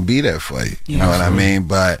 and they're going to be there for you. You know what I mean?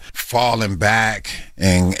 But falling back,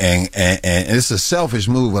 and it's a selfish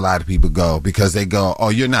move a lot of people go, because they go, oh,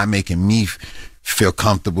 you're not making me feel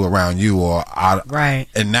comfortable around you, right,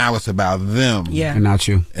 and now it's about them, and not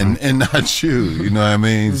you, and not you. You know what I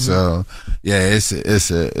mean? So it's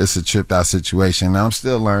a tripped out situation. And I'm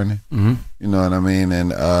still learning. You know what I mean? And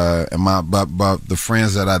but the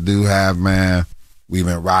friends that I do have, man, we've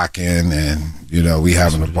been rocking, and we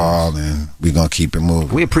having a ball, and we gonna keep it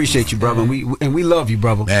moving. We appreciate you, brother. And we love you,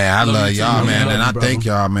 brother. Man, I love y'all, man, and I thank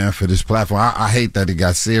y'all, man, for this platform. I hate that it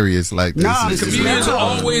got serious like this. No, comedians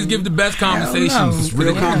always give the best conversations. It's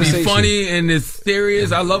real conversation. It's funny and it's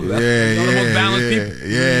serious. I love that.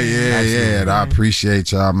 Yeah. And I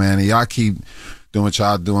appreciate y'all, man, and y'all keep doing what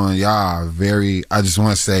y'all doing. Y'all are very. I just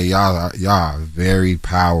want to say, y'all are very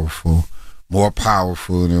powerful. More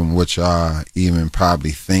powerful than what y'all even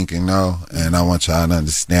probably thinking, though. And I want y'all to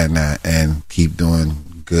understand that and keep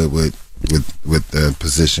doing good with with the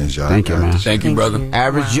positions y'all. Thank you, man. Thank you, brother.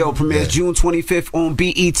 Average Joe premieres June 25th on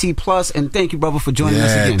BET Plus, and thank you, brother, for joining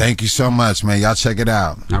us again. Thank you so much, man. Y'all check it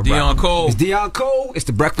out. Deon Cole. It's Deon Cole. It's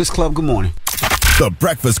the Breakfast Club. Good morning. The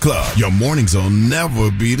Breakfast Club. Your mornings will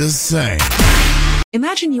never be the same.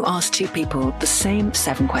 Imagine you ask two people the same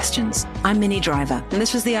 7 questions. I'm Minnie Driver, and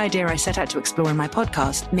this was the idea I set out to explore in my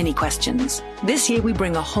podcast, Mini Questions. This year, we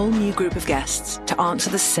bring a whole new group of guests to answer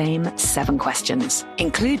the same 7 questions,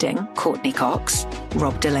 including Courtney Cox,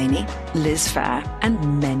 Rob Delaney, Liz Phair,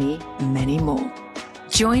 and many, many more.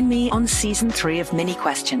 Join me on Season 3 of Mini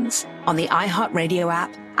Questions on the iHeartRadio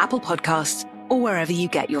app, Apple Podcasts, or wherever you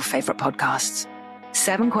get your favorite podcasts.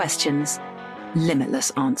 7 questions,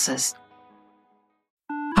 limitless answers.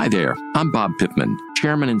 Hi there, I'm Bob Pittman,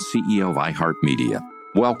 Chairman and CEO of iHeartMedia.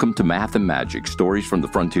 Welcome to Math and Magic, Stories from the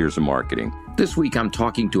Frontiers of Marketing. This week I'm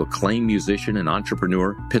talking to acclaimed musician and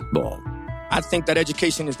entrepreneur, Pitbull. I think that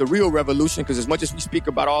education is the real revolution, because as much as we speak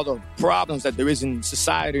about all the problems that there is in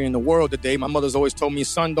society and the world today, my mother's always told me,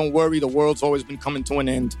 son, don't worry, the world's always been coming to an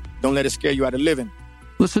end. Don't let it scare you out of living.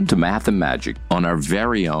 Listen to Math and Magic on our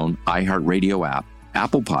very own iHeartRadio app,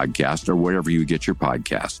 Apple Podcast, or wherever you get your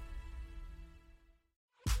podcasts.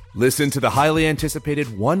 Listen to the highly anticipated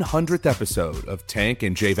 100th episode of Tank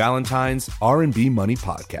and Jay Valentine's R&B Money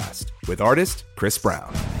Podcast with artist Chris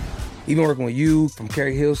Brown. Even working with you, from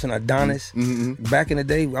Carrie Hilson, Adonis, back in the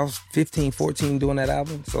day, I was 15, 14 doing that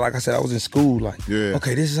album. So like I said, I was in school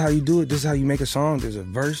okay, this is how you do it. This is how you make a song. There's a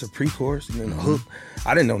verse, a pre-chorus, and then a hook.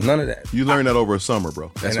 I didn't know none of that. You learned that over a summer,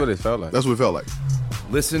 bro. That's what it felt like. That's what it felt like.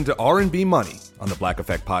 Listen to R&B Money on the Black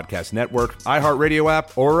Effect Podcast Network, iHeartRadio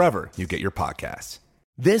app, or wherever you get your podcasts.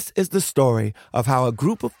 This is the story of how a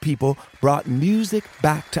group of people brought music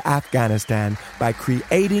back to Afghanistan by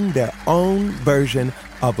creating their own version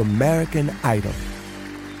of American Idol.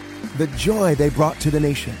 The joy they brought to the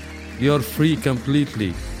nation. You're free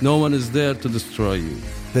completely. No one is there to destroy you.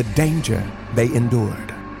 The danger they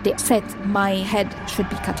endured. They said my head should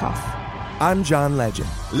be cut off. I'm John Legend.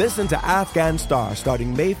 Listen to Afghan Star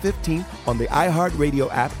starting May 15th on the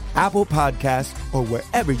iHeartRadio app, Apple Podcasts, or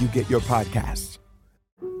wherever you get your podcasts.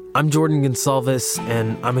 I'm Jordan Gonsalves,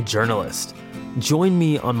 and I'm a journalist. Join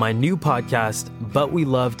me on my new podcast, But We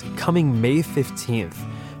Loved, coming May 15th,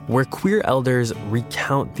 where queer elders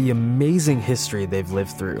recount the amazing history they've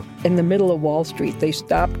lived through. In the middle of Wall Street, they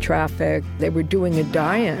stopped traffic. They were doing a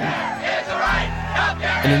die-in.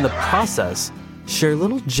 And in the process, share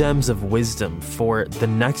little gems of wisdom for the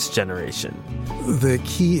next generation. The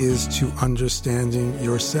key is to understanding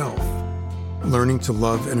yourself, learning to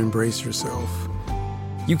love and embrace yourself.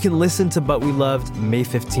 You can listen to But We Loved May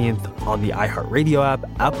 15th on the iHeartRadio app,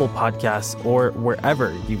 Apple Podcasts, or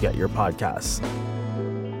wherever you get your podcasts.